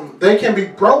can be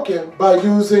broken by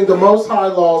using the Most High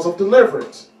laws of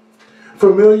deliverance.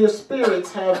 Familiar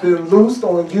spirits have been loosed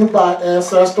on you by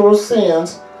ancestral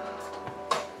sins,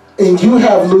 and you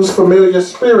have loosed familiar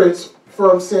spirits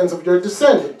from sins of your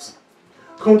descendants.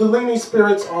 Kundalini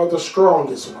spirits are the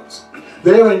strongest ones.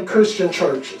 They're in Christian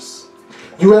churches.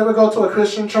 You ever go to a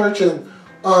Christian church and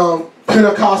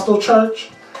Pentecostal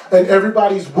church, and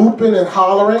everybody's whooping and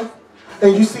hollering,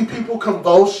 and you see people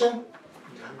convulsion?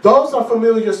 Those are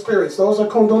familiar spirits. Those are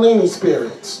Kundalini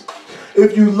spirits.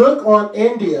 If you look on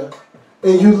India,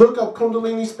 and you look up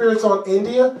Kundalini spirits on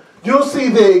India, you'll see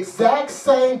the exact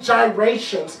same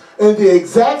gyrations and the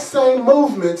exact same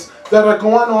movements that are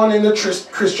going on in the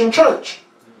Christian church.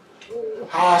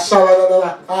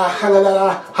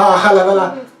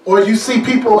 Or you see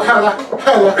people,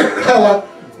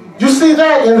 you see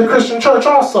that in the Christian church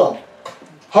also.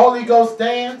 Holy Ghost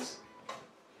dance,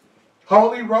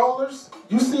 holy rollers,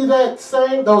 you see those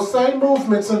same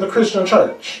movements in the Christian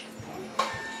church.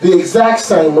 The exact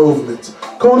same movements.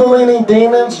 Kundalini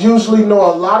demons usually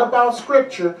know a lot about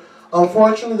Scripture.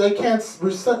 Unfortunately, they can't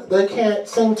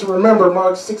seem to remember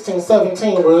Mark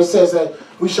 16:17, where it says that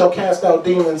we shall cast out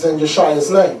demons in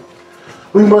Yeshua's name.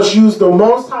 We must use the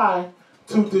Most High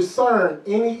to discern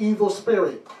any evil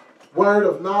spirit. Word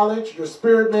of knowledge, your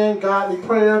spirit man, godly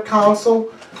prayer, counsel,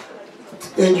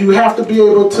 and you have to be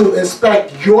able to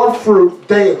inspect your fruit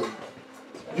daily.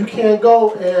 You can't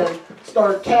go and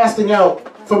start casting out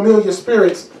familiar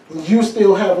spirits, you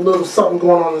still have a little something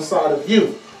going on inside of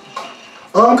you.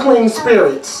 Unclean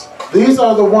spirits. These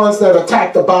are the ones that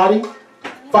attack the body.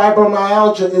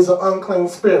 Fibromyalgia is an unclean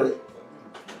spirit.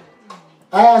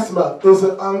 Asthma is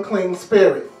an unclean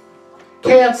spirit.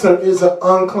 Cancer is an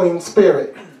unclean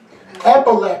spirit.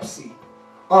 Epilepsy,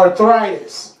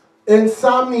 arthritis,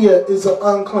 insomnia is an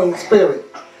unclean spirit.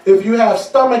 If you have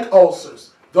stomach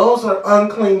ulcers, those are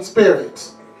unclean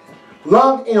spirits.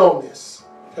 Lung illness.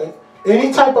 Okay.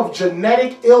 Any type of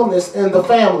genetic illness in the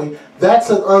family, that's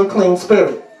an unclean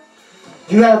spirit.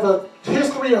 You have a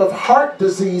history of heart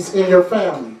disease in your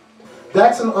family,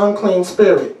 that's an unclean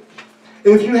spirit.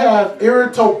 If you have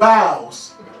irritable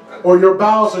bowels, or your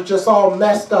bowels are just all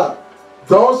messed up,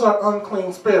 those are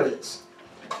unclean spirits.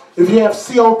 If you have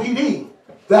COPD,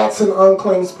 that's an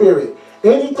unclean spirit.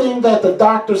 Anything that the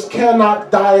doctors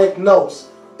cannot diagnose,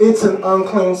 it's an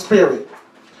unclean spirit.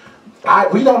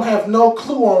 We don't have no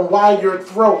clue on why your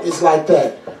throat is like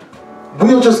that.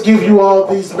 We'll just give you all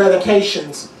these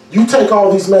medications. You take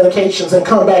all these medications and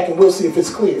come back and we'll see if it's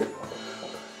clear.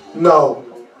 No,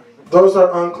 those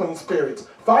are unclean spirits.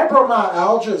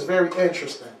 Fibromyalgia is very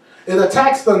interesting. It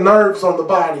attacks the nerves on the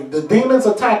body. The demons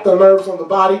attack the nerves on the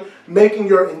body, making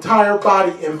your entire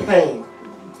body in pain.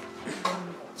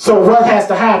 So what has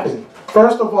to happen?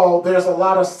 First of all, there's a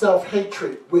lot of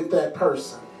self-hatred with that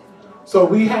person. So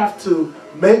we have to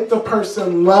make the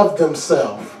person love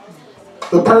themselves.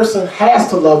 The person has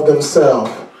to love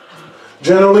themselves.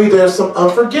 Generally, there's some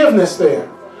unforgiveness there.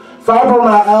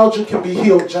 Fibromyalgia can be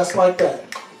healed just like that.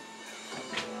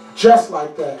 Just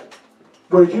like that.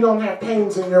 Where you don't have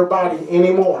pains in your body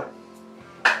anymore.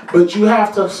 But you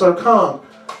have to succumb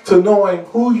to knowing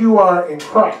who you are in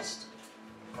Christ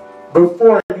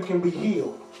before you can be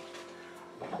healed.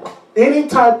 Any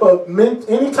type of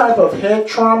head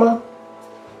trauma,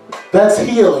 that's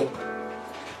healing.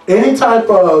 Any type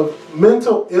of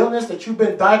mental illness that you've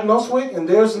been diagnosed with and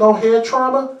there's no head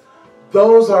trauma,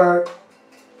 those are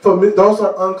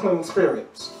unclean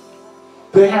spirits.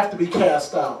 They have to be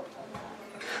cast out.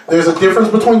 There's a difference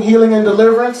between healing and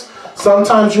deliverance.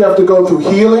 Sometimes you have to go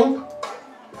through healing.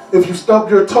 If you stub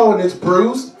your toe and it's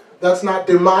bruised, that's not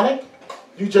demonic.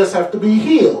 You just have to be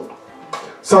healed.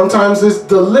 Sometimes it's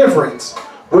deliverance,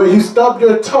 where you stub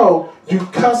your toe, you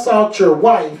cuss out your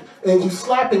wife, and you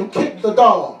slap and kick the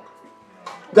dog.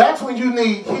 That's when you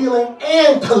need healing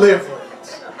and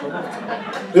deliverance.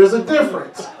 There's a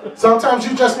difference. Sometimes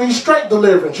you just need straight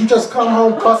deliverance. You just come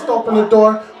home, bust open the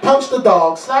door, punch the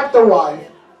dog, slap the wife,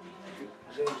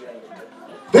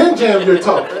 then jam your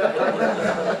toe.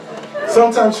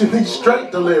 Sometimes you need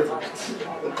straight deliverance.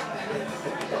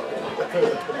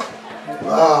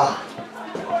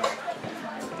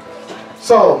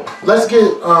 So let's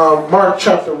get Mark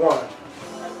chapter 1,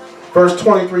 verse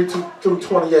 23 through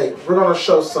 28. We're going to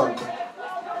show something.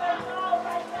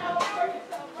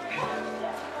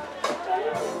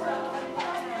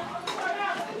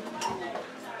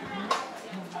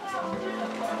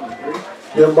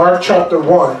 Yeah, Mark chapter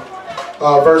 1,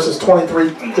 verses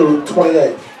 23 through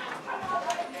 28.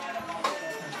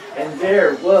 And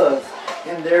there was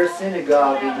in their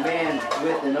synagogue a man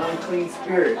with an unclean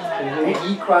spirit, and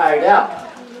he cried out,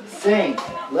 saying,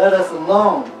 Let us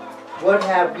alone. What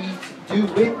have we to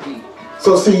do with thee?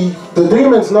 So see, the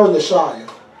demons know Yeshua.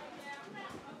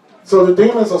 So the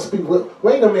demons will speak,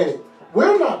 wait a minute,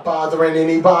 we're not bothering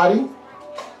anybody.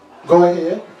 Go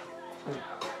ahead.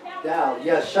 Thou,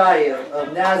 Yeshua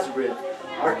of Nazareth,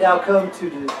 art thou come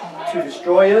to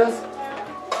destroy us?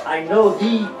 I know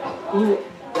thee who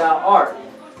thou art,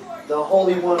 the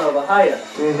Holy One of Ahia.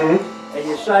 And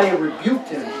Yeshua rebuked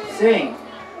him, saying,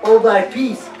 Hold thy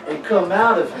peace, and come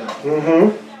out of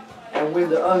him. And when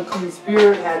the unclean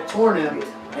spirit had torn him,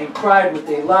 and cried with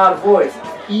a loud voice,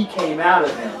 he came out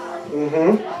of him.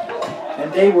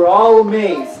 And they were all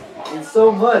amazed,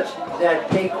 insomuch that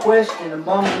they questioned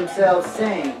among themselves,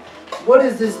 saying, What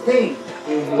is this thing?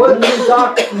 What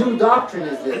new doctrine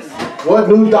is this? What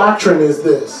new doctrine is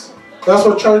this? That's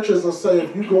what churches will say.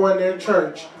 If you go in their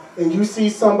church and you see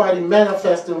somebody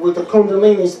manifesting with a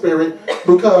Kundalini spirit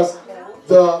because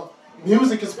the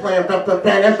music is playing and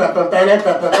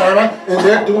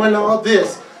they're doing all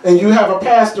this, and you have a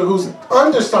pastor who's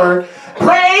undiscerned,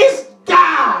 praise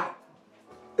God!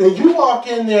 And you walk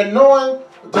in there knowing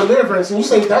deliverance and you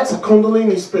say, that's a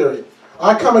Kundalini spirit.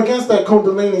 I come against that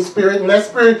Kundalini spirit, and that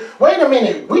spirit, wait a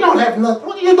minute, we don't have nothing,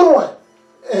 what are you doing?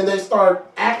 And they start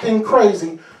acting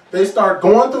crazy. They start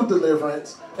going through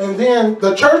deliverance, and then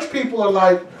the church people are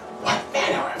like, what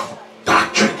manner of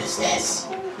doctrine is this?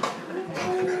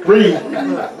 Read.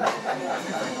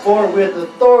 For with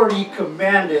authority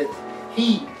commandeth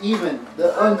he even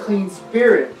the unclean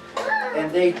spirit,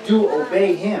 and they do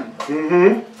obey him.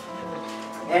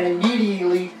 And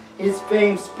immediately his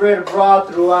fame spread abroad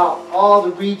throughout all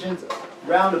the regions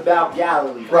round about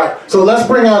Galilee. Right. So let's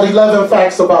bring out 11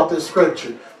 facts about this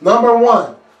scripture. Number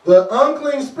 1, the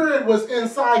unclean spirit was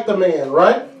inside the man,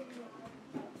 right?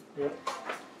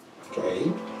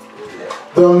 Okay.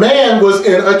 The man was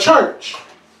in a church.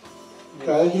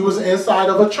 Okay. He was inside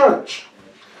of a church.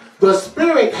 The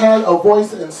spirit had a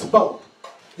voice and spoke.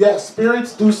 Yes,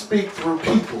 spirits do speak through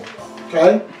people.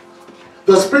 Okay.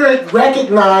 The spirit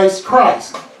recognized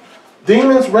Christ.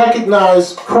 Demons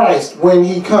recognize Christ when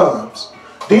he comes.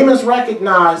 Demons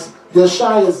recognize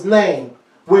Yeshua's name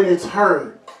when it's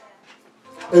heard.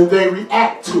 and they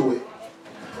react to it.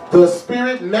 The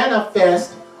Spirit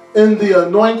manifests in the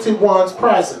anointed one's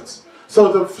presence.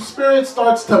 So the Spirit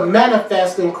starts to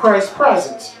manifest in Christ's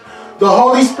presence. The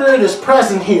Holy Spirit is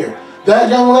present here. That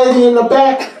young lady in the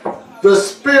back, the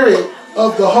Spirit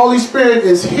of the Holy Spirit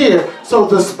is here. So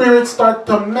the spirits start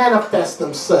to manifest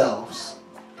themselves.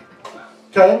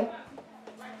 Okay?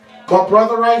 My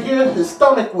brother right here, his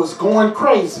stomach was going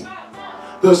crazy.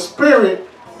 The Spirit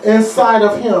inside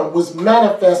of him was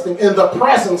manifesting in the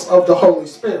presence of the Holy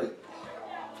Spirit.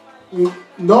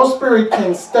 No spirit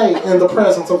can stay in the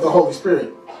presence of the Holy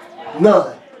Spirit.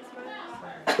 None.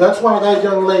 That's why that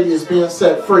young lady is being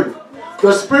set free.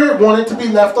 The Spirit wanted to be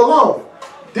left alone.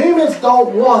 Demons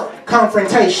don't want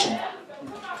confrontation.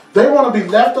 They want to be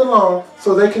left alone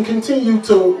so they can continue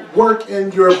to work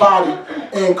in your body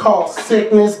and cause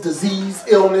sickness, disease,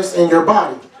 illness in your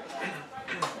body.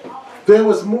 There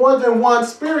was more than one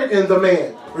spirit in the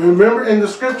man. Remember in the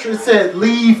scripture it said,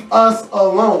 leave us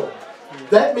alone.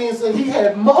 That means that he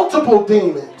had multiple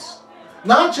demons.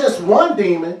 Not just one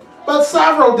demon, but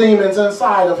several demons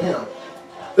inside of him.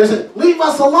 They said, leave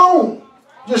us alone,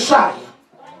 Yeshua.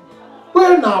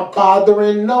 We're not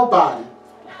bothering nobody.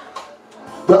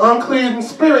 The unclean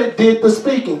spirit did the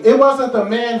speaking. It wasn't the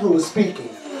man who was speaking.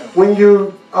 When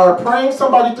you are praying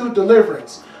somebody through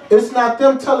deliverance, it's not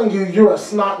them telling you you're a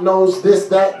snot nose, this,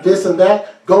 that, this, and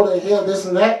that, go to hell, this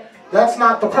and that. That's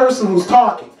not the person who's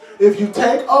talking. If you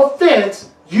take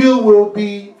offense, you will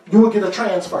get a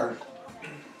transfer.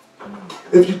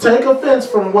 If you take offense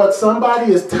from what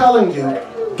somebody is telling you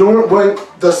during when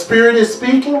the Spirit is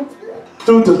speaking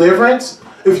through deliverance,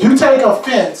 if you take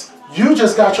offense, you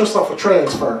just got yourself a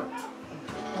transfer.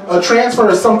 A transfer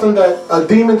is something that a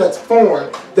demon that's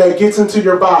foreign that gets into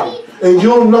your body, and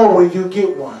you'll know when you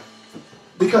get one.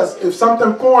 Because if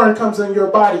something foreign comes in your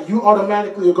body, you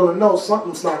automatically are going to know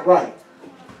something's not right.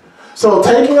 So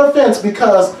taking offense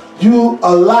because you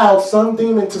allowed some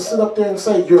demon to sit up there and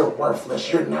say, you're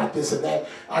worthless, you're not this and that.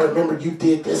 I remember you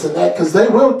did this and that, because they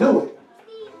will do it.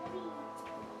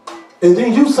 And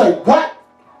then you say, what?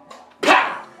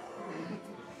 Pow!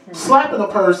 Slapping a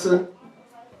person,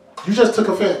 you just took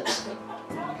offense.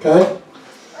 Okay?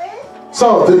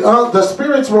 So the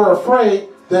spirits were afraid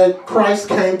that Christ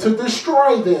came to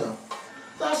destroy them.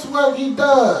 That's what he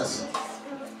does.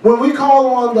 When we call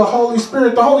on the Holy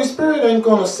Spirit ain't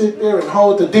going to sit there and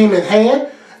hold the demon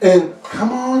hand and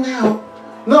come on out.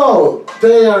 No,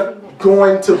 they are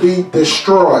going to be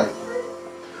destroyed.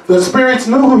 The spirits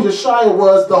knew who Yeshua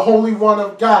was, the Holy One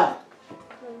of God.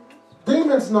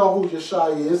 Demons know who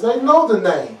Yeshua is. They know the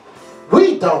name.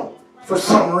 We don't, for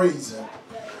some reason.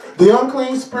 The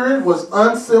unclean spirit was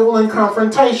uncivil and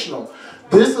confrontational.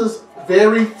 This is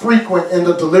very frequent in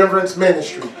the deliverance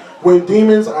ministry, when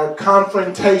demons are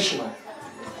confrontational.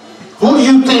 Who do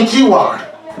you think you are?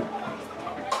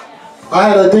 I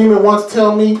had a demon once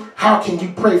tell me, how can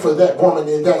you pray for that woman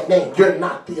in that name? You're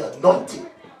not the anointed.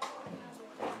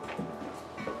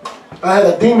 I had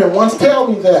a demon once tell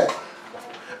me that.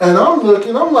 And I'm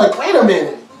looking, I'm like, wait a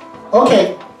minute.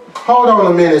 Okay, hold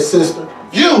on a minute, sister.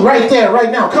 You right there, right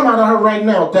now. Come out of her right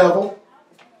now, devil.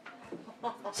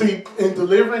 See, in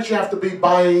deliverance, you have to be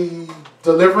by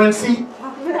deliverance seat.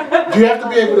 You have to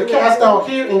be able to cast out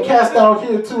here and cast out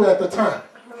here too at the time.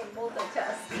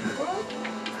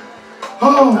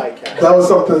 Oh, that was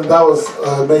something, that was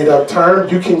a made up term.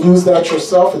 You can use that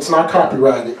yourself. It's not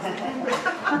copyrighted.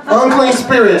 Unclean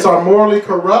spirits are morally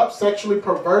corrupt, sexually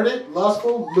perverted,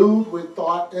 lustful, lewd with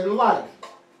thought and life.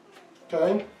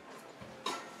 Okay?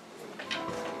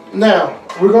 Now,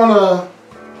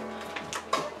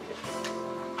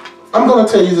 I'm going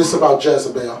to tell you this about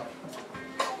Jezebel.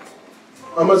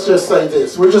 I must just say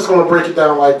this. We're just going to break it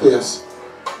down like this.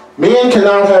 Men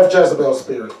cannot have Jezebel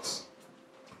spirits,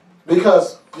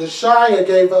 because Yeshua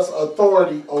gave us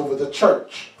authority over the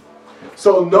church.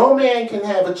 So no man can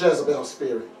have a Jezebel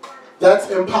spirit. That's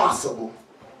impossible.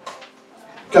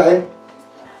 Okay?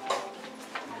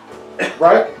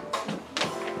 Right?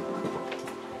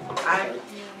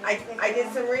 I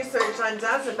did some research on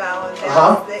Jezebel,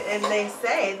 and they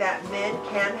say that men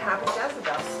can have a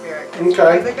Jezebel spirit.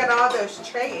 Okay. Look at all those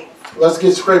traits. Let's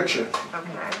get scripture.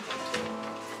 Okay.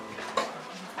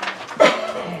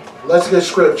 Let's get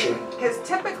scripture. Because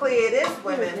typically it is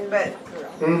women, but...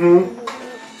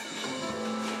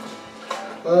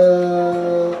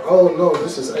 Oh no,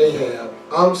 this is Ahab.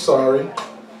 I'm sorry.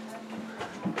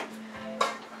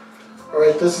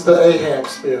 Alright, this is the Ahab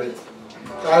spirit.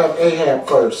 I have Ahab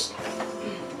first.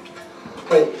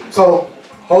 Okay, so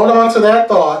hold on to that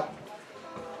thought.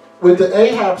 With the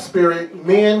Ahab spirit,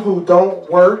 men who don't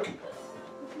work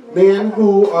men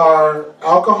who are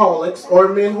alcoholics or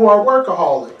men who are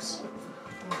workaholics.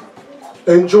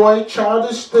 Enjoy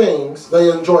childish things.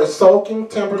 They enjoy sulking,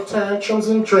 temper tantrums,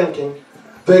 and drinking.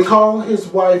 They call his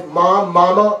wife mom,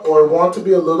 mama, or want to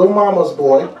be a little mama's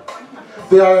boy.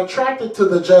 They are attracted to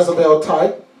the Jezebel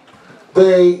type.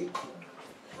 They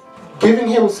giving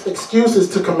him excuses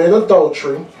to commit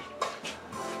adultery.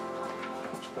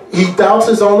 He doubts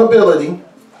his own ability.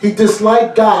 He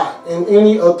dislikes God and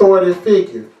any authority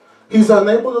figure. He's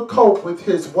unable to cope with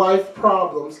his wife's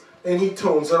problems, and he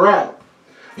tunes her out.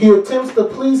 He attempts to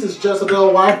please his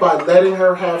Jezebel wife by letting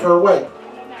her have her way.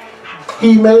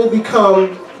 He may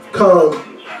become combative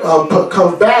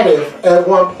at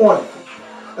one point.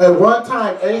 At one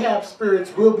time, Ahab's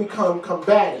spirits will become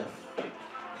combative.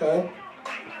 Okay?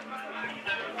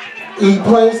 He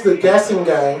plays the guessing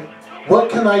game.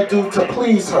 What can I do to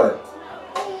please her?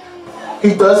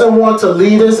 He doesn't want to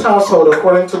lead his household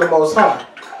according to the Most High.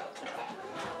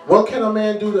 What can a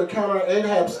man do to counter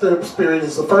Ahab's spirit?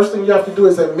 Is the first thing you have to do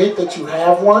is admit that you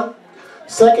have one.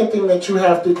 Second thing that you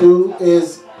have to do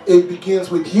is it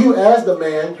begins with you as the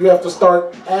man. You have to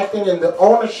start acting in the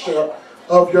ownership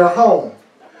of your home.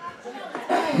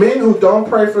 Men who don't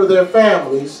pray for their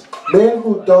families, men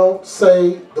who don't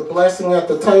say the blessing at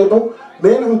the table,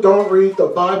 men who don't read the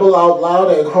Bible out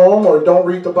loud at home or don't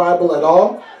read the Bible at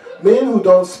all, men who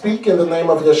don't speak in the name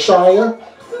of Yeshua,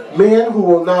 men who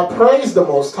will not praise the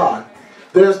Most High.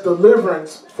 There's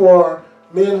deliverance for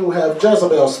men who have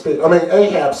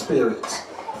Ahab spirits.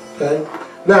 Okay?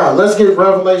 Now, let's get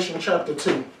Revelation chapter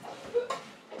 2.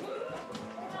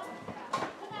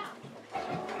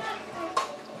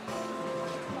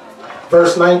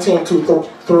 Verse 19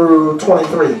 through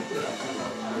 23.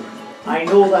 I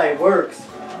know thy works,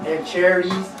 and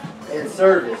charities, and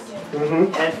service,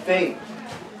 and faith,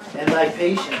 and thy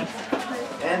patience,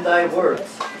 and thy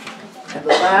works, and the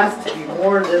last to be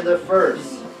more than the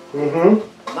first.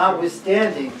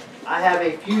 Notwithstanding, I have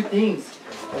a few things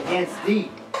against thee,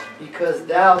 because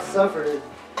thou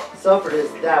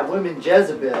sufferedest that woman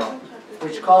Jezebel,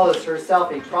 which calleth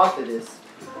herself a prophetess,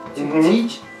 to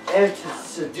teach and to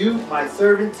seduce my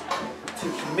servants to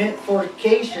commit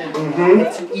fornication and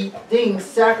to eat things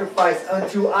sacrificed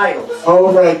unto idols.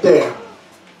 Oh, right there.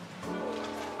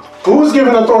 Who was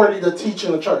given authority to teach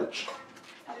in the church?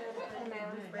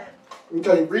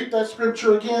 Okay, read that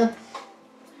scripture again.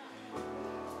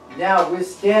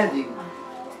 Notwithstanding,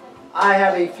 I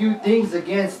have a few things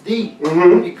against thee,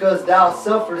 because thou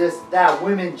sufferedest that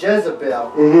woman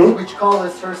Jezebel, which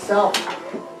calleth herself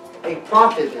a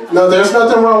prophetess. No, there's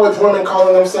nothing wrong with women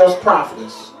calling themselves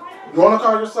prophetess. You want to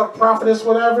call yourself prophetess,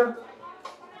 whatever?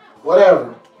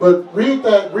 Whatever. But read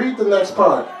the next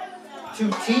part. To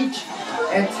teach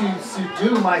and to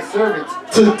seduce my servants.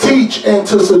 To teach and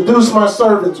to seduce my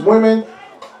servants. Women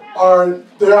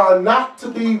there are not to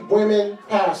be women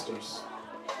pastors.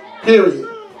 Period.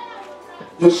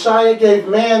 Yeshua gave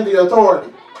man the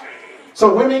authority.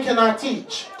 So women cannot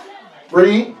teach.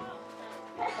 Read.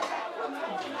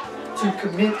 To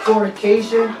commit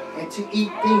fornication and to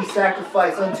eat things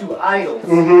sacrificed unto idols.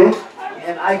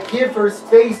 And I give her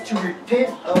space to repent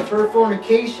of her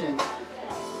fornication,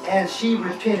 and she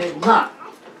repented not.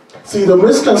 See, the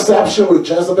misconception with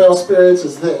Jezebel spirits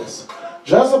is this.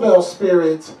 Jezebel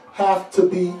spirits have to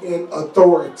be in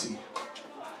authority,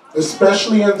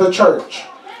 especially in the church.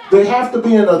 They have to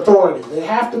be in authority. They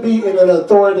have to be in an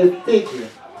authoritative figure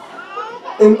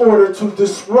in order to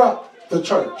disrupt the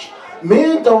church.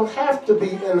 Men don't have to be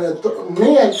in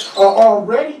men are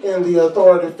already in the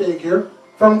authoritative figure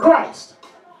from Christ.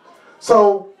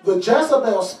 So the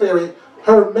Jezebel spirit,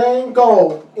 her main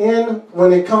goal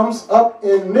when it comes up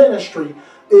in ministry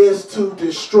is to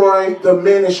destroy the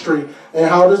ministry. And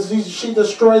how does she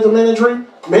destroy the ministry?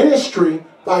 Ministry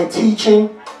by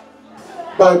teaching,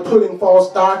 by putting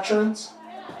false doctrines,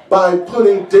 by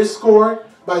putting discord,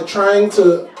 by trying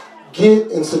to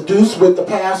get and seduce with the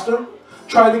pastor.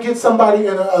 Try to get somebody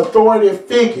in an authoritative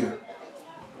figure.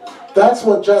 That's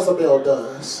what Jezebel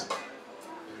does.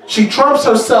 She trumps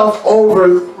herself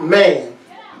over man.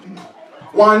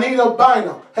 Juanita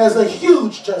Bynum has a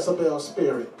huge Jezebel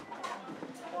spirit.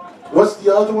 What's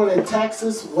the other one in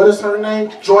Texas? What is her name?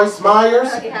 Joyce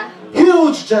Myers?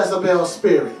 Huge Jezebel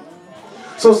spirit.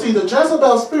 So see, the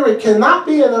Jezebel spirit cannot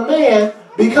be in a man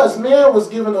because man was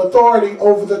given authority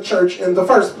over the church in the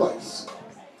first place.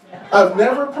 I've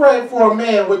never prayed for a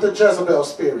man with a Jezebel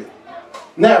spirit.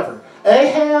 Never.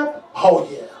 Ahab? Oh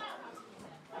yeah.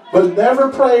 But never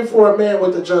prayed for a man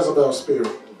with a Jezebel spirit.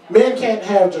 Men can't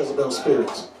have Jezebel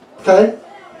spirits. Okay?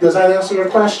 Does that answer your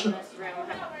question?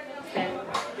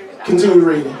 Continue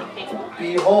reading.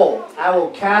 Behold, I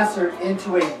will cast her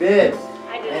into a bed,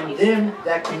 and them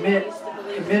that commit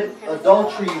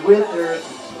adultery with her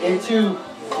into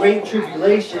great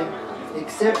tribulation,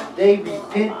 except they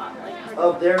repent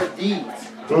of their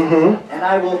deeds. And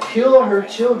I will kill her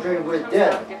children with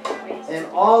death, and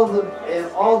all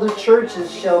the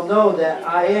churches shall know that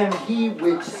I am He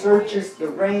which searches the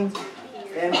reins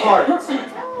and hearts,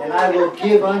 and I will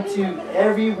give unto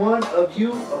every one of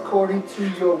you according to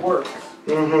your works.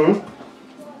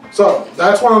 So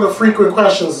that's one of the frequent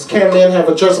questions: is can men have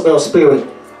a Jezebel spirit?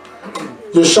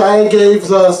 Yeshua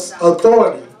gives us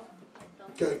authority,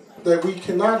 okay, that we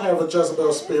cannot have a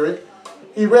Jezebel spirit.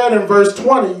 He read in verse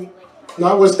 20,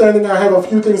 notwithstanding I have a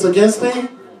few things against thee,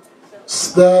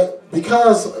 that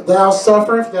because thou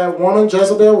sufferest that woman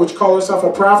Jezebel, which call herself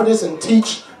a prophetess, and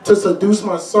teach to seduce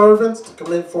my servants to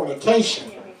commit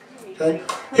fornication. Okay?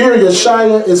 Here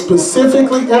Yeshua is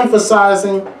specifically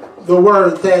emphasizing the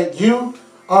word that you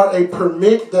are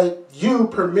that you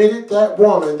permitted that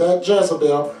woman, that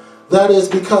Jezebel. That is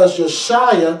because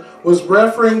Yeshua was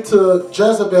referring to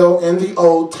Jezebel in the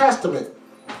Old Testament,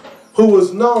 who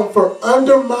was known for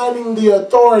undermining the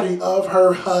authority of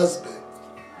her husband.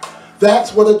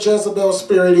 That's what a Jezebel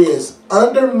spirit is,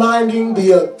 undermining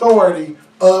the authority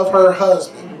of her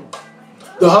husband.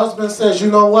 The husband says,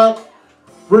 you know what?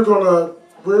 We're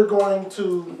going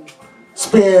to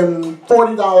spend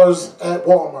 $40 at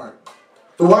Walmart.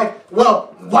 The wife,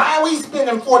 well, why are we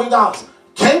spending $40?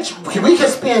 We can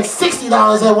spend $60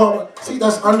 at Walmart. See,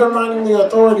 that's undermining the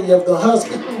authority of the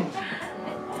husband.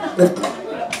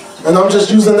 And I'm just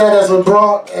using that as a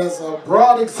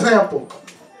broad example.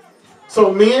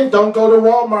 So men, don't go to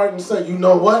Walmart and say, you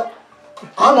know what?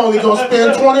 I'm only going to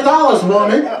spend $20,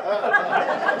 woman.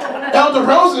 Elder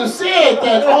Rosen said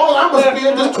that all I'm going to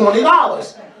spend is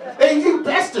 $20. And you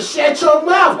best to shut your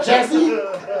mouth, Jesse.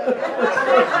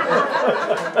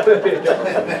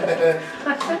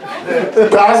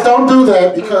 Guys, don't do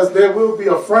that, because there will be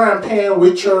a frying pan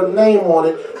with your name on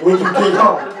it when you get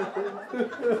home.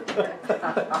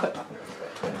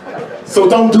 So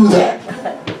don't do that.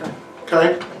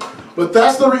 Okay? But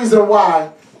that's the reason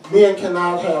why men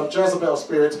cannot have Jezebel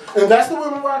spirits. And that's the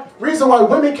reason why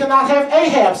women cannot have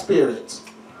Ahab spirits.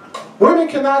 Women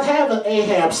cannot have an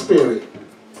Ahab spirit.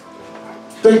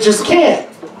 They just can't.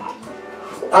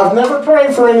 I've never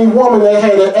prayed for any woman that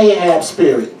had an Ahab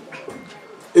spirit.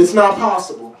 It's not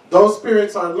possible. Those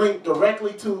spirits are linked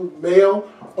directly to male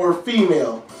or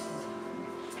female.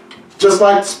 Just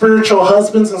like spiritual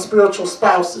husbands and spiritual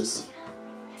spouses.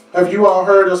 Have you all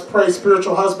heard us pray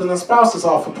spiritual husbands and spouses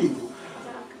off of people?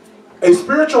 A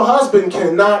spiritual husband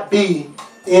cannot be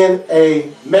in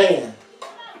a man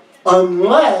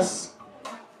unless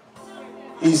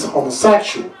he's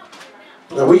homosexual.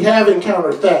 Now we have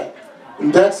encountered that,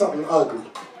 and that's something ugly.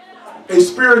 A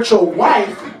spiritual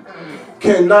wife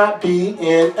cannot be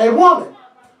in a woman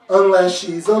unless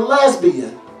she's a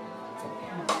lesbian.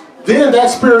 Then that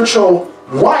spiritual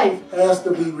wife has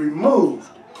to be removed.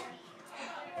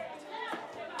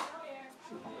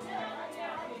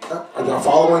 Are y'all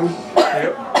following me?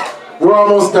 Yep. We're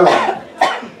almost done.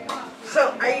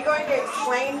 So, are you going to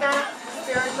explain that,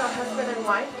 spiritual husband and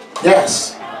wife?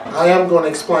 Yes, I am going to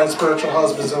explain spiritual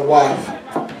husbands and wife.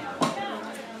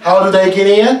 How do they get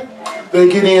in? They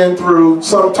get in through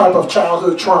some type of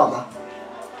childhood trauma.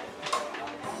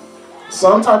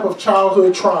 Some type of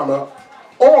childhood trauma,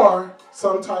 or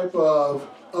some type of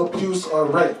abuse or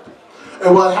rape.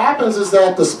 And what happens is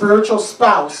that the spiritual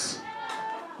spouse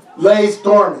lays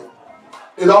dormant.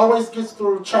 It always gets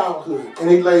through childhood, and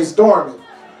he lays dormant.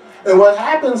 And what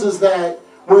happens is that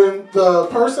when the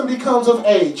person becomes of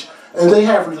age, and they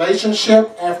have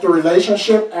relationship after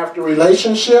relationship after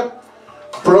relationship,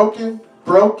 broken,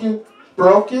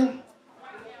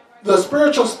 the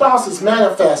spiritual spouse is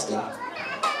manifesting.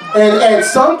 And at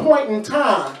some point in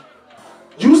time,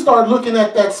 you start looking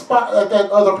at that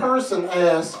other person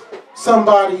as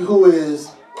somebody who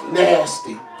is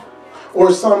nasty,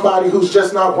 or somebody who's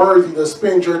just not worthy to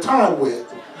spend your time with.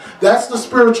 That's the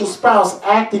spiritual spouse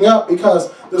acting up,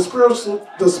 because the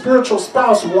spiritual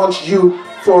spouse wants you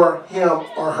for him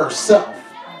or herself.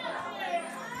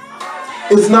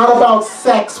 It's not about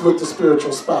sex with the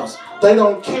spiritual spouse. They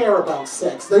don't care about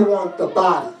sex. They want the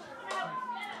body.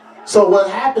 So what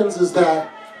happens is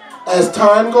that as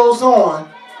time goes on,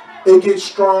 it gets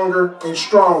stronger and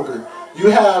stronger. You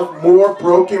have more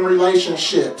broken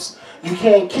relationships. You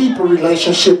can't keep a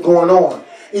relationship going on.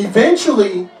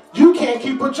 Eventually, you can't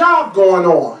keep a job going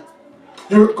on.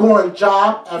 You're going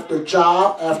job after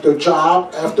job after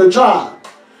job after job.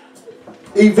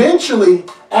 Eventually,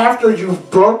 after you've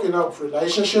broken up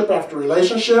relationship after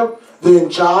relationship, then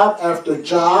job after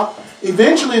job.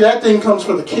 Eventually that thing comes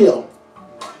for the kill.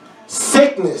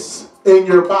 Sickness in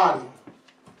your body.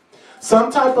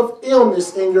 Some type of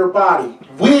illness in your body.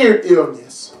 Weird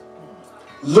illness.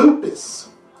 Lupus.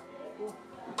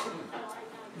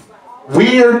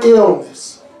 Weird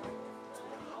illness.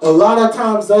 A lot of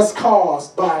times that's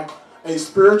caused by a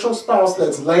spiritual spouse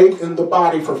that's laid in the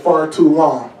body for far too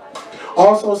long.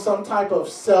 Also some type of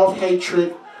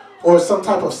self-hatred or some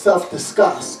type of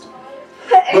self-disgust.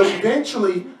 But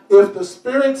eventually, if the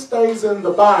spirit stays in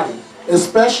the body,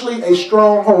 especially a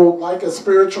stronghold like a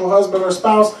spiritual husband or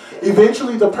spouse,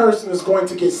 eventually the person is going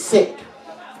to get sick.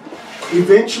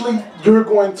 Eventually, you're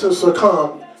going to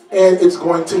succumb and it's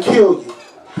going to kill you.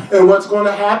 And what's going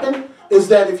to happen is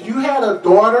that if you had a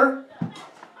daughter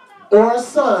or a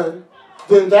son,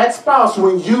 then that spouse,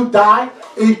 when you die,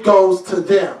 it goes to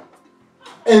them.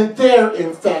 And they're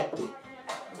infected.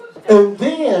 And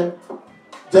then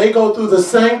they go through the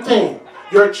same thing.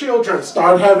 Your children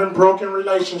start having broken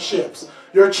relationships.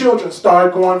 Your children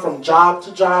start going from job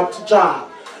to job to job.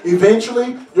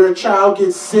 Eventually, your child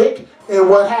gets sick, and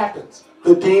what happens?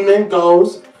 The demon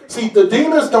goes. See, the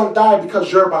demons don't die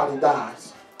because your body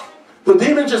dies. The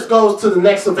demon just goes to the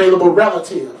next available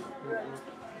relative.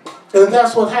 And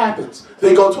that's what happens.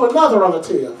 They go to another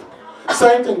relative.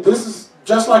 Same thing. This is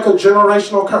just like a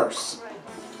generational curse.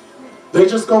 They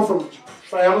just go from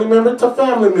family member to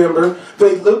family member.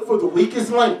 They look for the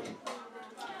weakest link.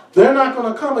 They're not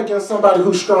going to come against somebody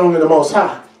who's strong in the Most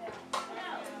High.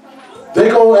 They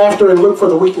go after and look for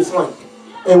the weakest link.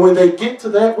 And when they get to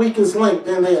that weakest link,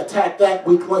 then they attack that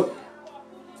weak link.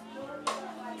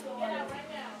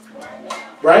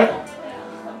 Right?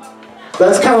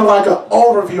 That's kind of like an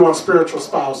overview on spiritual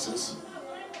spouses.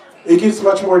 It gets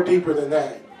much more deeper than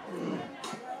that.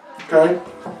 Okay?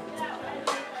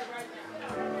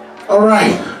 All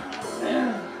right.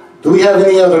 Do we have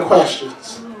any other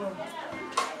questions?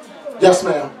 Yes,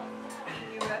 ma'am.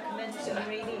 You recommend some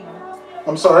reading?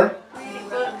 I'm sorry? You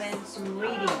recommend some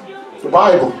reading? The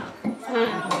Bible.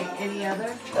 Any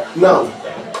other? No.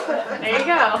 There you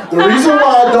go. The reason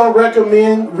why I don't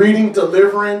recommend reading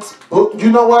deliverance book,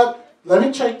 you know what? Let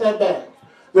me check that back.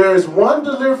 There is one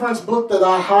deliverance book that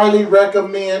I highly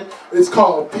recommend. It's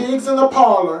called Pigs in the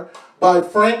Parlor by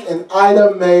Frank and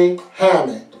Ida Mae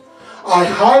Hammond. I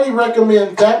highly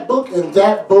recommend that book and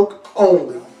that book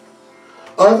only.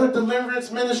 Other deliverance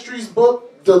ministry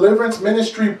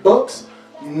books,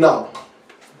 no.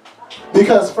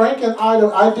 Because Frank and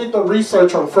Ida, I did the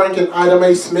research on Frank and Ida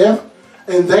Mae Smith,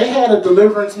 and they had a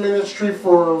deliverance ministry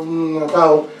for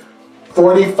about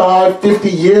 45, 50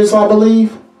 years, I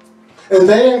believe. And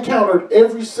they encountered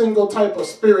every single type of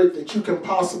spirit that you can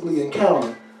possibly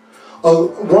encounter.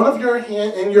 One of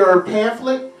in your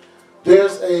pamphlet,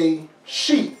 there's a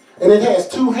sheet, and it has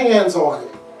two hands on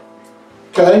it.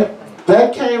 Okay?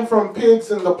 That came from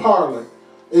Pigs in the Parlor.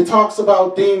 It talks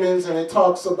about demons, and it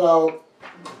talks about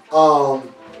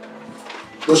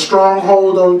the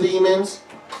stronghold on demons,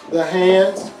 the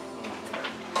hands.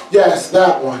 Yes,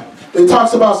 that one. It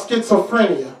talks about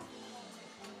schizophrenia.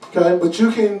 Okay? But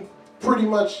you can pretty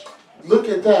much look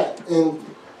at that and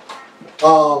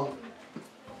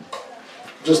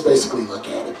just basically look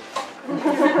at it.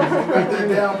 Write that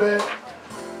down, man.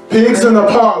 Pigs in the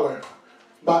Parlor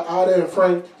by Ida and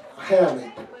Frank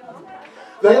Hammond.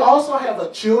 They also have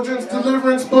a children's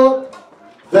deliverance book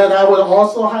that I would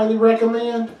also highly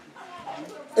recommend.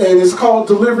 And it's called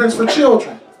Deliverance for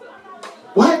Children.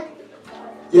 What?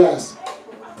 Yes.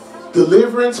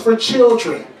 Deliverance for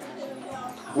Children.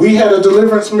 We had a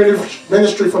deliverance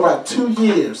ministry for about 2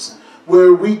 years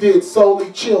where we did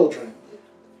solely children.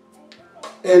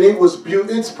 And it was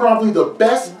it's probably the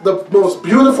most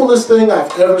beautifulest thing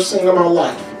I've ever seen in my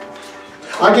life.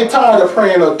 I get tired of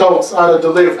praying adults out of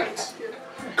deliverance.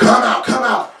 Come out, come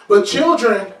out. But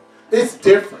children, it's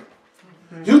different.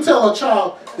 You tell a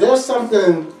child, there's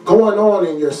something going on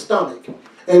in your stomach,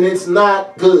 and it's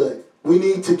not good. We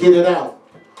need to get it out.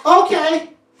 Okay.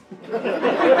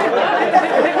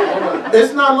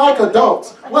 It's not like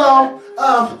adults. Well,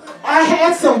 I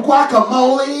had some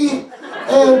guacamole,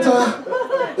 and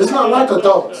it's not like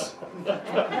adults.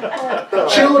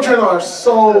 Children are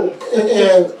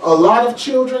and a lot of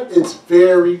children, it's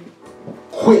very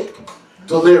quick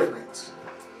deliverance.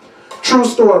 True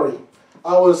story.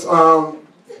 I was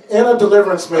in a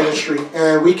deliverance ministry,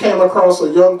 and we came across a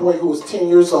young boy who was 10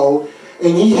 years old,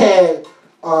 and he had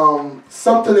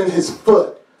something in his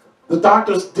foot. The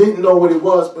doctors didn't know what it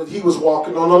was, but he was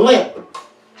walking on a limp.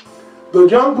 The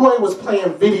young boy was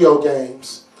playing video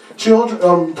games.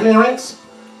 Parents,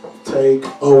 take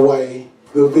away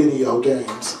the video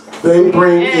games. They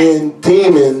bring in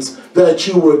demons that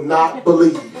you would not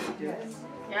believe.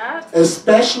 Yeah.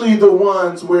 Especially the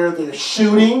ones where they're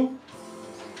shooting.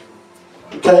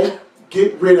 Okay?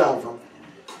 Get rid of them.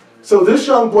 So this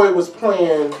young boy was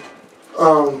playing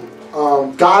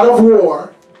God of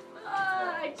War.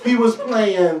 He was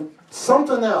playing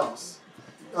something else.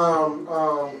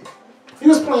 He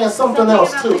was playing something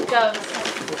else too.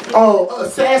 Oh,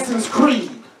 Assassin's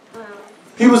Creed.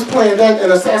 He was playing that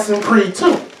in Assassin's Creed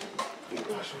too.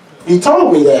 He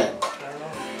told me that.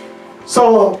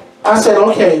 So I said,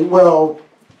 okay, well,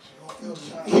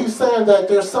 he's saying that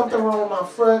there's something wrong with my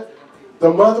foot.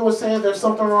 The mother was saying there's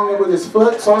something wrong with his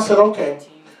foot. So I said, okay,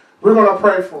 we're going to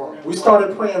pray for him. We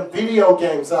started praying video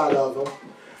games out of him.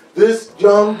 This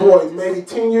young boy, maybe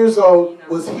 10 years old,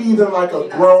 was heaving like a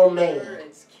grown man.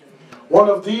 One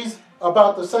of these,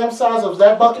 about the same size of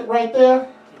that bucket right there,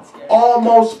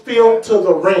 almost filled to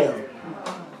the rim.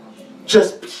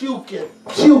 Just puking,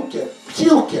 puking,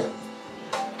 puking.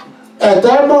 At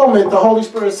that moment, the Holy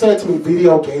Spirit said to me,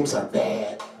 video games are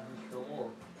bad.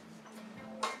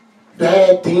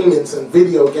 Bad demons and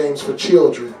video games for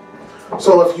children.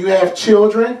 So if you have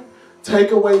children,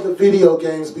 take away the video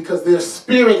games because there's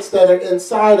spirits that are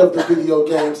inside of the video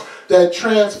games that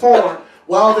transform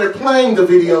while they're playing the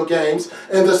video games,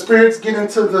 and the spirits get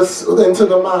into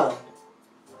the mind.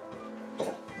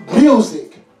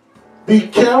 Music. Be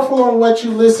careful on what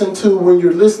you listen to when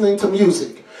you're listening to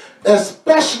music,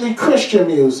 especially Christian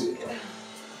music.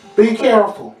 Be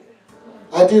careful.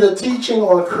 I did a teaching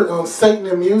on Satan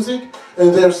and music,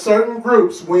 and there's certain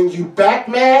groups, when you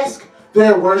backmask,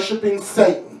 they're worshiping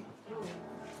Satan.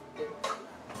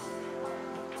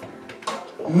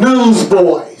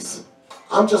 Newsboys.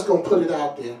 I'm just going to put it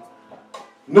out there.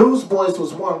 Newsboys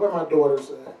was one. Where my daughters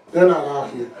at? They're not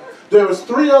out here. There was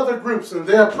 3 other groups, and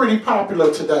they're pretty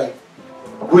popular today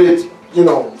with, you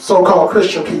know, so-called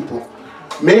Christian people.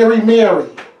 Mary Mary.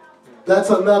 That's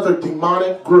another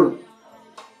demonic group.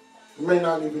 You may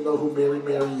not even know who Mary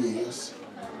Mary is.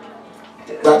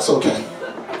 That's okay.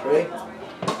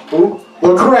 Who?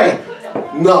 Lecrae.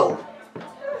 No.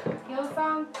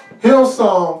 Hillsong?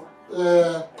 Hillsong.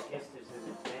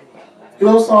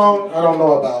 Hillsong, I don't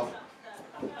know about.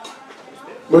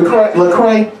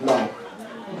 Lecrae? No.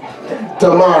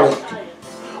 Demonic.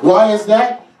 Why is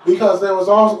that? Because there was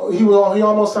also he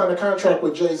almost signed a contract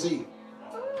with Jay-Z.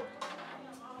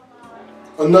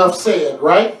 Enough said,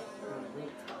 right?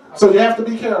 So you have to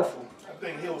be careful. I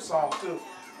think Hillsong too.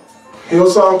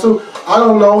 Hillsong too? I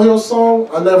don't know Hillsong.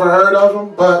 I never heard of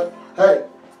them, but hey.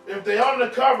 If they on the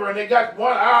cover and they got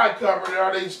one eye covered,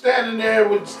 are they standing there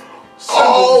with symbols?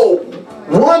 Oh,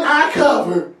 one eye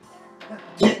covered.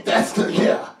 Yeah, that's the,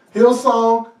 yeah.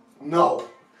 Hillsong, no.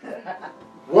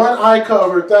 One eye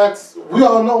covered, that's, we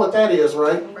all know what that is,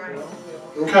 right? Right.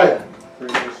 Okay.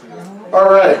 All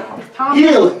right.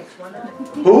 Healing.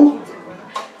 Who?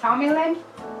 Tommy Lynn?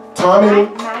 Tommy?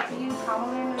 Matthew,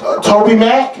 Tommy Lynn? Toby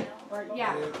Mac?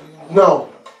 Yeah. No.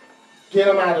 Get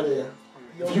him out of there.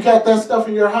 If you got that stuff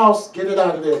in your house, get it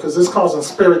out of there because it's causing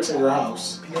spirits in your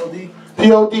house. POD?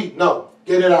 POD, no.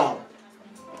 Get it out.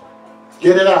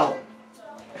 Get it out.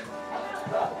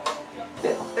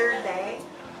 Third day.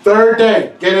 Third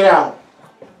day, get it out.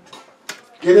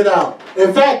 Get it out.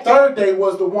 In fact, third day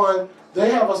was the one,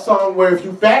 they have a song where if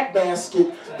you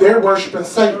backbasket, they're worshiping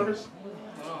Satan.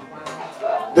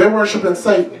 They're worshiping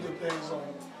Satan.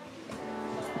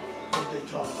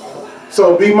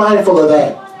 So be mindful of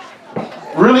that.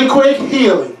 Really quick,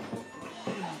 healing.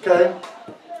 Okay?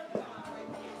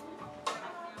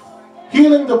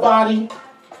 Healing the body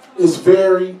is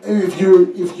very, if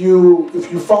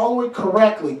you follow it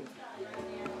correctly,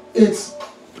 it's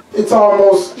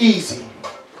almost easy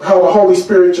how the Holy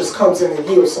Spirit just comes in and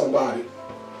heals somebody.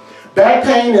 Back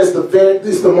pain is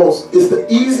the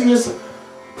easiest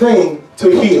thing to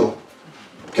heal.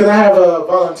 Can I have a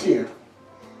volunteer?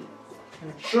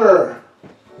 Sure.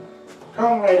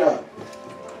 Come right up.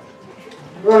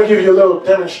 We're going to give you a little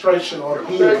demonstration on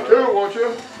healing. Take 2, won't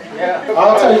you? Yeah.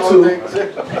 I'll take 2.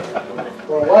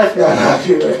 My wife got out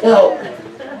here to help.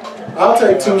 I'll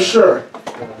take 2, sure.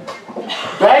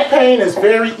 Back pain is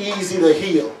very easy to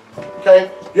heal.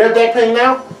 Okay? You have back pain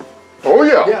now? Oh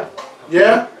yeah. Yeah?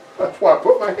 Yeah? That's why I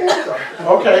put my hands up.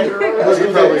 Okay. Let's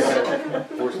do this.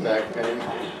 Horse neck pain.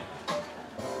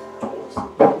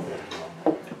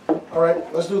 All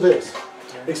right, let's do this.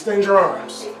 Extend your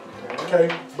arms. Okay?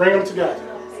 Bring them together.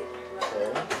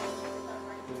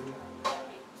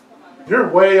 You're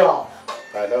way off.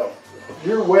 I know.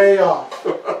 You're way off.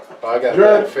 I got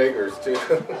bad figures too.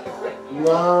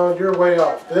 No, you're way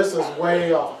off. This is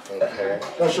way off. Okay.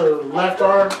 That's your left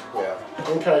arm? Yeah.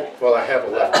 Okay. Well, I have a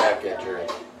left back injury.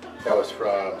 That was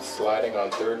from sliding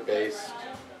on third base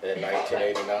in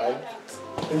 1989.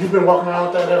 And you've been walking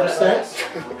around with that ever since?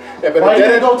 Yeah, but Why it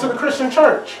didn't you didn't, go to the Christian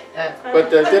church?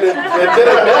 but it didn't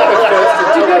manifest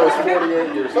until I was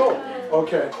 48 years old.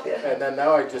 Okay. And then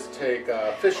now I just take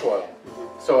fish oil.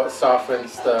 So it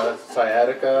softens the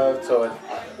sciatica, so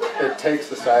it takes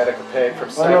the sciatica pain from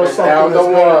I know 7 something down to that's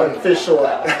better 1. than fish oil.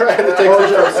 Right, it takes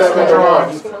it from 7 to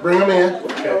 1. Bring them in.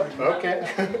 Okay. Okay.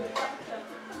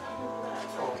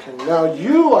 Okay. Now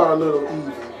you are a little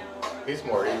even. He's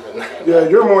more even. Yeah,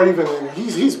 you're more even than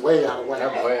he's way out of whack.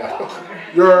 I'm way out.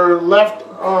 Your left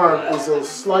arm is a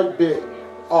slight bit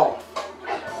off.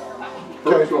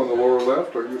 First on the lower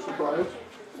left, are you surprised?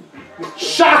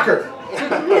 Shocker!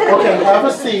 Okay, have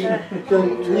a seat.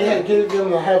 Can we get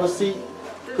them to have a seat?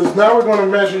 Because now we're going to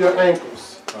measure your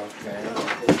ankles. Okay.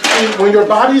 See, when your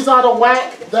body's out of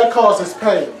whack, that causes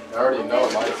pain. I already know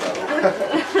mine's out.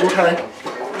 Okay.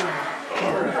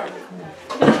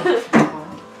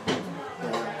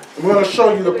 I'm going to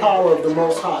show you the power of the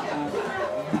Most High.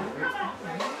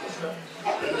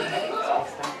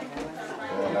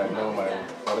 And I know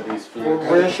one of these feet.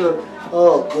 Where's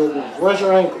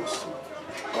your ankles?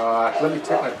 Let me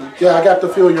take my boots. Yeah, I got to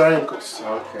feel your ankles.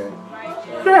 Okay.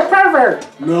 You're a pervert!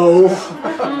 No.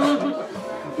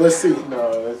 Let's see.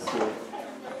 No, let's see.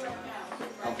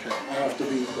 Okay, I have to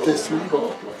be this one.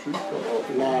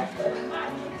 Nah.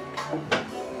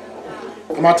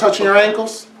 Am I touching your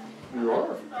ankles? You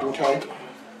are. Okay.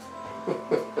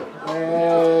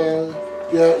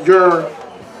 Yeah, your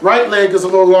right leg is a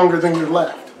little longer than your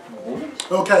left.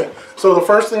 Okay, so the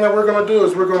first thing that we're going to do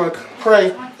is we're going to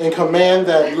pray and command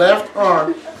that left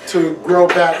arm to grow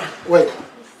back. Wait,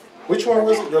 which one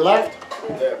was it? Your left?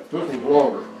 This is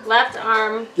longer. Left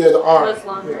arm Yeah, the arm. was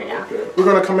longer, yeah. We're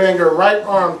going to command your right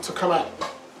arm to come out.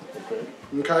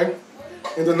 Okay?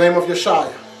 In the name of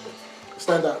Yeshua.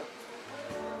 Stand up.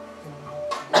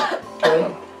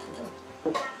 Okay?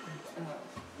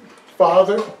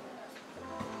 Father,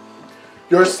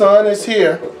 your son is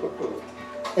here,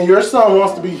 and your son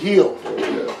wants to be healed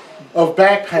of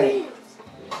back pain.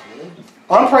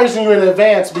 I'm praising you in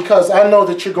advance because I know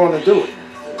that you're going to do it.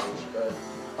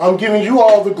 I'm giving you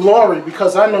all the glory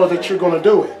because I know that you're going to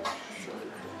do it.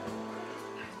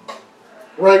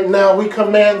 Right now, we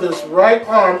command this right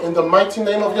arm in the mighty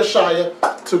name of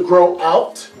Yeshua to grow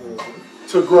out.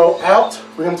 To grow out.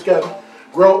 Bring them together.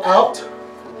 Grow out.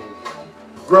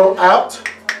 Grow out.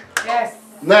 Yes.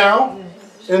 Now,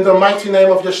 in the mighty name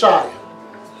of Yeshua.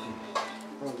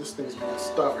 Oh, this thing's being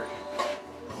stubborn.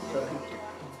 Okay.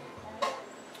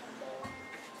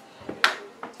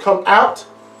 Come out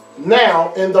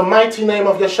now in the mighty name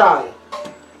of Yeshua.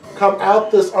 Come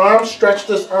out this arm. Stretch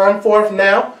this arm forth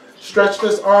now. Stretch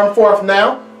this arm forth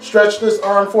now. Stretch this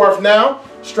arm forth now.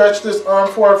 Stretch this arm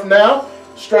forth now.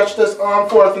 Stretch this arm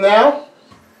forth now.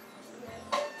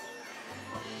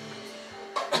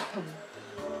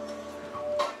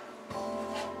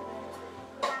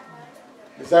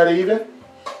 Is that even?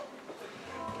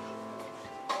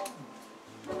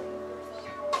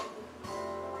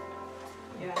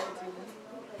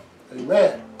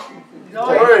 Amen.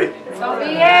 Glory. So be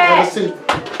Let's it.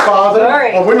 see. Father,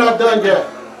 Glory. oh, we're not done yet.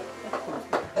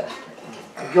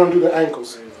 We're going to do the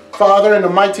ankles. Father, in the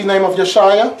mighty name of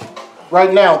Yeshua,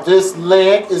 right now, this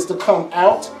leg is to come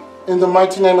out. In the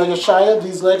mighty name of Yeshua,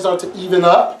 these legs are to even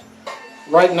up.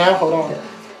 Right now, hold on.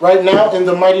 Right now, in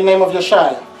the mighty name of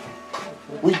Yeshua,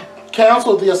 we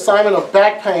cancel the assignment of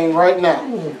back pain right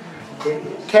now.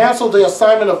 Cancel the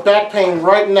assignment of back pain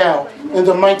right now in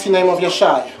the mighty name of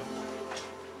Yeshua.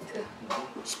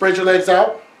 Spread your legs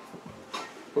out.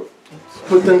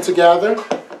 Put them together.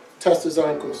 Test his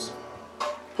ankles.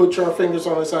 Put your fingers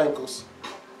on his ankles.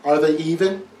 Are they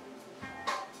even?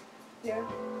 Yeah.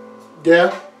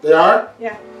 Yeah? They are?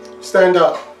 Yeah. Stand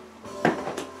up.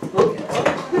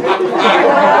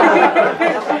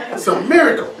 It's a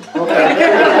miracle. Okay.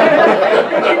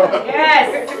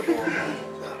 Yes.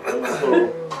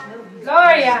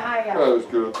 Glory. Higher. That is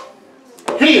good.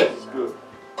 Here. That's good.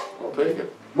 I'll take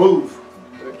it. Move.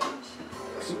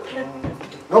 Thank you.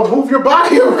 No, move your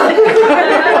body around.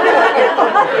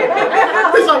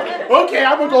 He's like, okay,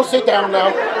 I'm going to go sit down now.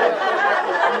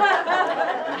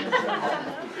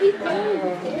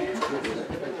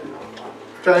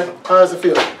 Okay, how does it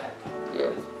feel?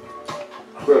 Yeah.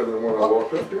 Better than when I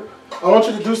walked up here. I want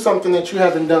you to do something that you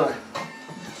haven't done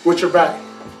with your back.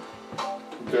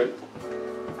 Okay.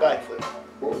 Backflip.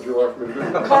 What would you like me to do?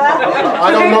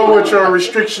 I don't know what your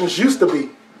restrictions used to be.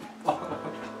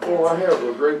 Well, I have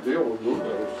a great deal of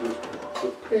movement. It's just the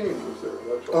pain was there.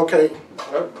 That's all. Okay, I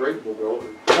have great mobility.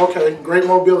 okay, great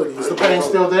mobility. Is the pain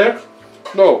still there?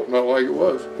 No, not like it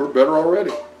was. We're better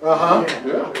already. Uh-huh.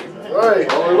 Yeah.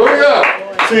 Right. Hallelujah.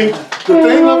 See, the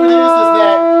thing of it is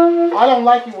that I don't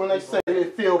like it when they say they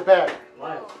feel better.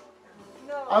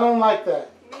 I don't like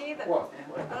that. Me either. What?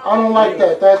 I don't like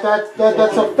that.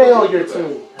 That's a failure to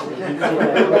me. We're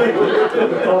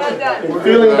not done.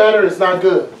 Feeling better is not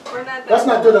good. We're not done. That's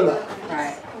not good enough.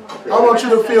 Right. I want you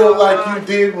to feel like you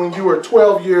did when you were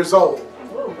 12 years old.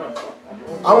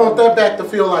 I want that back to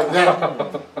feel like that.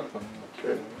 I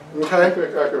Okay?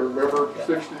 think I can remember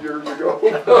 60 years ago.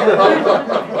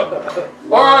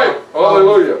 All right.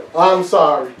 Hallelujah. I'm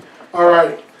sorry. All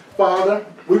right. Father,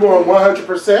 we want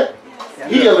 100%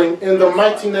 healing in the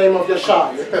mighty name of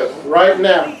Yeshua. Yes. Right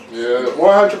now. Yes.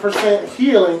 100%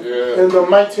 healing in the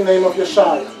mighty name of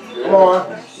Yeshua. Come on.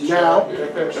 Now.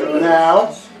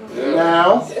 Now.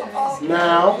 Now.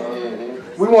 Now.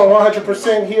 We want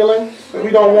 100% healing. We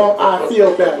don't want I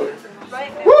feel better.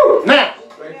 Woo! Now.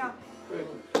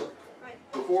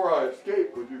 Before I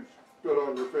escape, would you spit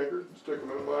on your fingers and stick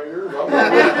them in my ears?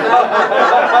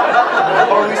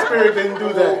 Holy Spirit didn't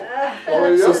do that.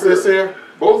 Is this here?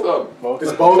 Both of them.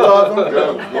 It's both of them?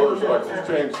 Guns, motorcycles,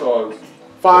 chainsaws.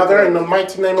 Father, in the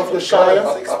mighty name of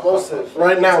Yeshua,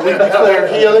 right now we declare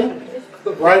healing.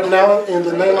 Right now, in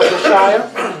the name of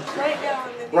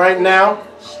Yeshua. Right now.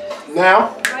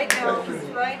 Now. Right now.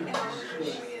 Right now.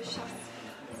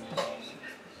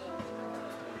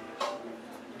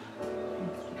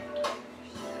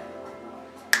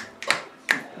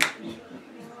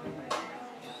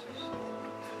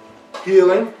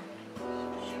 Healing.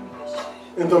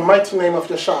 In the mighty name of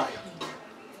Yeshua.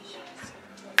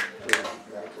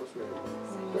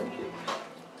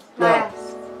 Now,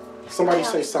 somebody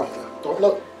say something. Don't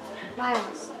look.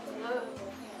 Miles.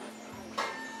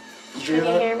 Did you hear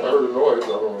that? I heard a noise. I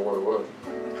don't know what it was.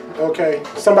 Okay.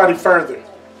 Somebody further.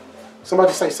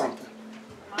 Somebody say something.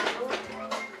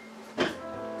 Did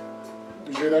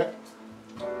you hear that?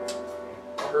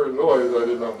 I heard a noise. I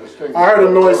did not distinguish. I heard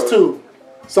a noise too.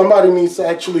 Somebody needs to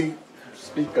actually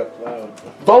Speak up loud.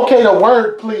 vocate a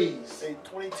word, please. Say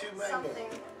 22 Something.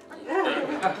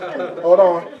 Hold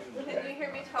on. Can you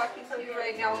hear me talking to you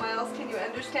right now, Miles? Can you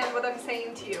understand what I'm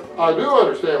saying to you? I do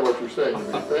understand what you're saying to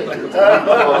me. Thank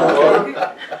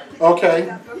you.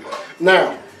 Okay.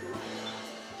 Now,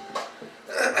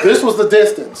 this was the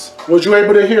distance. Was you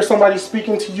able to hear somebody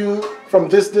speaking to you from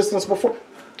this distance before?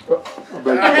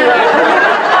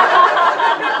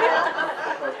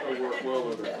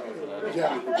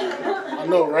 Yeah, I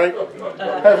know, right?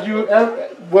 Have you ever?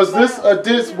 Was this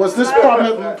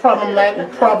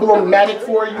problematic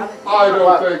for you? I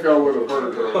don't think I would have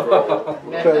heard her.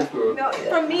 Okay. No,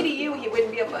 from me to you, he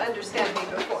wouldn't be able to understand me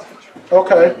before.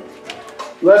 Okay.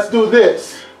 Let's do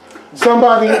this.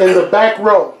 Somebody in the back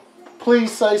row,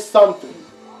 please say something.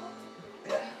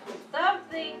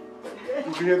 Something. Did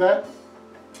you hear that?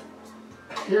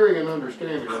 Hearing and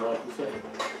understanding are not the same.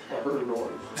 I heard a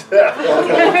noise.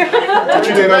 Okay. But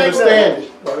you didn't understand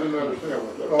it. I didn't understand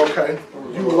what that was. Okay.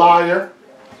 You liar.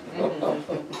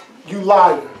 You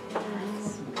liar.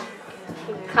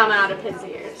 Come out of his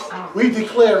ears. We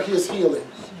declare his healing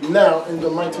now in the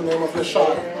mighty name of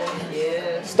Yeshua.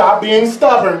 Stop being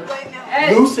stubborn.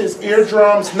 Loose his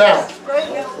eardrums now.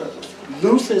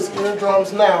 Loose his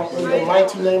eardrums now in the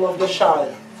mighty name of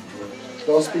Yeshua.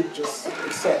 Don't speak, just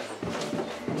accept.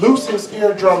 Loose his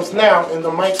eardrums now in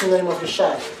the mighty name of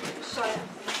Yeshua.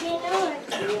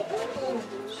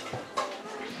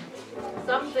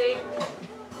 Something.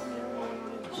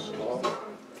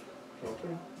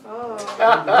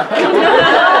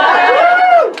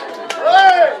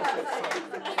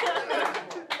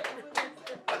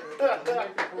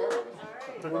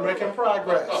 We're making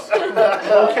progress.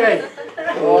 Okay.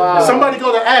 Wow. Somebody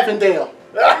go to Avondale.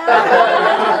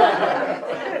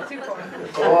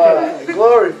 Wow.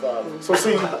 Glory, Father. So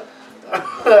see,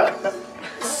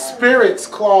 spirits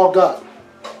clog up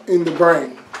in the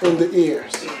brain, in the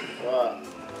ears. Wow.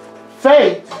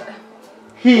 Faith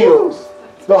heals.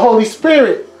 The Holy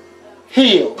Spirit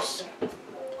heals.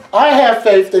 I have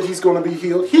faith that he's going to be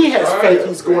healed. He has faith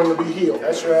he's going to be healed.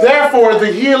 That's right. Therefore,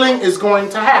 the healing is going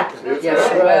to happen. Yes,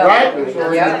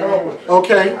 Right? Yeah.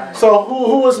 Okay. So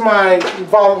who's my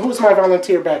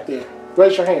volunteer back there?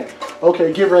 Raise your hand.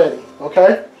 Okay, get ready.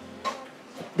 Okay?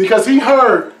 Because he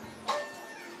heard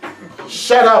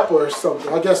shut up or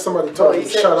something. I guess somebody told him to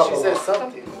shut up. She said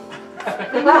something. So,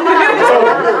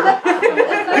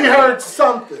 he heard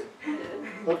something.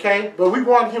 Okay? But we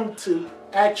want him to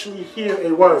actually hear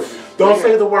a word. Don't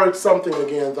say the word something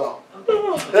again, though.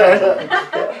 Okay?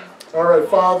 All right,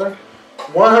 Father.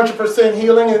 100%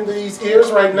 healing in these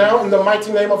ears right now in the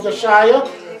mighty name of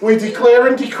Yeshua. We declare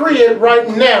and decree it right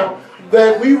now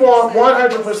that we want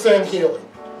 100% healing.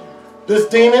 This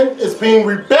demon is being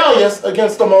rebellious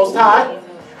against the Most High,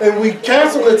 and we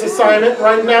cancel its assignment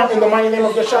right now in the mighty name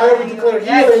of Yeshua. We declare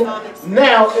healing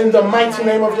now in the mighty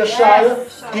name of Yeshua.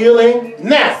 Healing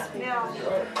now.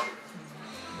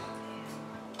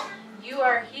 You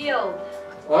are healed.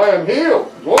 I am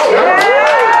healed.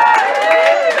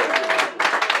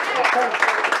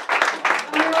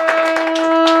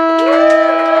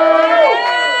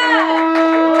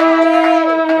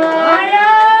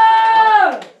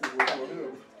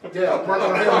 Yeah, work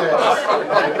on him now.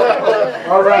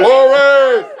 All right.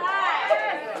 Glory!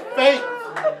 Faith.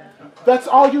 That's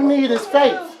all you need is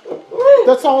faith.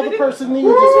 That's all the person needs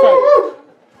is faith.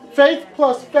 Faith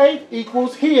plus faith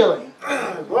equals healing.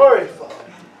 Glory.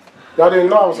 Y'all didn't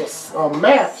know I was a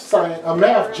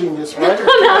math genius, right? I'm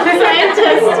not a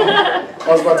scientist.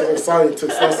 I was about to say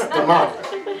scientist. That's demonic.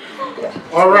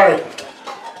 All right.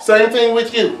 Same thing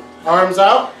with you. Arms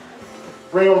out.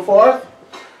 Bring them forth.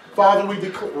 Father, we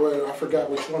declare. Well, I forgot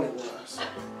which one it was.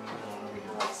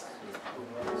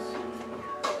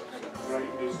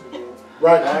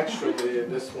 Right. Actually,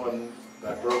 this one,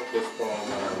 I broke this bone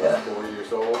when I was 4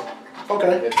 years old.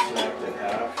 Okay. It snapped in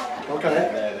half. Okay.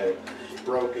 And then it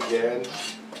broke again.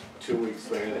 2 weeks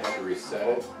later, they had to reset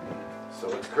it. So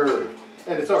it's curved.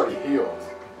 And it's already healed.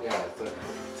 Yeah,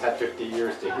 it's had 50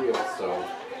 years to heal, so.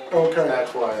 Okay.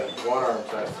 That's why one arm's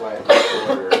slightly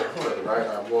shorter. So the right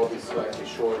arm will be slightly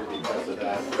shorter because of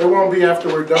that. It won't be after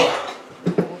we're done.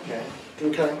 Okay.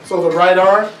 Okay. So the right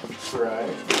arm? Right.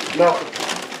 No.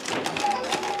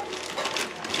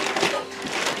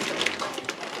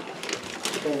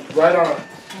 Okay. Right arm.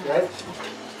 Right?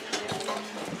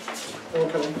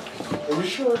 Okay. Are you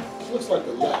sure? It looks like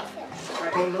the left.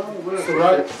 Oh, no, It's the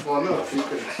right. Well, no, if you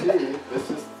can see, this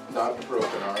is not the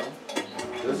broken arm.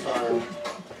 This arm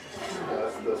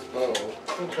has this bone.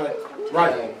 Okay.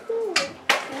 Right. And,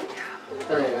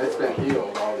 I mean, it's been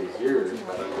healed all these years,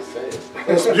 but I'm just saying.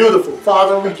 It's beautiful.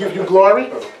 Father, we give you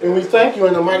glory, and we thank you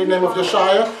in the mighty name of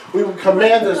Yeshua. We will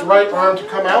command this right arm to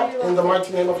come out in the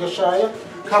mighty name of Yeshua.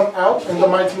 Come out in the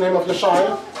mighty name of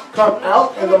Yeshua. Come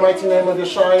out in the mighty name of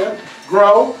Yeshua.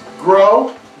 Grow,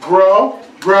 grow, grow,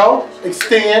 grow.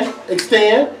 Extend,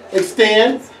 extend,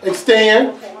 extend,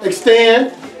 extend,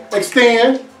 extend,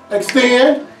 extend,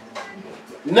 extend.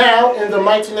 Now in the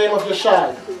mighty name of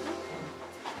Yeshua.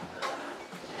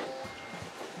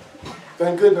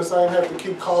 Thank goodness I didn't have to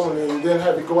keep calling it and then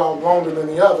have it go out longer than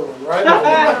the other one, right?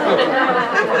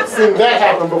 I've seen that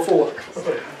happen before.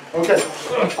 Okay,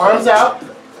 arms out.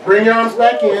 Bring your arms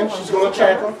back in. She's going to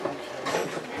check them.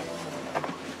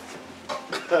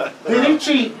 Did he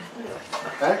cheat?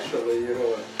 Actually, you know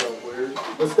what's so weird?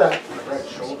 What's that? My right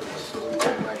shoulder was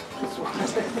like this one.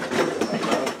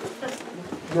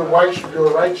 Your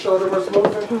right shoulder was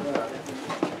moving?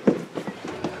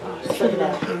 Check it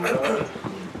out.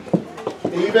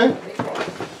 Even?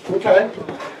 Okay.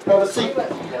 Have a seat.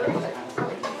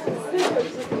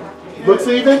 Looks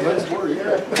even?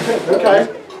 Okay.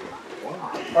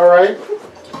 All right.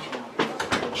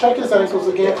 Check his ankles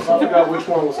again because I forgot which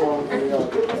one was longer than the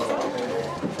other.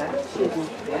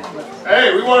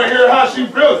 Hey, we want to hear how she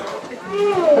feels.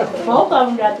 Both of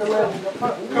them got delivered.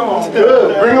 Come on.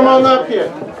 Good. Bring them on up here.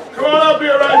 Come on up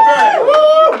here right back. Woo!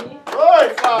 All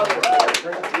right, Father.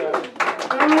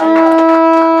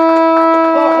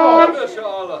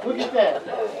 Look at that.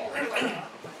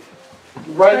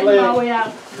 Right Straighten all the leg. way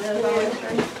out.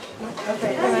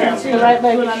 Okay. The right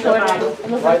leg is shorter.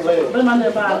 Right leg. Put them on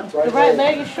the bottom. Right The right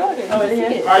leg. leg is shorter. Oh, it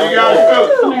is? How you guys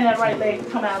feel? Come in that right leg.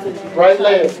 Come out of there. Right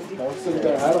leg. Don't sit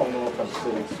there. I don't know if I'm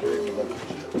sitting straight.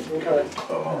 Okay.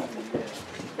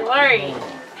 Glory.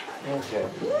 Okay.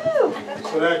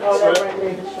 So that, Oh, that right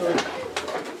leg is shorter.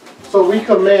 So we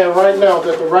command right now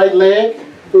that the right leg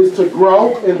is to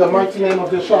grow in the mighty name of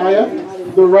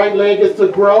Yeshua. The right leg is to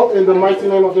grow in the mighty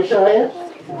name of Yeshua.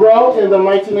 Grow in the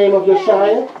mighty name of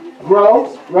Yeshua.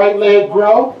 Grow. Right leg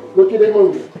grow. Look at it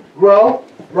moving. Grow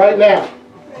right now.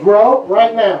 Grow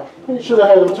right now. Should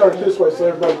have had them turned this way so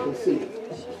everybody can see it.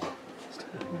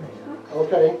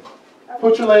 Okay.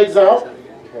 Put your legs out.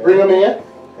 Bring them in.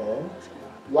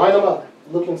 Line them up.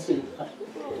 Look and see.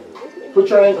 Put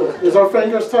your ankles. Is our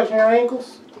fingers touching our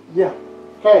ankles? Yeah.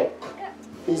 Okay.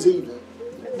 He's even.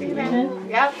 Even?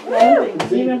 Yep.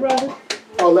 Even, brother?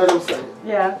 Oh, let him say it.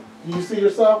 Yeah. Do you see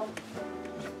yourself?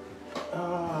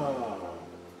 Ah.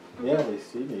 Yeah, they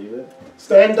see me even.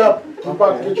 Stand up. I'm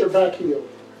about to get your back healed.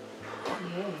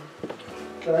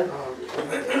 Okay.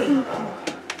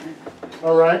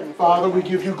 All right. Father, we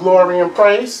give you glory and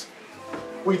praise.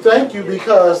 We thank you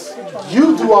because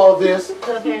you do all this.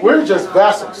 We're just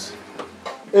vessels.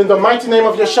 In the mighty name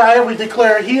of Yeshua, we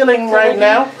declare healing right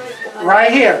now.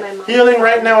 Right here. Healing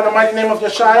right now in the mighty name of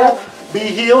Yeshua. Be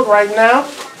healed right now.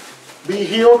 Be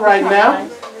healed right now.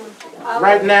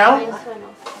 Right now.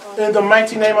 In the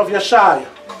mighty name of Yeshua.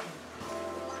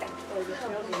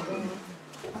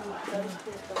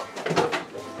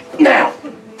 Now.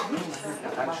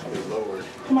 Actually lowered.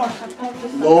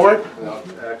 Lowered. No,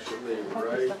 actually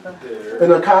right there. In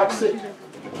the coccyx.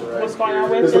 What's going on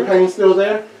with Is the pain still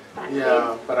there?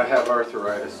 Yeah, but I have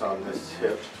arthritis on this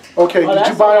hip. Okay, did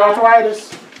you buy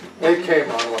arthritis? It came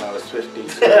on when I was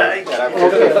 52, and I'm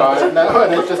 55 now,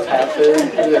 and it just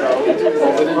happened, you know,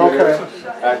 over the years.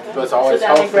 I was always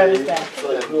healthy.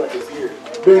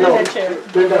 Bingo.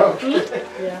 Bingo.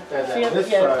 And then this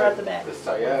side, the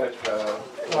sciatica,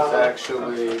 was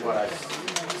actually when I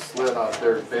slid on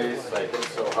third base, I hit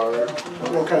so hard.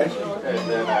 Okay. And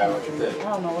then I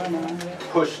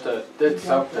pushed, did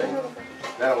something.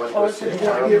 Then I went to see a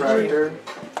chiropractor.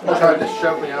 He tried to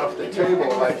shove me off the table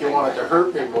like he wanted to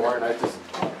hurt me more, and I just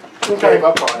gave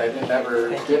up on it and never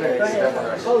did anything. Then when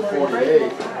I was 48,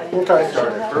 it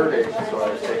started hurting, so I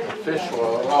was taking fish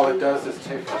oil. All it does is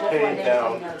take the pain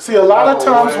down. See, a lot of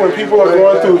times when people are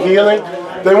going through healing,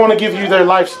 they want to give you their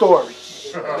life story.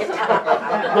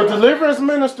 The deliverance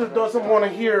minister doesn't want to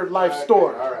hear life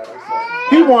story.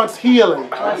 He wants healing.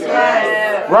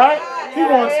 Right? He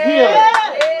wants healing.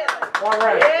 All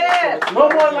right. No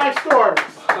more life stories.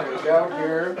 Down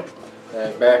here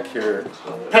and back here.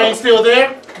 Pain still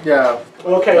there? Yeah.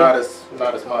 Okay. Not as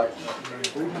much.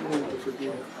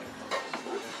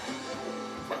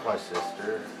 My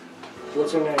sister.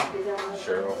 What's her name?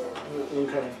 Cheryl.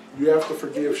 Okay. You have to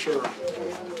forgive Cheryl.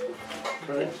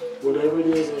 Okay? Whatever it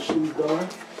is that she's done,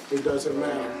 it doesn't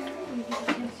matter.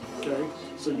 Okay?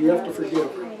 So you have to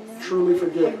forgive her. Truly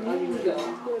forgive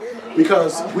her.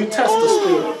 Because we test the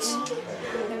spirits.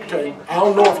 Okay? I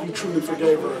don't know if you truly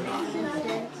forgave her or not.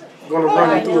 I'm going to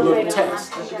run you through a little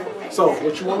test. So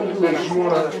what you want to do is you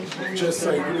want to just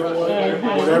say, you know what?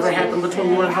 Whatever happened between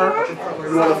you and her,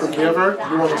 you want to forgive her.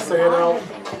 You want to say it out.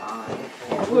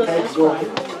 Okay? Go ahead.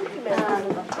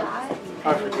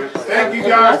 I forgive her. Thank you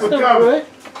guys for coming.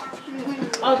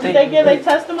 Oh, did they give a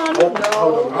testimony?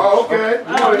 Oh, okay.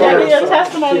 Oh, they give a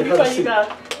testimony before you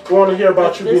go. We want to hear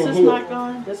about you being This is healed. not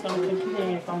going. This is going to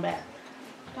continue to come back.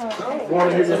 We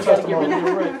want to hear your testimony. All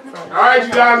right,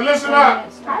 you guys, listen up.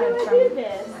 How do I do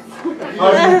this? How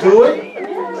do you do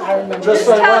it? Just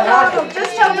say what happened.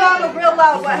 Just tell Donald real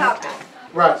loud what happened.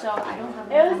 Right.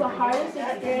 It was the hardest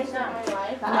experience of my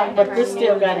life. But this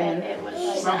still got in.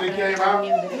 Something came out.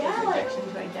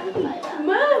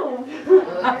 Move!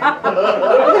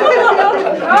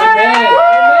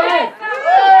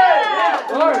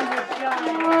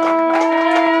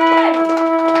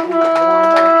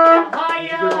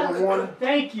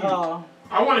 Thank you. Oh.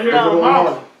 I want to hear from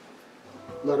Mama.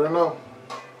 Let her know.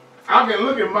 I can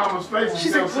look at Mama's face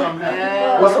and tell something.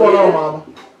 What's going on, Mama?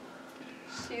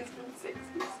 She's been sick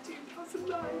since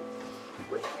 2009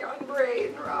 with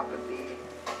Guillain-Barré neuropathy.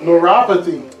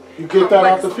 Neuropathy. You get that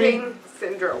out the feet? Complex vein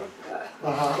syndrome,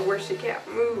 where she can't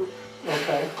move.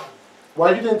 Okay.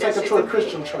 Why you didn't take her to a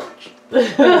Christian church?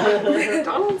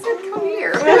 Donald said, "Come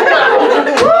here."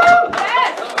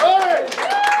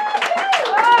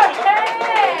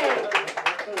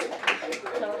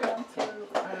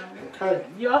 Okay.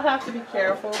 You'll have to be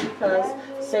careful because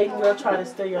Satan will try to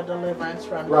steal your deliverance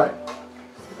from you. Right.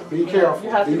 Be careful.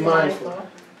 You have to Be be mindful. mindful.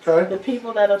 Okay. The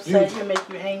people that upset you, make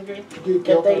you angry, Get if they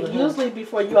guilt out of usually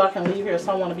before you all can leave here,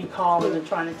 someone will be calling and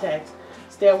trying to text.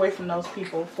 Stay away from those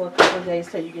people for a couple of days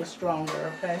till you get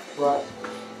stronger. Okay. Right.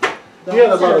 You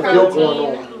had a lot of guilt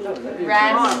going on.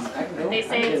 Rest. They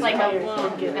say it's like a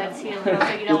wound that's healing, so you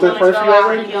Did don't they want to pray go for you out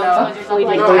already? and guilt towards yourself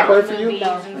like Did they that. pray for you?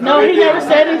 No, he never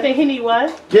said anything. He need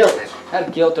what? Guilt. I had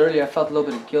guilt earlier. I felt a little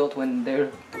bit of guilt when they were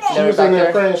She was back in there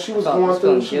there. praying. She was Felt- going through.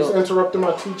 feeling She was guilt. interrupting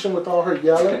my teaching with all her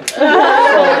yelling. So,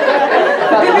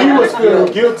 he was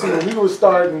feeling guilty and he was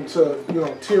starting to,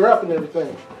 tear up and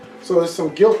everything. So there's some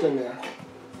guilt in there.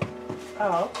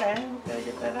 Oh, okay. Gotta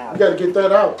get that out. You gotta get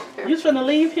that out. You finna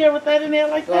leave here with that in there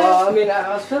like that? I mean, I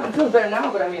was feeling better now,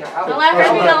 but I mean, I Don't let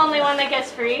her be the only one that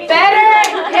gets free. Better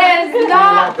is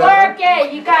not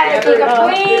working. You gotta be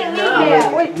completely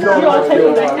healed. Wait, You don't all have to take feel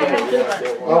it back like there. that.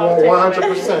 I want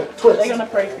 100%. Twist. They're gonna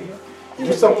pray for you.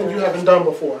 Do something you haven't done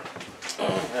before.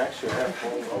 Actually, I have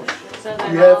full motion. So You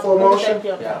then had full motion?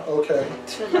 Yeah. Okay.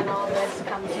 So then all this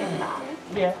comes in back.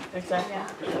 Yeah, exactly.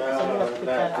 So you have to put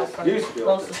that out Just first. used to be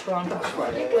able Close to strong. Stand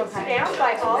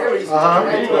by always. Uh-huh.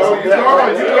 Keep going,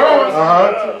 keep going.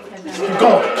 Uh-huh. Keep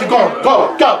going, keep going.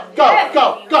 Go, go, go, go,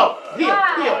 go. Heal,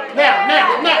 heal. Now,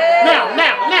 now, now, now,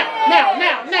 now, now, now,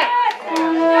 now, now.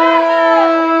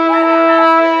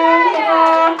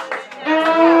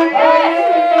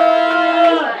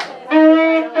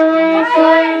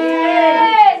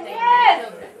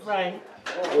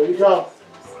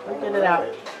 Get it out.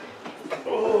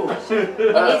 He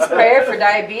needs prayer for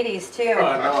diabetes too.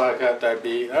 I know I got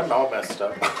diabetes. I'm all messed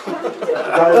up.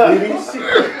 Diabetes?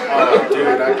 Oh, dude,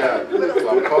 I got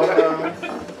glaucoma.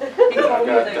 I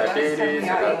got diabetes. I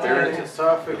got Barrett's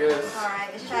esophagus.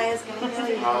 Alright, Shaya's gonna kill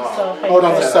you. Hold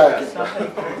on a second.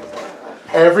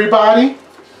 Everybody,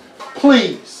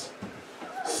 please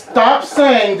stop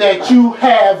saying that you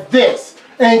have this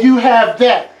and you have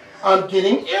that. I'm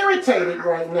getting irritated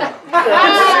right now.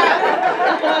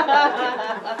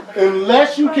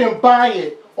 Unless you can buy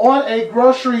it on a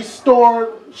grocery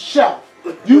store shelf,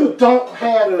 you don't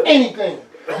have anything.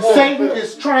 Satan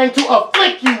is trying to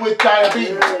afflict you with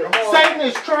diabetes. Satan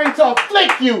is trying to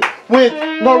afflict you with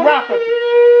neuropathy.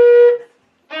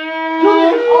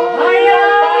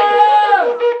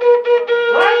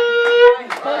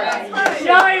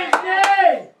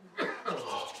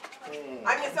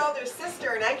 I'm his older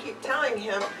sister, and I keep telling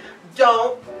him,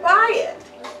 don't buy it.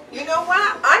 You know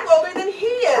what? I'm older than he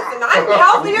is, and I'm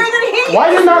healthier than he is. Why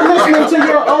are you not listening to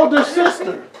your older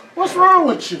sister? What's wrong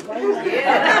with you? You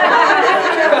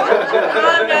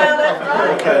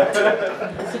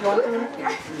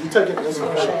take it this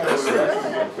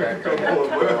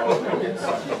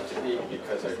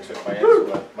because I took my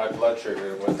insulin, my blood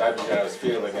sugar was, I was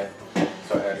feeling it,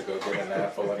 so I had to go get an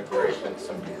apple and a grape and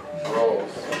some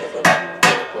rolls.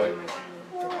 But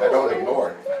I don't ignore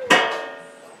it.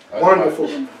 Wonderful.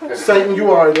 Satan,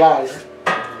 you are a liar.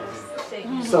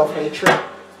 Self-hatred.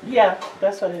 Yeah,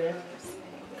 that's what it is.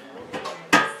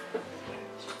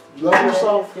 You love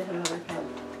yourself?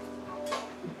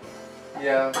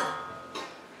 Yeah.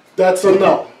 That's a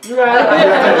no. You right.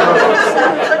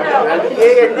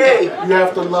 You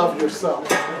have to love yourself.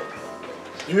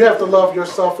 You have to love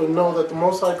yourself and know that the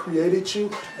Most High created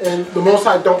you, and the Most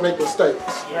High don't make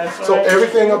mistakes. So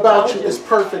everything about you is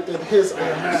perfect in His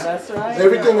eyes. That's right.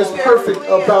 Everything is perfect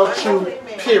about you,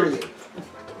 period.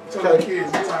 Okay?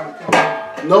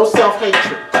 No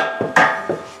self-hatred.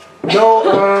 No,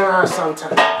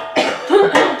 sometimes.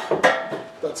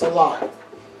 That's a lie.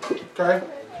 Okay?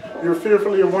 You're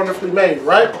fearfully and wonderfully made,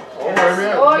 right?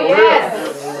 Oh,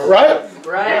 yes. Right?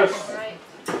 Right.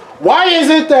 Why is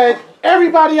it that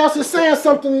everybody else is saying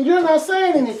something and you're not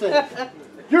saying anything?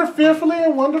 You're fearfully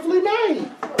and wonderfully made.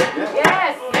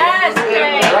 Yes, yes,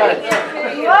 Craig.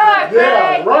 You are,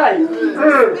 Yeah, Craig. right.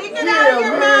 Speak it out of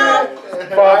your mouth.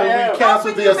 Father, we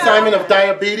cancel the assignment of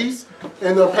diabetes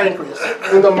in the pancreas.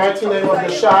 In the mighty name of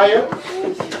Yeshua,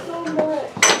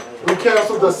 we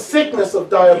cancel the sickness of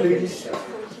diabetes.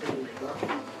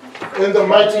 In the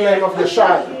mighty name of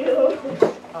Yeshua.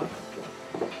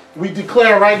 We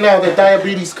declare right now that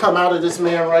diabetes come out of this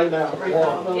man right now.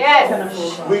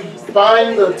 Yes. We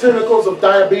bind the tentacles of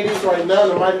diabetes right now in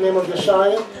the mighty name of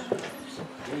Yeshua.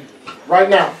 Right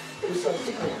now.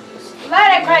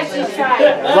 Let it Christ shine.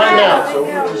 Right now.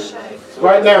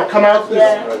 Right now. Come out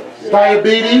this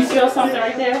diabetes. Feel something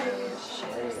right there?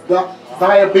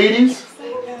 Diabetes.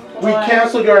 We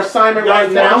cancel your assignment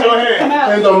right now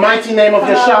in the mighty name of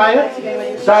Yeshua.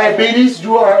 Diabetes,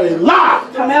 you are a lie.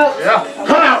 Come out.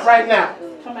 Come out right now.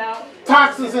 Come out.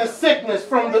 Toxins and sickness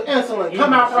from the insulin,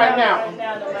 come out right now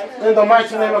in the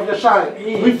mighty name of Yeshua.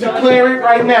 We declare it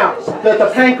right now that the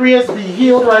pancreas be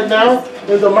healed right now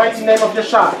in the mighty name of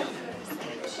Yeshua.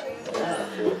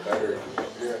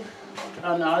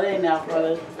 Oh no, it ain't now,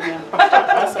 brother. Yeah.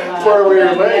 That's a lie. Where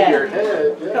you're laying your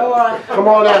head. Yeah. Come on. Come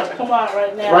on out. Come on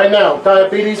right now. Right now.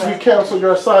 Diabetes, we cancel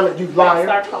your assignment, you liar.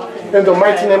 In the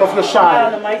mighty name of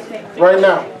Yeshua. Right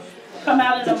now. Come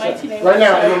out in the mighty name. Right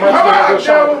now, in the mighty name of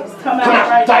Yeshua. Come out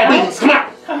right Diabetes, come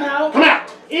out. Come out. Come out.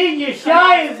 In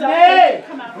Yeshua's name.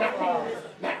 Come out.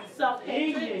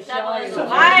 Self-hatred.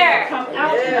 Liar. Come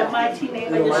out in the mighty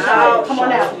name of Yeshua. Come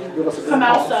on out. Come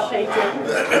out,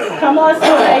 self-hatred. Come on,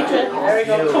 self-hatred. There we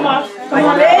go. Come on. Come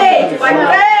on. Hey, my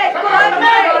leg. Come on,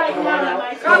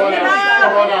 Come on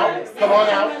out. Come on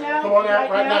out. Come on out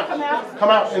right now. Come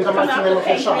out in the mighty name of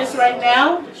Yeshua. Right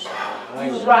now.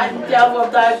 You rotten devil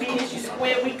of diabetes, you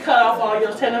squid, we cut off all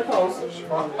your tentacles. We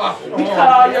cut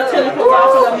all your tentacles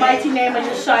off in the mighty name of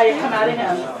Yeshua. Come out of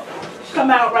him. Come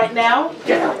out right now.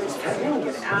 Get out.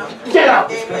 Get out.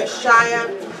 Name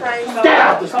Yeshua Christ. Get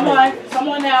out. Come on. Come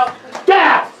on out. Get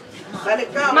out. Let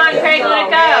it go. Come on, Craig, let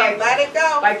it go. Let it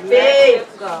go. Like faith.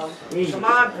 Come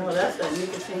on. Oh, that's that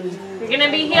nicotine. You're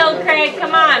gonna be healed, Craig.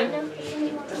 Come on.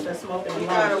 That's that smoking. You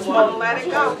gotta want to let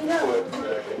it go.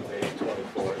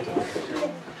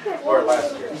 Or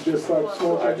last year. You just stopped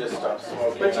smoking. I just stopped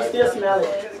smoking. But you still smell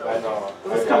it. I know.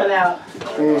 It's coming out.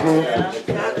 Mm-hmm.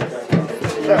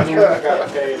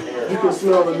 You can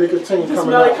smell the nicotine coming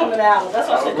Smell it out. coming out. That's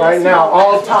what I said. Right now,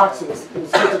 all toxins.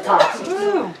 Let's get the toxins.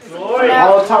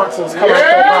 All toxins come out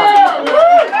that body.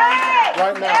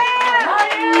 Right now.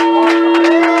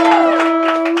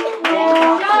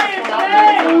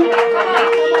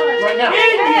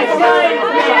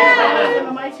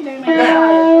 Right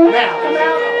now.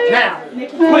 Now.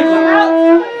 Quickly.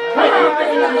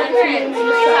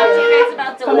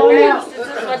 Come on out.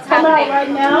 Come out right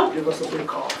now. Give us a big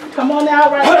call. Come on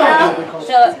out right now.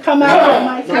 Come out. Come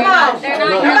on. They're not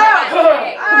yelling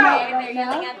at they're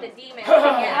yelling at the demon to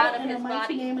get out of his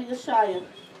body. Name of Yeshua.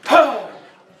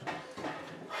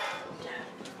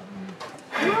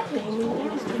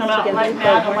 Come out right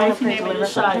now. The mighty name of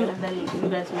Yeshua.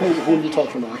 Who are you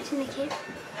talking about?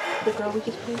 The girl we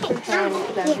just played her and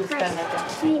that was done at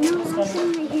that. Who is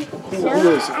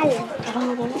it? I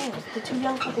don't know. The two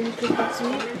young couple you could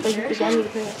see, but you began to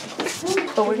pray.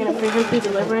 But we're gonna pray him through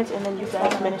deliverance and then you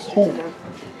guys minister to them.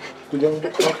 The young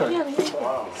okay.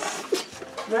 Wow.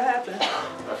 What happened?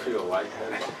 I feel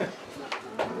lightheaded.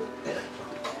 I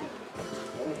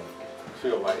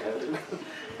feel lightheaded.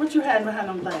 What you had behind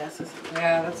them glasses?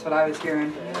 Yeah, that's what I was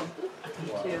hearing.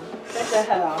 Too. Take that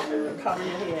hat off and cover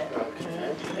your head.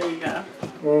 Okay. There you go.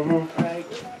 Right.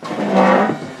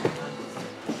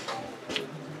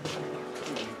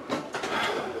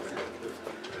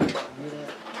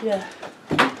 Yeah.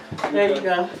 There you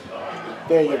go.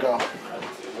 There you go.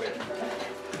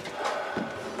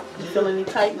 You feel any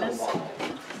tightness?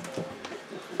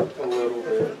 A little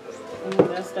bit.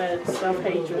 That's that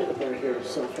self-hatred. Right here,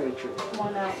 self-hatred. Come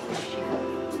on out.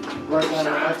 Right now,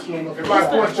 that's one of Everybody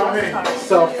point your hand.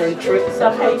 self-hatred.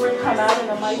 Self-hatred, come out in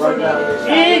the mighty name of Yeshua.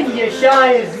 In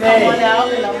Yeshua's Come on name.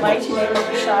 out in the mighty name of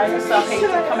Yeshua.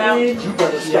 Self-hatred, come out. You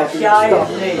better stop it. Yeshua's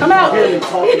name. Come out.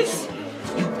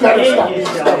 You better stop being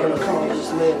stubborn and come on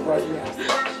this man right now.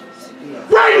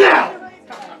 Right now!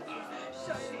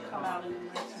 Come out in the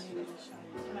mighty name of Yeshua.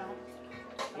 Come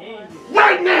out.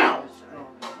 Right now!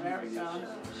 There we go.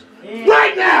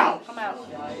 Right now! Come out.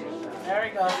 There we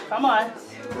go. Come on.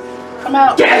 Come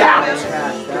out. Get out!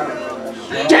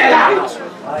 Get out!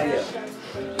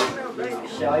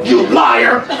 You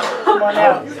liar! Come on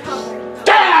out.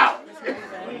 Get out!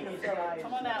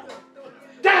 Come on out.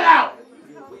 Get out!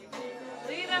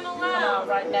 Leave them Come alone. out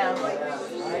right now.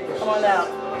 Come on out.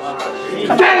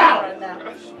 Come Get out! right now.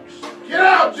 Get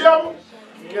out, devil.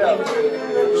 Get out.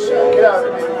 Get out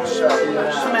of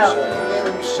here. Come out.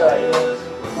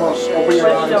 Come on, open your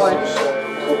eyes.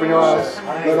 Open your eyes.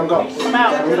 Let them go. Come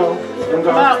out. Let them go. Let them go.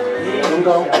 Come out. Let them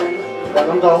go. Let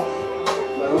them go.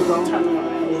 Let them go.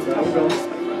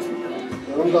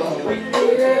 Let them go. Let them go.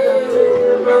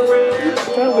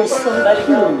 That was so Let it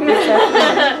go. You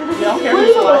don't care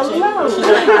who's watching.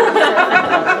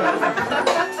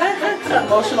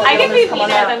 Emotional I can be illness, come on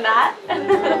meaner out. than that.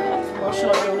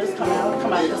 Emotional illness, come out.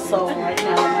 Come out the soul right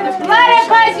now. The blood of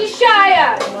Christ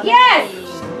Yeshua. Yes.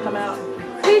 Come out.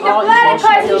 Plead the blood of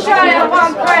Christ Yeshua upon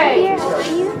pray.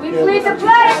 We plead the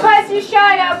blood of Christ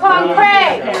Yeshua upon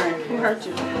pray. Who hurt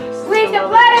you? Plead the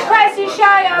blood of Christ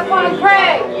Yeshua upon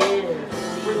pray.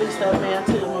 Release that man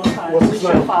to the Most High. What's his Release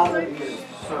your name? father.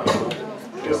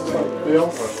 Bill.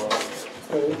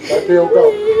 Let Bill go.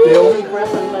 Bill. Big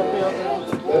breath and let Bill go.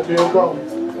 Let Bill go.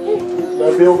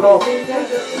 Let Bill go.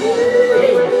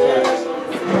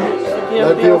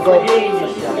 Let Bill go. So you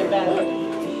can get back.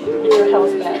 Get your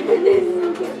health back.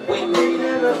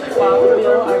 Father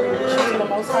Bill, I release you to the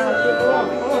Most High.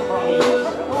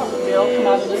 Bill, come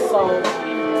out of the soul.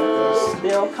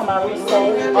 Bill, come out of the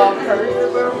soul. All hurt,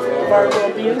 verbal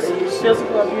abuse,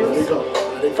 physical abuse.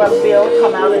 From Bill,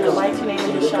 come out in the mighty name of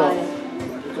Yeshua.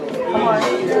 Come on.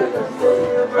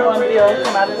 Come on, Bill,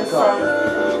 come out of the soul.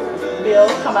 Bill,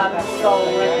 come out of the soul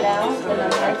right now in the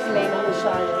mighty name of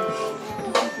Yeshua.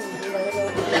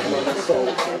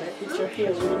 Get your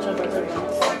healing, get your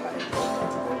deliverance.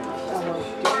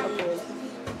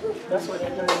 That's where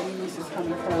that dirty release is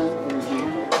coming from.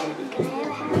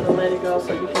 So let it go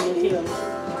so you can get healed.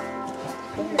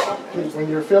 When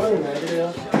you're feeling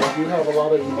negative, you have a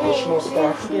lot of emotional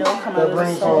stuff Bill, come out that of the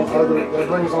brings soul. on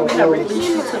I illness. release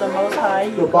you to the Most High.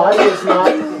 The body is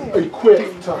not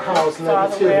equipped to house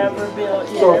Father, wherever negativity. Bill is,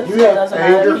 So if you it have doesn't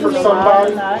matter anger if for he's alive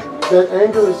somebody, or not. that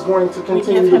anger is going to We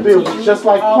continue give to him build. you It's just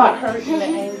like all the plaque. hurt and the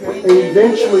anger. And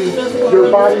eventually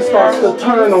your body starts to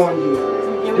turn on you.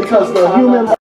 Because the human